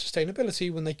profit and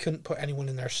sustainability when they couldn't put anyone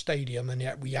in their stadium, and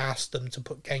yet we asked them to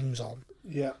put games on?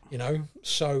 Yeah.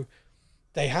 So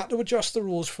they had to adjust the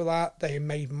rules for that. They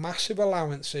made massive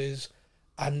allowances,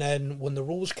 and then when the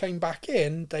rules came back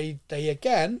in, they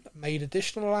again made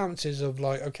additional allowances of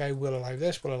like, okay, we'll allow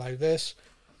this,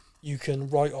 you can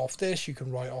write off this, you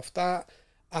can write off that.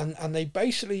 And they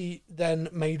basically then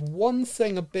made one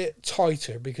thing a bit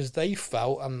tighter, because they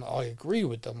felt, and I agree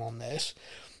with them on this,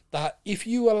 that if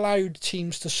you allowed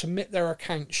teams to submit their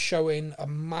accounts showing a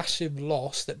massive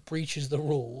loss that breaches the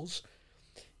rules,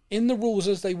 in the rules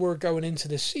as they were going into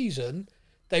this season,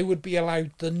 they would be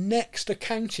allowed the next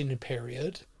accounting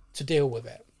period to deal with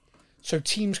it. So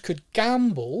teams could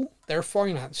gamble their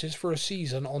finances for a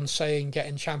season on, saying,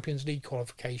 getting Champions League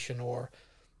qualification, or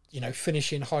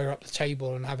finishing higher up the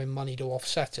table and having money to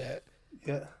offset it.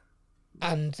 Yeah.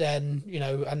 And then,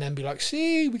 and then be like,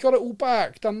 see, we got it all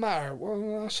back, doesn't matter.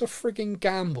 Well, that's a frigging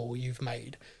gamble you've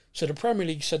made. So the Premier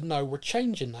League said, no, we're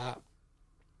changing that.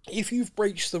 If you've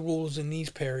breached the rules in these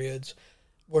periods,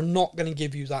 we're not going to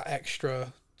give you that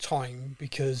extra time,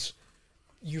 because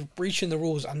you're breaching the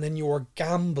rules and then you're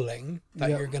gambling that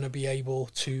you're going to be able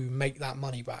to make that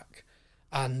money back.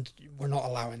 And we're not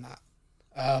allowing that.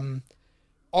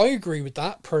 I agree with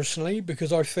that personally,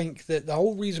 because I think that the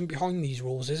whole reason behind these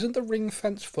rules isn't the ring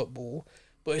fence football,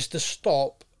 but it's to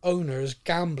stop owners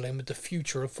gambling with the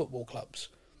future of football clubs.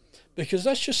 Because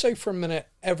let's just say for a minute,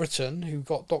 Everton, who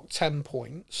got docked 10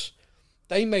 points,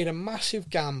 they made a massive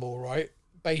gamble, right,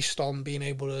 based on being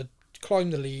able to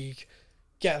climb the league,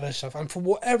 get their stuff, and for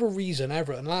whatever reason,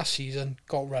 Everton last season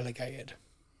got relegated.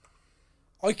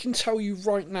 I can tell you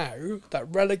right now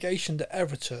that relegation to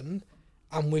Everton,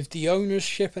 and with the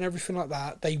ownership and everything like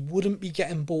that, they wouldn't be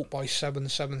getting bought by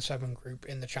 777 Group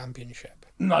in the Championship.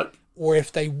 No. Or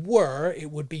if they were,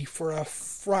 it would be for a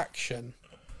fraction.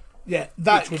 Yeah,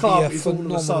 that club is all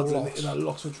of a sudden loss. in a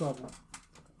lot of trouble.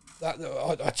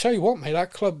 I tell you what, mate,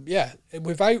 that club, yeah,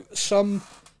 without some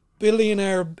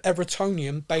billionaire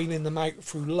Evertonian bailing them out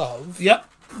through love, yep,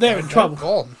 they're in trouble.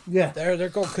 Gone. Yeah, they're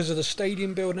gone because of the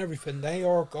stadium bill and everything. They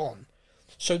are gone.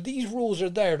 So these rules are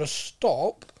there to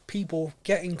stop people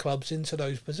getting clubs into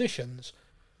those positions,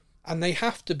 and they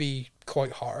have to be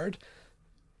quite hard.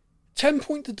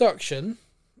 10-point deduction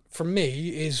for me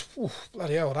is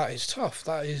bloody hell. That is tough.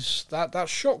 That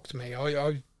shocked me.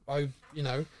 I you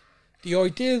know, the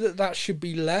idea that should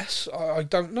be less, I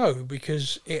don't know,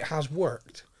 because it has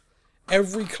worked.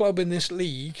 Every club in this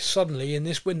league suddenly in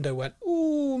this window went,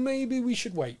 ooh, maybe we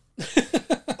should wait.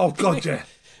 Oh God, yeah.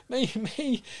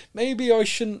 Maybe I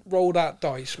shouldn't roll that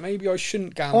dice. Maybe I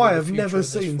shouldn't gamble. I have never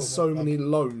seen so many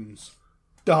loans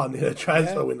done in a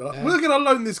transfer window. Like, we're going to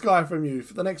loan this guy from you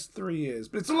for the next 3 years,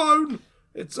 but it's a loan.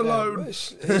 It's a loan.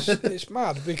 It's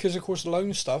mad because, of course,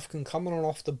 loan stuff can come on and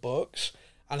off the books,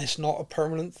 and it's not a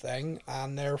permanent thing,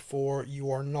 and therefore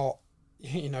you are not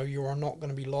going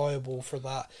to be liable for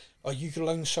that. Or you can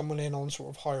loan someone in on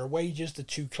sort of higher wages. The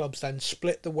two clubs then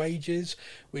split the wages,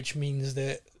 which means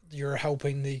that you're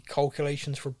helping the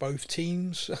calculations for both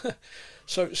teams.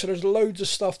 so there's loads of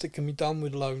stuff that can be done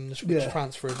with loans, which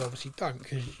transfers obviously don't,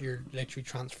 because you're literally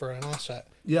transferring an asset.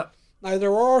 Yeah. Now,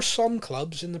 there are some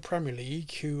clubs in the Premier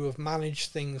League who have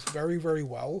managed things very, very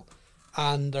well,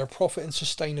 and their profit and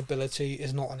sustainability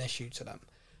is not an issue to them.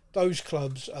 Those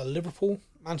clubs are Liverpool,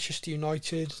 Manchester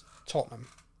United, Tottenham,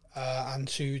 and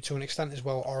to an extent as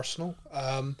well, Arsenal.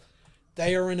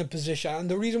 They are in a position, and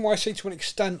the reason why I say to an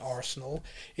extent Arsenal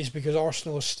is because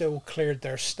Arsenal has still cleared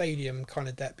their stadium kind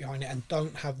of debt behind it and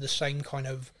don't have the same kind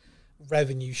of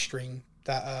revenue stream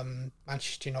that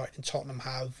Manchester United and Tottenham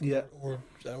have, or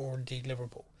indeed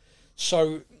Liverpool.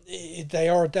 So they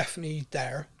are definitely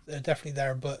there. They're definitely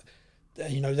there, but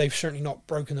they've certainly not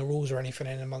broken the rules or anything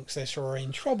in amongst this or are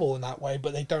in trouble in that way,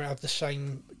 but they don't have the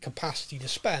same capacity to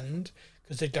spend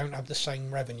because they don't have the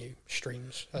same revenue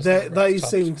streams. They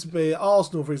seem to be,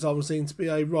 Arsenal for example, seem to be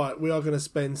we are going to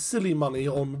spend silly money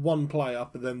on one player,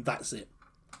 but then that's it.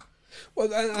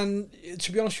 Well, and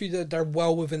to be honest with you, they're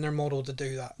well within their model to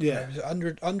do that. Yeah.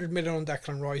 100 million on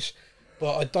Declan Rice,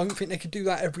 but I don't think they could do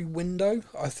that every window.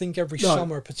 I think every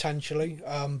summer potentially,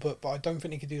 but I don't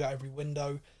think they could do that every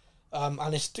window.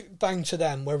 And it's down to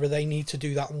them whether they need to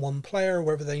do that on one player, or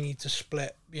whether they need to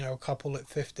split, a couple at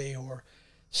 50 or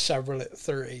several at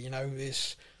 30.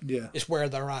 It's where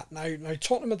they're at now.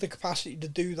 Tottenham have the capacity to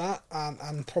do that,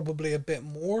 and probably a bit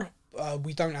more.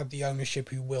 We don't have the ownership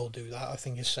who will do that, I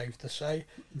think is safe to say.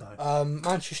 No.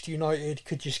 Manchester United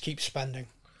could just keep spending.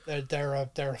 They're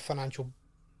a financial,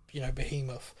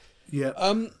 behemoth. Yeah.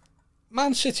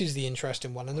 Man City's the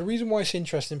interesting one, and the reason why it's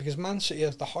interesting because Man City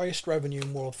has the highest revenue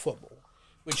in world football,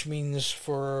 which means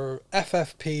for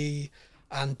FFP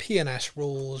and PNS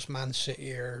rules, Man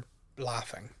City are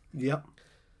laughing. Yep.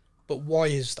 But why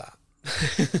is that?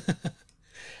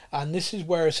 And this is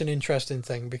where it's an interesting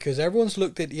thing, because everyone's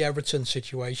looked at the Everton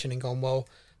situation and gone, well,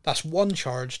 that's one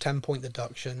charge, 10-point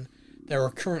deduction. There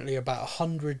are currently about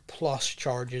 100 plus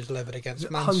charges levied against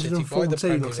Man City by the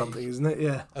Premier League. Or something, isn't it?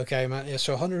 Yeah. Okay, man. Yeah,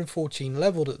 so 114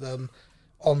 levelled at them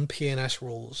on PNS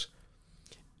rules.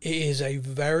 It is a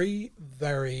very,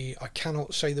 very, I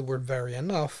cannot say the word very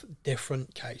enough,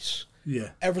 different case. Yeah.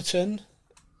 Everton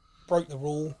broke the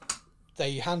rule.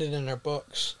 They handed in their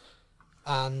books.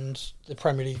 And the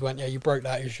Premier League went, you broke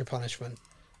that, here's your punishment.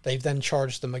 They've then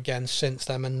charged them again since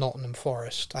then in Nottingham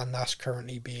Forest, and that's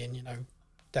currently being,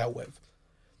 dealt with.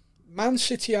 Man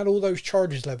City had all those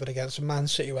charges levied against them. Man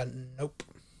City went, nope,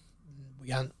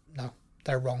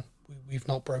 they're wrong. We've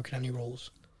not broken any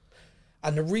rules.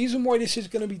 And the reason why this is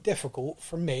going to be difficult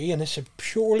for me, and this is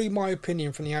purely my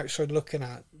opinion from the outside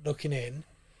looking in,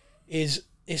 is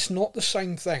it's not the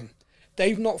same thing.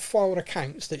 They've not filed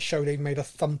accounts that show they've made a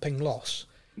thumping loss.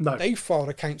 No. They've filed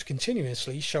accounts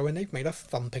continuously showing they've made a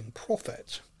thumping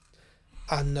profit.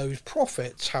 And those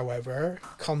profits, however,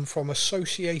 come from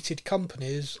associated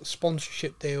companies,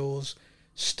 sponsorship deals,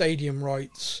 stadium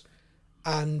rights.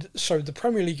 And so the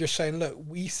Premier League are saying, look,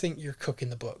 we think you're cooking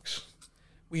the books.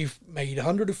 we've made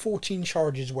 114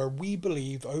 charges where we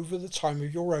believe over the time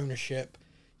of your ownership,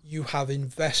 you have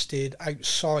invested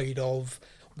outside of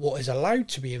what is allowed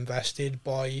to be invested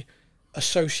by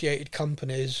associated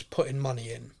companies putting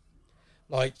money in.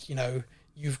 Like, you know,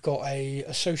 you've got a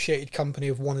associated company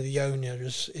of one of the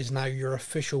owners is now your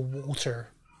official water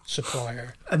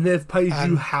supplier. And they've paid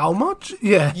you how much?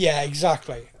 Yeah. Yeah,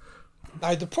 exactly.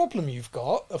 Now, the problem you've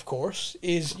got, of course,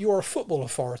 is you're a football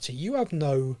authority. You have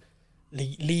no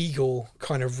legal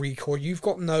kind of record. You've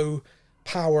got no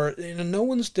power. You know, no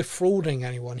one's defrauding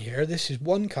anyone here. This is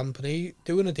one company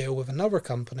doing a deal with another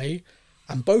company,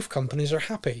 and both companies are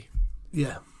happy.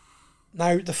 Yeah.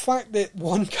 Now, the fact that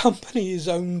one company is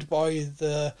owned by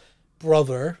the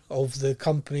brother of the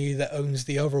company that owns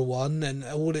the other one, and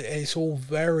it's all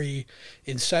very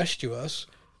incestuous,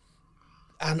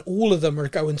 and all of them are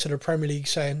going to the Premier League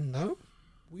saying, no,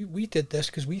 we did this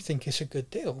because we think it's a good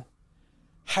deal.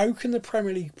 How can the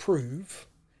Premier League prove,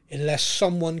 unless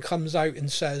someone comes out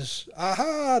and says,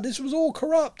 aha, this was all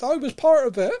corrupt, I was part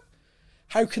of it?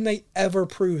 How can they ever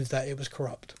prove that it was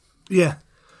corrupt? Yeah.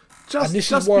 Just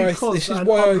because an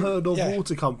unheard of yeah.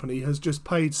 water company has just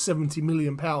paid £70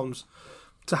 million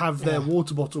to have their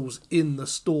water bottles in the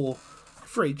store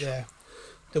fridge. Yeah.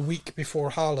 The week before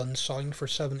Haaland signed for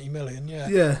 70 million, yeah.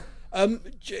 Yeah.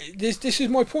 This is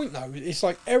my point, though. It's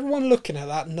like everyone looking at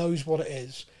that knows what it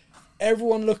is.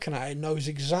 Everyone looking at it knows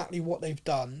exactly what they've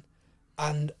done.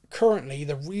 And currently,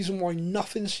 the reason why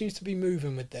nothing seems to be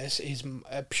moving with this is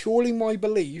purely my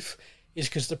belief is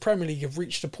because the Premier League have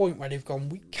reached a point where they've gone,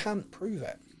 we can't prove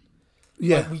it.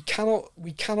 Yeah. Like,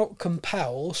 we cannot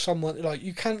compel someone, like,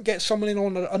 you can't get someone in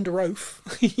on under oath.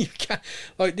 You can't,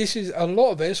 like, this is, a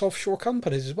lot of it is offshore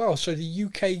companies as well. So the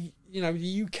UK,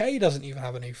 the UK doesn't even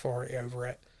have any authority over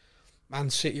it. Man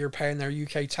City are paying their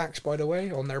UK tax, by the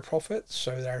way, on their profits.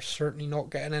 So they're certainly not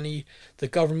getting any, the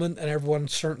government and everyone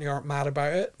certainly aren't mad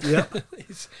about it. Yeah.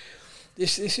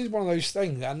 This is one of those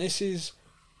things. And this is,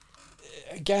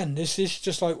 again, this is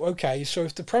just like, okay, so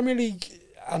if the Premier League,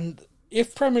 and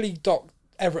if Premier League docked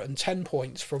Everton 10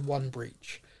 points for one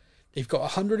breach, they've got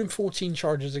 114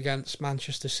 charges against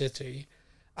Manchester City,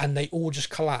 and they all just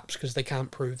collapse because they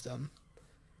can't prove them,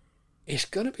 it's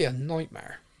going to be a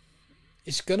nightmare.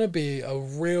 It's going to be a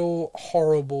real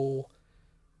horrible,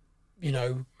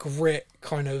 grit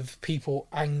kind of people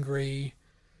angry,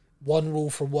 one rule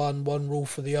for one rule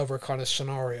for the other kind of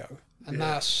scenario. And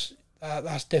that's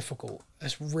difficult.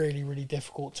 It's really, really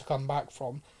difficult to come back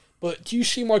from. But do you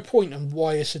see my point and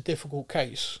why it's a difficult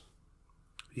case?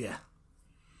 Yeah.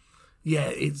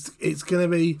 Yeah, it's going to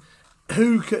be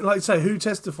who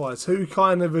testifies, who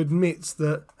kind of admits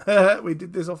that we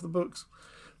did this off the books,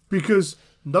 because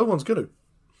no one's going to,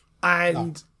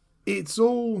 and it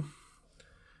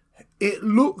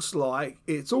looks like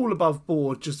it's all above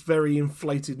board, just very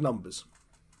inflated numbers,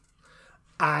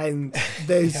 and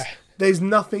there's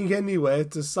nothing anywhere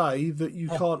to say that you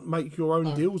can't make your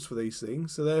own deals for these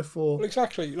things. So therefore, well,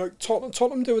 exactly, like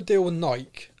Tottenham do a deal with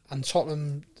Nike, and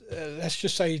Tottenham, let's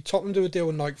just say Tottenham do a deal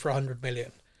with Nike for 100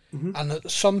 million. Mm-hmm. And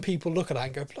some people look at that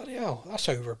and go, bloody hell, that's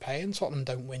overpaying. Tottenham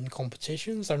don't win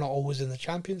competitions. They're not always in the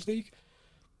Champions League.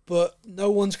 But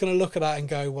no one's going to look at that and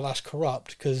go, well, that's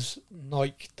corrupt because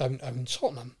Nike don't own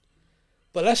Tottenham.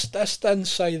 But let's then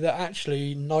say that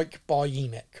actually Nike buy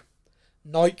ENIC.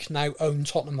 Nike now own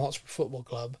Tottenham Hotspur Football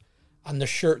Club, and the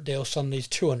shirt deal suddenly is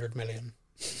 200 million.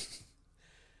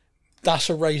 That's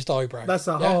a raised eyebrow. That's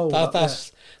a whole...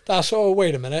 That's, oh,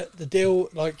 wait a minute. The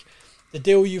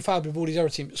deal you've had with all these other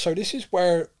teams. So this is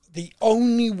where the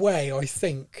only way I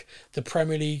think the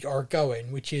Premier League are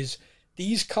going, which is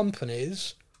these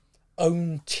companies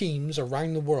own teams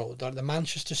around the world. Like the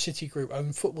Manchester City group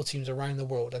own football teams around the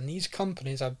world, and these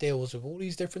companies have deals with all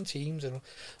these different teams and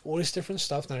all this different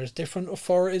stuff. Now there's different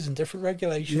authorities and different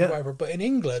regulations, whatever. But in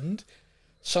England,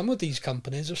 some of these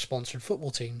companies have sponsored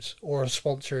football teams or have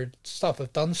sponsored stuff,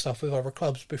 have done stuff with other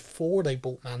clubs before they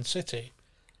bought Man City.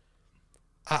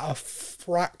 At a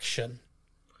fraction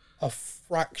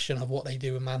of what they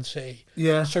do in Man City.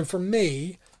 Yeah. So for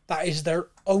me, that is their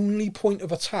only point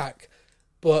of attack.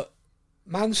 But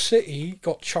Man City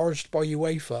got charged by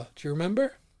UEFA. Do you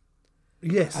remember?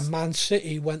 Yes. And Man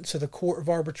City went to the Court of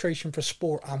Arbitration for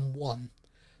Sport and won.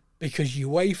 Because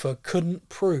UEFA couldn't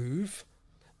prove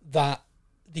that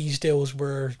these deals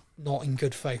were not in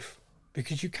good faith.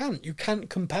 Because you can't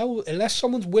compel, unless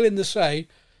someone's willing to say,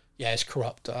 yeah, it's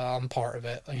corrupt. I'm part of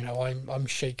it. I'm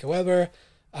Sheikh whoever,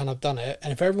 and I've done it.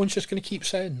 And if everyone's just going to keep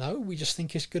saying no, we just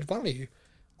think it's good value.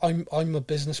 I'm a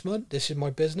businessman. This is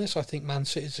my business. I think Man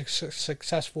City is a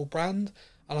successful brand,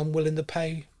 and I'm willing to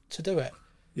pay to do it.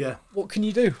 Yeah. What can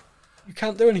you do? You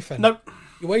can't do anything. Nope.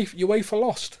 UEFA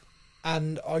lost,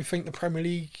 and I think the Premier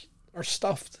League are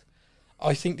stuffed.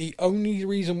 I think the only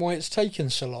reason why it's taken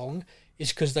so long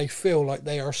is because they feel like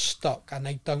they are stuck and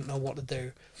they don't know what to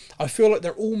do. I feel like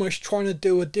they're almost trying to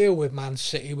do a deal with Man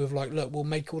City with like, look, we'll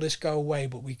make all this go away,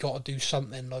 but we got to do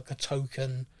something like a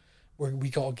token where we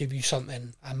got to give you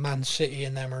something. And Man City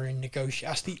and them are in negotiation.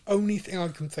 That's the only thing I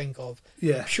can think of.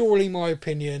 Yeah. Purely my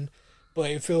opinion. But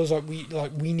it feels like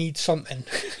we need something.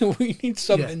 We need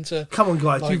something to... Come on,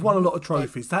 guys. You've won a lot of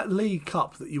trophies. That League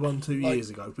Cup that you won 2 years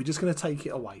ago, we're just going to take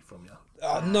it away from you.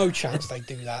 No chance they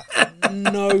do that.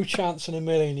 No chance in a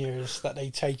million years that they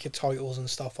take your titles and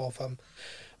stuff off them.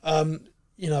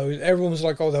 Everyone was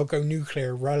like, oh, they'll go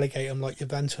nuclear, relegate them like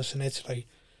Juventus in Italy.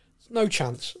 No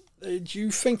chance. Do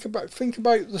you think about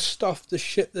the stuff, the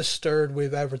shit that's stirred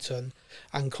with Everton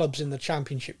and clubs in the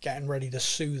Championship getting ready to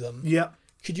sue them? Yeah.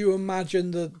 Could you imagine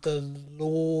the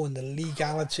law and the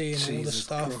legality and all the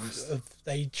stuff if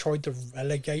they tried to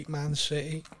relegate Man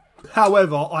City?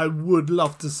 However, I would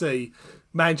love to see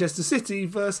Manchester City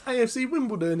versus AFC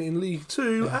Wimbledon in League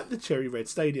Two at the Cherry Red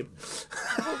Stadium.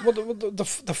 Well,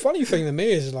 the funny thing to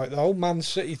me is like the whole Man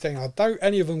City thing. I doubt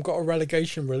any of them got a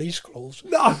relegation release clause.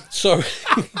 No. So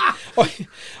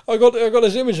I got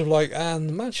this image of like,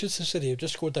 and Manchester City have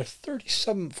just scored their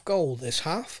 37th goal this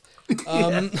half.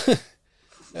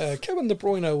 Kevin De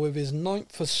Bruyne with his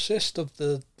 9th assist of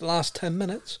the last 10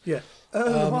 minutes. Yeah.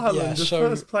 Haaland, the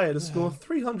first player to score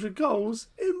 300 goals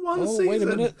in one season. Wait a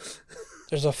minute.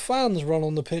 There's a fans run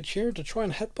on the pitch here to try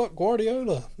and headbutt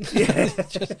Guardiola.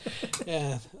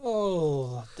 Yeah.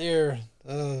 Oh, dear.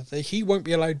 He won't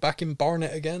be allowed back in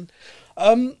Barnet again.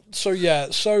 So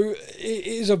it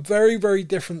is a very, very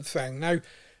different thing. Now,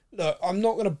 look, I'm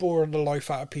not going to bore the life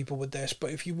out of people with this,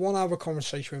 but if you want to have a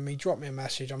conversation with me, drop me a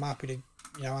message. I'm happy to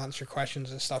answer questions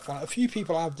and stuff on it. A few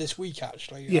people have this week,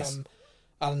 actually. Yes. And,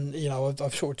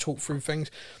 I've sort of talked through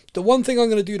things. The one thing I'm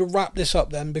going to do to wrap this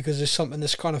up then, because it's something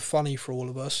that's kind of funny for all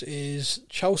of us, is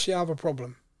Chelsea have a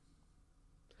problem.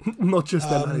 Not just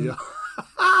their manager.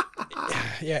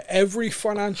 Yeah, every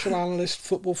football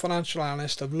financial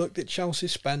analyst, have looked at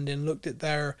Chelsea's spending, looked at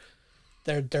their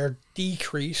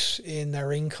decrease in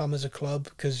their income as a club,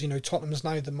 because, Tottenham is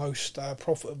now the most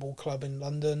profitable club in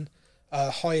London,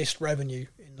 highest revenue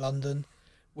in London,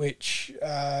 which,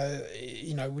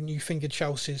 when you think of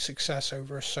Chelsea's success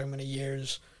over so many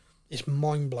years, it's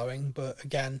mind-blowing. But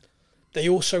again, they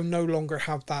also no longer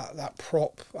have that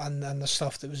prop and the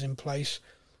stuff that was in place.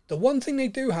 The one thing they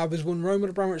do have is when Roman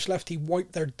Abramovich left, he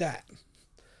wiped their debt.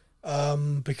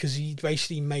 Because he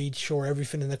basically made sure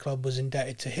everything in the club was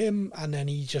indebted to him, and then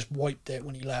he just wiped it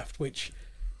when he left, which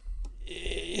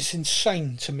is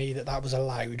insane to me that was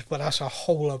allowed, but that's a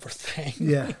whole other thing.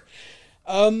 Yeah.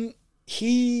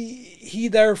 He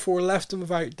therefore left them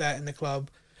without debt in the club,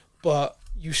 but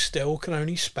you still can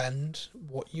only spend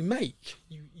what you make.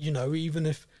 Even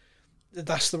if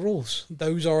that's the rules.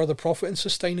 Those are the profit and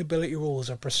sustainability rules,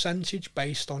 a percentage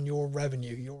based on your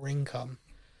revenue, your income.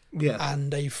 Yeah.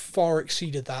 And they far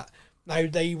exceeded that. Now,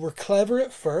 they were clever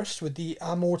at first with the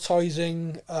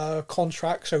amortising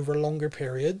contracts over longer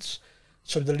periods.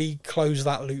 So the league closed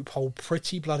that loophole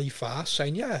pretty bloody fast,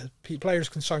 saying, players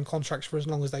can sign contracts for as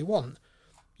long as they want.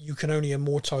 You can only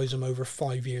amortise them over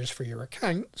 5 years for your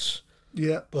accounts.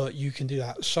 Yeah. But you can do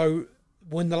that. So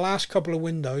when the last couple of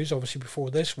windows, obviously before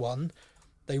this one,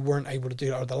 they weren't able to do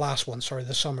that. Or the last one,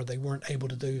 the summer, they weren't able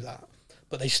to do that.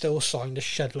 But they still signed a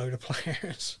shed load of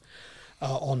players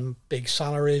on big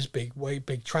salaries,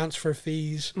 big transfer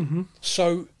fees. Mm-hmm.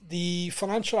 So the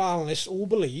financial analysts all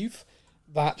believe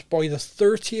that by the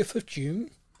 30th of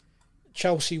June,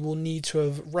 Chelsea will need to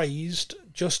have raised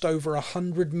just over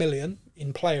 100 million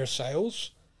in player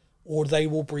sales, or they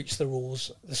will breach the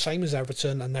rules, the same as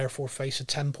Everton, and therefore face a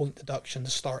 10-point deduction to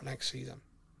start next season.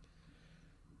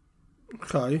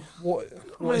 Okay. What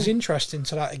is interesting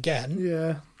to that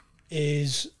again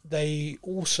is they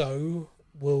also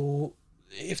will,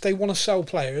 if they want to sell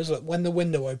players, like when the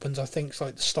window opens, I think it's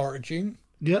like the start of June.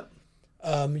 Yep.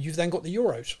 You've then got the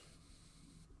Euros.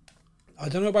 I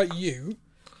don't know about you,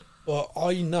 but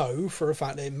I know for a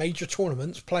fact that in major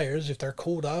tournaments, players, if they're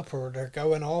called up or they're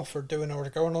going off or they're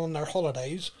going on their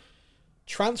holidays,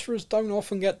 transfers don't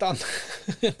often get done.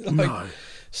 No.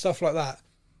 Stuff like that.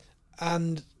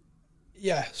 And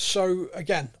so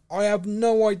again, I have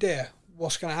no idea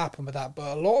what's going to happen with that,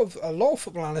 but a lot of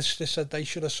football analysts just said they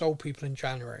should have sold people in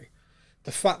January.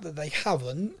 The fact that they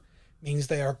haven't means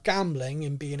they are gambling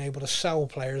in being able to sell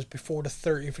players before the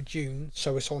 30th of June,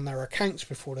 so it's on their accounts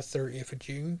before the 30th of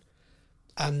June,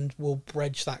 and will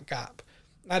bridge that gap.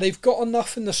 Now, they've got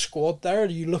enough in the squad there.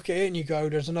 You look at it and you go,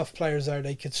 there's enough players there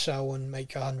they could sell and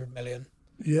make 100 million.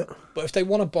 Yeah. But if they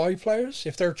want to buy players,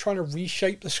 if they're trying to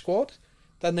reshape the squad,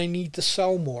 then they need to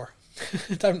sell more,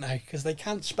 don't they? Because they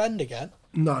can't spend again.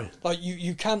 No. Like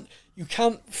you can't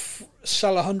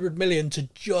sell 100 million to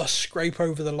just scrape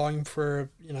over the line for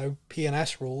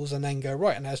P&S rules and then go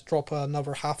right and let's drop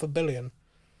another 500 million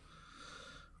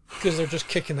because they're just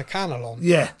kicking the can along.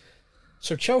 Yeah.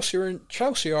 So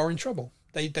Chelsea are in trouble.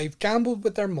 They've gambled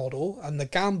with their model, and the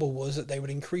gamble was that they would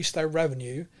increase their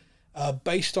revenue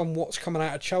based on what's coming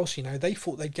out of Chelsea now. They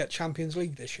thought they'd get Champions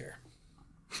League this year.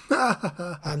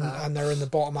 and they're in the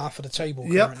bottom half of the table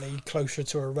currently, closer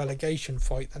to a relegation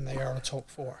fight than they are a top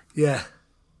four. Yeah.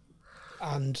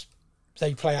 And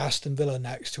they play Aston Villa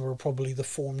next, who are probably the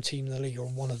form team in the league, or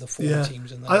one of the form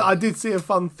teams in the league. I did see a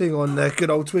fun thing on good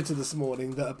old Twitter this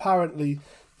morning that apparently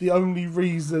the only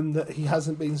reason that he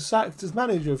hasn't been sacked as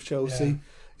manager of Chelsea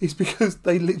is because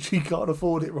they literally can't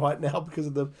afford it right now because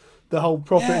of the whole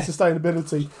profit and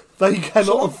sustainability. They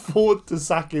cannot afford to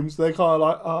sack him, so they're kind of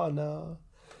like, oh no.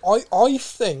 I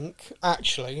think,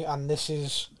 actually, and this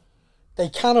is... They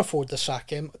can afford to sack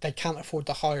him. They can't afford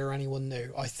to hire anyone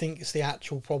new. I think it's the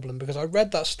actual problem, because I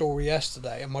read that story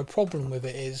yesterday, and my problem with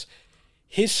it is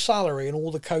his salary and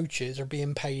all the coaches are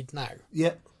being paid now.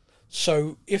 Yep.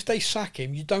 So if they sack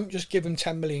him, you don't just give him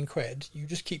 10 million quid. You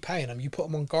just keep paying him. You put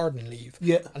him on gardening leave.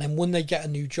 Yeah. And then when they get a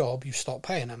new job, you stop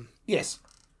paying him. Yes.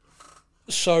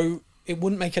 So it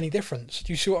wouldn't make any difference.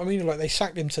 Do you see what I mean? Like, they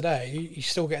sacked him today. He's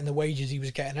still getting the wages he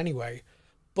was getting anyway.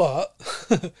 But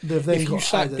if you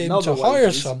sacked him to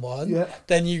hire someone,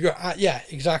 then you go,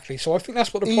 exactly. So I think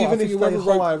that's what the problem is. Even if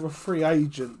they hire a free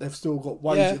agent, they've still got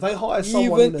wages. Yeah, if they hire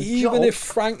someone even if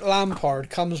Frank Lampard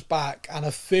comes back and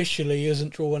officially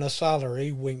isn't drawing a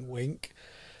salary, wink wink,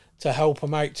 to help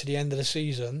him out to the end of the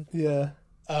season, no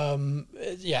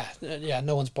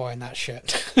one's buying that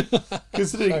shit.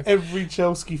 Considering every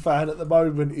Chelsea fan at the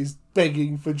moment is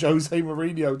begging for Jose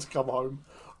Mourinho to come home.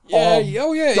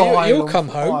 He'll come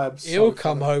home. He'll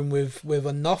come home with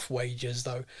enough wages,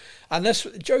 though. Unless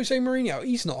Jose Mourinho,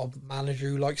 he's not a manager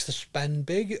who likes to spend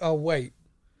big. Oh, wait.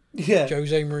 Yeah.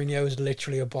 Jose Mourinho is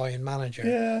literally a buying manager.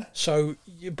 Yeah. So,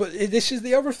 but this is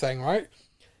the other thing, right?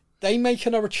 They make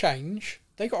another change,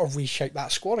 they got to reshape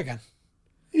that squad again.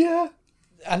 Yeah.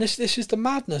 And this is the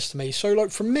madness to me. So,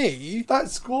 like, for me, that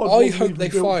squad, I hope they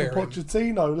fire him.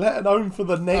 Pochettino, let alone for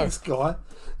the next guy.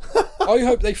 I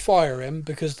hope they fire him,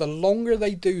 because the longer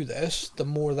they do this, the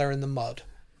more they're in the mud.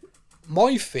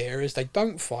 My fear is they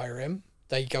don't fire him,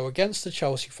 they go against the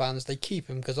Chelsea fans, they keep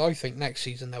him, because I think next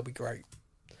season they'll be great.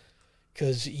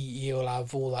 Because he'll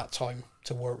have all that time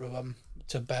to work with them,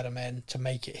 to bed him in, to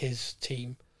make it his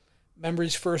team. Remember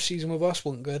his first season with us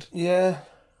wasn't good? Yeah.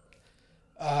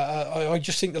 I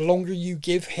just think the longer you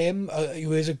give him,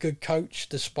 who is a good coach,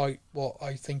 despite what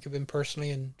I think of him personally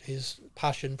and his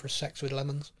passion for sex with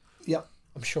lemons. Yep.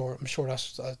 I'm sure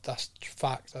that's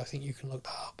fact. I think you can look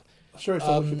that up. I'm sure it's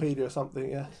on Wikipedia or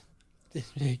something. Yeah.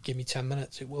 Give me 10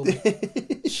 minutes, it will be.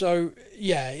 So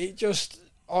it just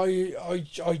I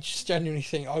just genuinely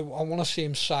think I want to see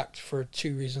him sacked for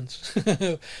two reasons.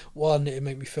 One, it'd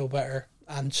make me feel better,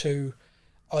 and two,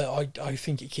 I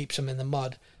think it keeps him in the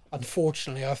mud.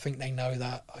 Unfortunately, I think they know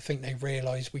that. I think they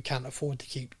realise we can't afford to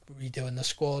keep redoing the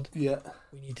squad. Yeah.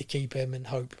 We need to keep him and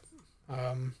hope.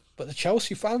 But the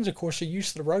Chelsea fans, of course, are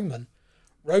used to the Roman.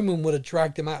 Roman would have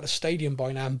dragged him out of the stadium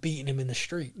by now and beaten him in the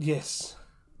street. Yes.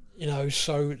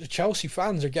 So the Chelsea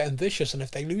fans are getting vicious, and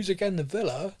if they lose again to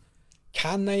Villa,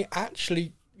 can they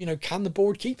actually, can the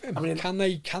board keep him? I mean, can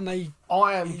they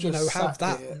I am just have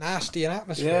that here. nasty an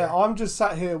atmosphere? Yeah, I'm just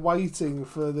sat here waiting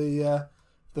for the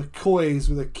Coys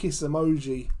with a kiss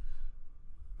emoji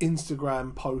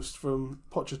Instagram post from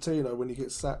Pochettino when he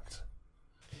gets sacked.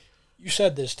 You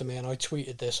said this to me and I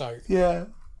tweeted this out. Yeah.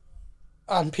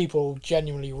 And people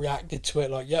genuinely reacted to it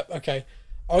like, yep, okay.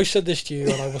 I said this to you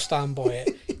and I will stand by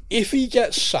it. If he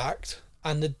gets sacked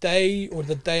and the day or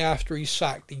the day after he's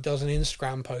sacked, he does an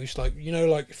Instagram post, like,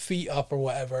 like feet up or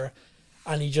whatever,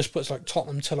 and he just puts like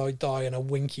Tottenham till I die and a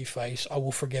winky face, I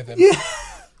will forgive him. Yeah.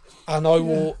 And I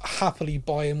will happily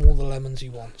buy him all the lemons he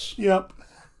wants. Yep.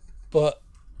 But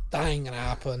that ain't going to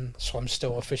happen, so I'm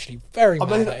still officially very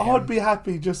mad at him. I'd be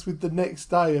happy just with the next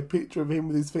day, a picture of him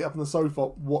with his feet up on the sofa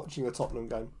watching a Tottenham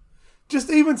game. Just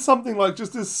even something like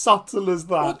just as subtle as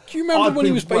that. Well, do you remember when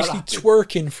he was basically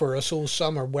twerking for us all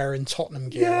summer wearing Tottenham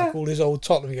gear? Yeah. Like all his old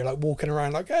Tottenham gear, like walking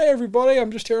around like, hey everybody,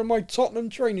 I'm just here in my Tottenham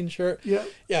training shirt. Yeah.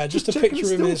 Yeah, just a picture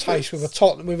of him in his house with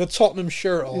a Tottenham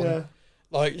shirt on. Yeah.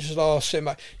 Like, just sitting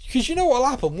back. Because you know what'll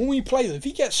happen when we play them? If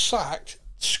he gets sacked,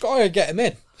 Sky will get him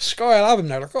in. Sky will have him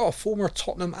there. Like, former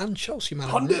Tottenham and Chelsea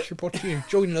manager Richard Pochettino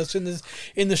joining us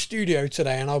in the studio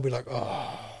today. And I'll be like,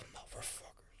 motherfucker.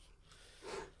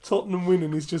 Tottenham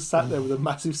winning, he's just sat there with a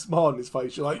massive smile on his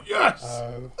face. You're like, yes.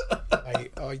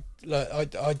 Mate,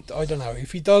 I don't know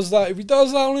if he does that. If he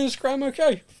does that on Instagram,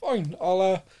 okay, fine.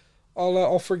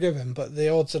 I'll forgive him. But the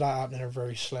odds of that happening are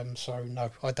very slim. So no,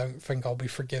 I don't think I'll be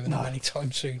forgiving him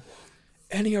anytime soon.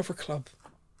 Any other club,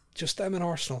 just them and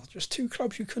Arsenal. Just two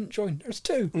clubs you couldn't join. There's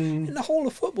two in the whole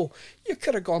of football. You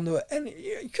could have gone to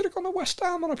you could have gone to West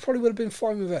Ham, and I probably would have been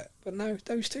fine with it. But no,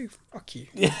 those two, fuck you.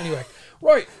 Yeah. Anyway,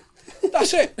 right.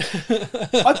 That's it.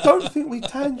 I don't think we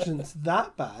tangent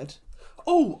that bad.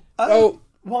 What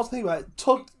was I thinking about?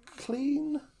 Todd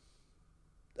Clean?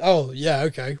 Oh, yeah,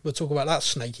 okay. We'll talk about that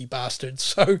snaky bastard.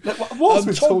 So, whilst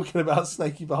we're talking about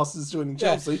snaky bastards joining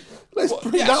Chelsea, let's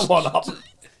bring that one up.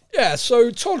 Yeah,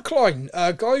 so Todd Klein,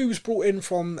 a guy who was brought in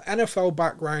from NFL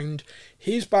background.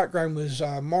 His background was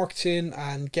marketing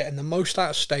and getting the most out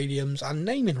of stadiums and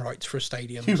naming rights for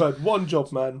stadiums. You've had one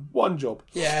job, man. One job.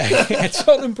 Yeah,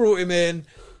 Tottenham brought him in,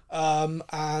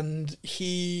 and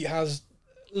he has...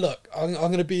 Look, I'm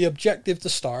going to be objective to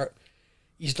start.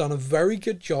 He's done a very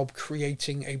good job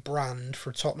creating a brand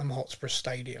for Tottenham Hotspur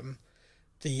Stadium.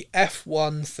 The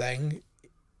F1 thing...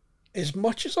 As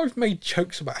much as I've made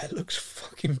jokes about it, looks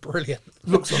fucking brilliant.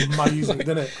 Looks amazing,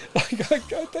 doesn't it?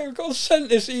 I got sent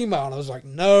this email and I was like,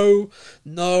 no,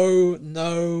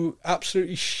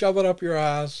 absolutely shove it up your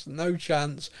ass, no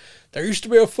chance. There used to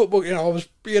be a football, I was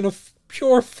being a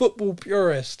pure football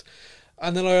purist.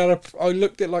 And then I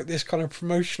looked at like this kind of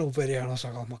promotional video and I was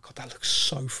like, oh my God, that looks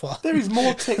so fun. There is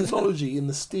more technology in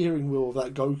the steering wheel of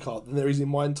that go-kart than there is in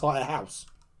my entire house.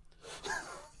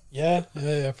 Yeah,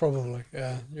 probably.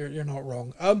 Yeah, you're not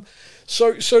wrong.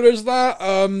 So there's that.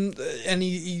 And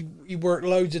he worked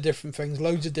loads of different things,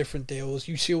 loads of different deals.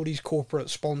 You see all these corporate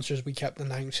sponsors we kept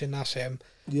announcing. That's him.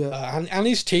 Yeah. And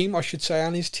his team, I should say,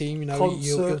 and his team. Concerts,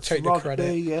 you'll take the rugby, credit.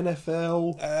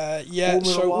 NFL. Yeah.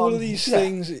 Formula so all 1. of these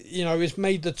things, has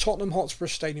made the Tottenham Hotspur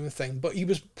Stadium a thing. But he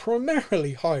was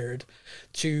primarily hired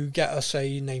to get us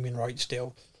a naming rights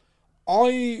deal.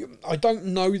 I don't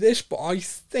know this, but I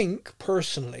think,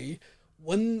 personally,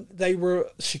 when they were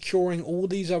securing all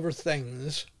these other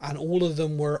things, and all of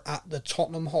them were at the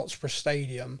Tottenham Hotspur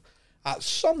Stadium, at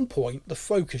some point, the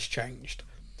focus changed.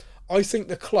 I think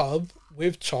the club,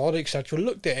 with Todd, etc.,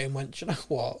 looked at it and went, you know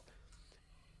what?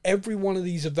 Every one of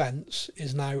these events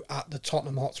is now at the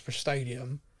Tottenham Hotspur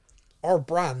Stadium. Our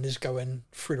brand is going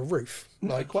through the roof.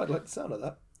 I quite like the sound of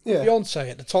that. Yeah.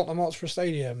 Beyonce at the Tottenham Hotspur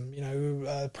Stadium,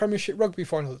 Premiership Rugby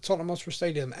Final at the Tottenham Hotspur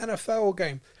Stadium, NFL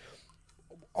game.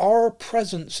 Our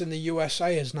presence in the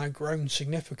USA has now grown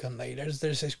significantly. There's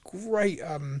this great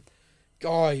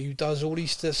guy who does all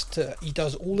these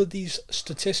all of these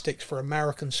statistics for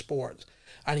American sports,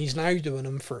 and he's now doing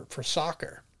them for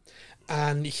soccer.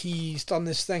 And he's done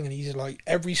this thing, and he's like,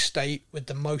 every state with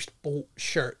the most bought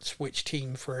shirts, which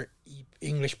team for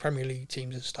English Premier League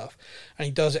teams and stuff. And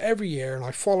he does it every year, and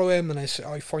I follow him, and I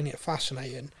find it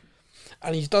fascinating.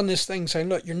 And he's done this thing saying,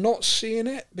 look, you're not seeing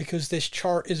it because this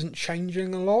chart isn't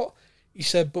changing a lot. He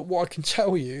said, but what I can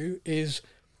tell you is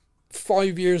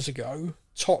 5 years ago,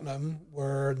 Tottenham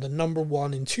were the number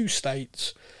one in 2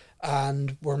 states,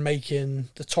 and were making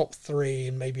the top 3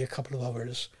 and maybe a couple of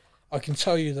others. I can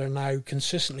tell you they're now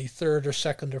consistently 3rd or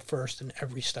 2nd or 1st in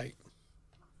every state.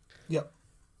 Yep.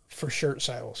 For shirt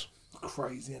sales.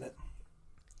 Crazy, isn't it?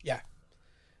 Yeah.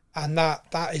 And that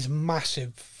is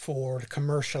massive for the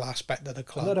commercial aspect of the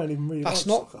club. I don't even really like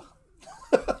soccer.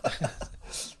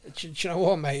 Do you know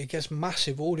what, mate? It gets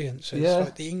massive audiences. Yeah.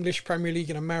 Like the English Premier League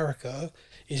in America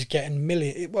is getting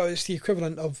it's the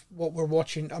equivalent of what we're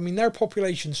watching. I mean, their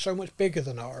population's so much bigger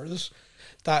than ours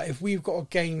that if we've got a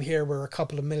game here where a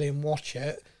couple of million watch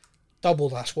it, double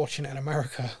that's watching it in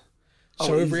America.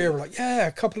 So over here, we're like, yeah,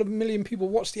 a couple of million people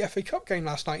watched the FA Cup game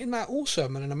last night. Isn't that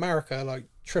awesome? And in America, like,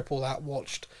 triple that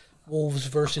watched Wolves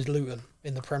versus Luton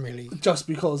in the Premier League. Just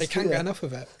because they can't get enough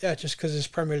of it. Yeah, just because it's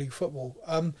Premier League football.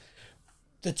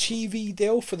 The TV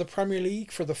deal for the Premier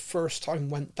League for the first time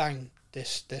went down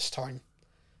this time.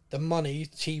 The money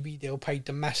TV deal paid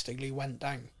domestically went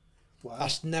down. Wow.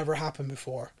 That's never happened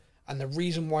before. And the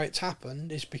reason why it's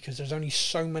happened is because there's only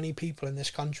so many people in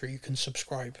this country who can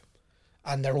subscribe.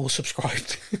 And they're all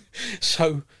subscribed.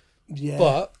 So, yeah.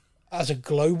 But as a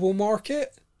global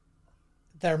market,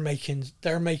 they're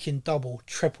making double,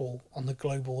 triple on the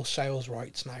global sales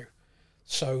rights now.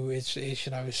 So it's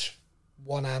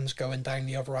one hand's going down,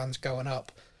 the other hand's going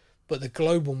up. But the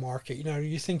global market,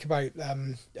 you think about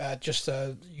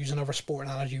use another sport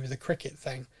analogy with the cricket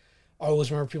thing. I always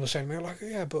remember people saying, "Like,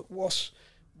 yeah, but what's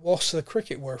the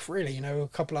cricket worth really? A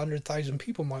couple of 100,000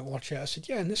 people might watch it." I said,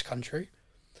 "Yeah, in this country."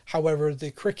 However,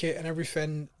 the cricket and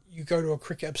everything, you go to a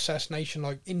cricket-obsessed nation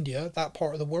like India, that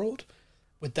part of the world,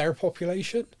 with their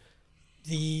population,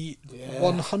 the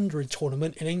 100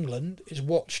 tournament in England is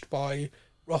watched by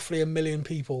roughly 1 million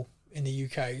people. In the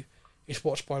UK, it's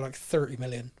watched by like 30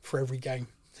 million for every game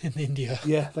in India.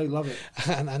 Yeah, they love it.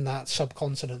 And that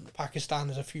subcontinent. Pakistan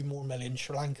is a few more million.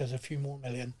 Sri Lanka's a few more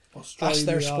million. Australia, that's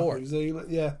their sport. New Zealand,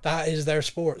 yeah. That is their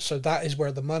sport. So that is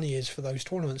where the money is for those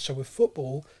tournaments. So with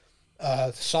football,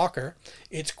 soccer,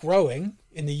 it's growing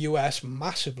in the US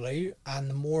massively,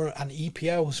 and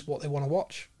EPL is what they want to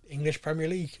watch. English Premier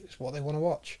League is what they want to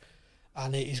watch.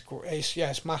 And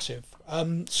it's massive.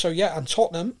 And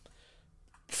Tottenham,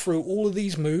 through all of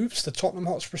these moves, the Tottenham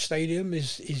Hotspur Stadium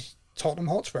is Tottenham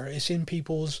Hotspur. It's in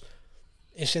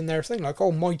their thing. Like,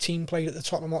 oh, my team played at the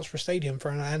Tottenham Hotspur Stadium for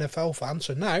an NFL fan,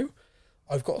 so now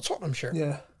I've got a Tottenham shirt.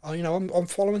 Yeah. I'm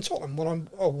following Tottenham.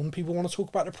 When people want to talk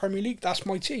about the Premier League, that's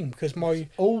my team, because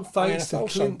all thanks to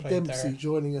NFL Clint Dempsey there.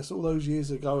 joining us all those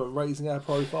years ago and raising our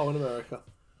profile in America.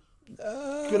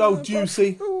 Good old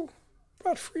Juicy.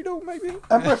 Brad Friedel, maybe.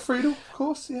 And Brad Friedel, of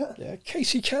course, yeah. Yeah,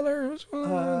 Casey Keller as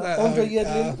well. Andre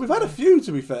Yedlin. We've had a few,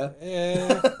 to be fair.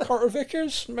 Yeah, Carter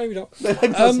Vickers, maybe not. Maybe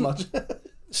not as much.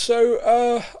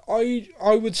 So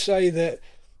I would say that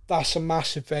that's a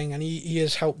massive thing, and he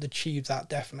has helped achieve that,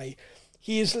 definitely.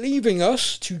 He is leaving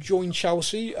us to join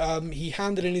Chelsea. He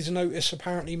handed in his notice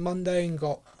apparently Monday and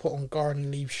got put on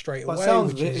garden leave straight away. By the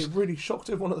sounds of it really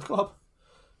shocked everyone at the club.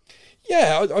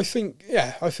 Yeah, I think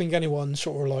anyone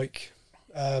sort of like...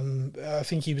 I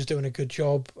think he was doing a good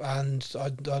job, and I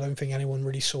don't think anyone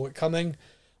really saw it coming.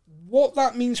 What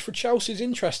that means for Chelsea is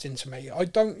interesting to me.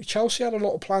 Chelsea had a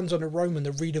lot of plans under Roman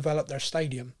to redevelop their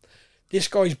stadium. This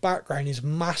guy's background is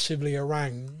massively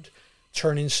around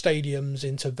turning stadiums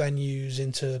into venues,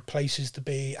 into places to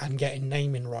be, and getting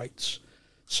naming rights.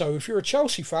 So if you're a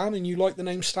Chelsea fan and you like the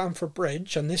name Stamford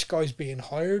Bridge, and this guy's being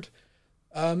hired,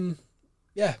 maybe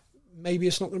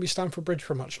it's not going to be Stamford Bridge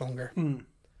for much longer.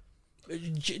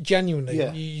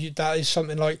 Genuinely, that is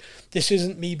something like, this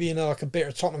isn't me being a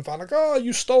bitter Tottenham fan, like, oh,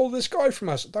 you stole this guy from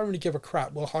us. I don't really give a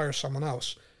crap, we'll hire someone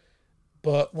else.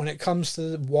 But when it comes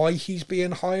to why he's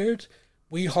being hired,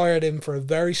 we hired him for a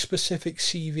very specific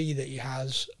CV that he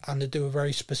has and to do a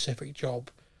very specific job.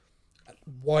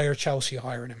 Why are Chelsea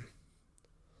hiring him?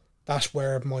 That's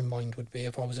where my mind would be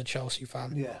if I was a Chelsea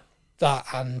fan. Yeah. That,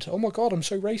 and oh my god, I'm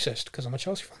so racist because I'm a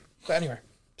Chelsea fan. But anyway,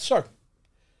 so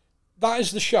that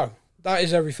is the show. That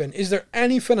is everything. Is there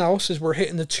anything else, as we're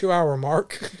hitting the 2-hour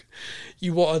mark,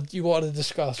 you wanted to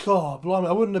discuss? God, blimey,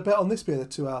 I wouldn't have bet on this being a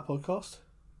 2-hour podcast.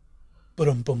 But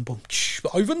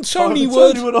Ivan Tony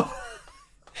would.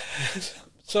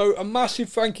 So a massive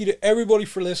thank you to everybody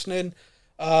for listening.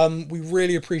 We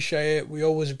really appreciate it. We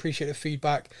always appreciate the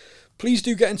feedback. Please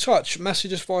do get in touch.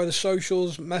 Message us via the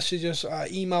socials. Message us,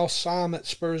 email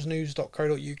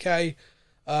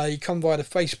sam@spursnews.co.uk. You come via the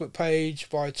Facebook page,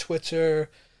 via Twitter.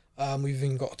 We've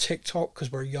even got a TikTok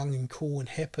because we're young and cool and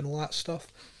hip and all that stuff.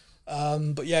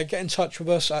 But yeah, get in touch with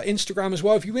us. Instagram as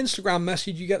well. If you Instagram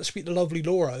message, you get to speak to lovely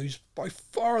Laura, who's by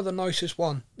far the nicest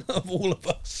one of all of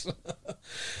us.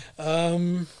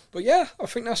 But yeah, I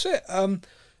think that's it.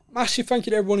 Massive thank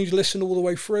you to everyone who's listened all the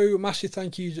way through. Massive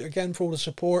thank you again for all the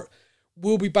support.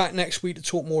 We'll be back next week to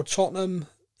talk more Tottenham.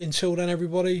 Until then,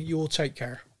 everybody, you all take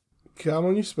care. Come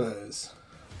on, you Spurs.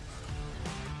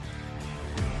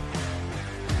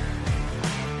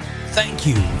 Thank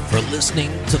you for listening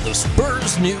to the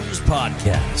Spurs News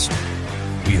Podcast.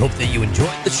 We hope that you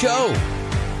enjoyed the show.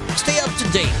 Stay up to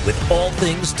date with all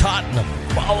things Tottenham.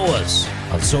 Follow us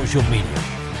on social media.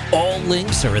 All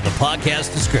links are in the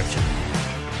podcast description.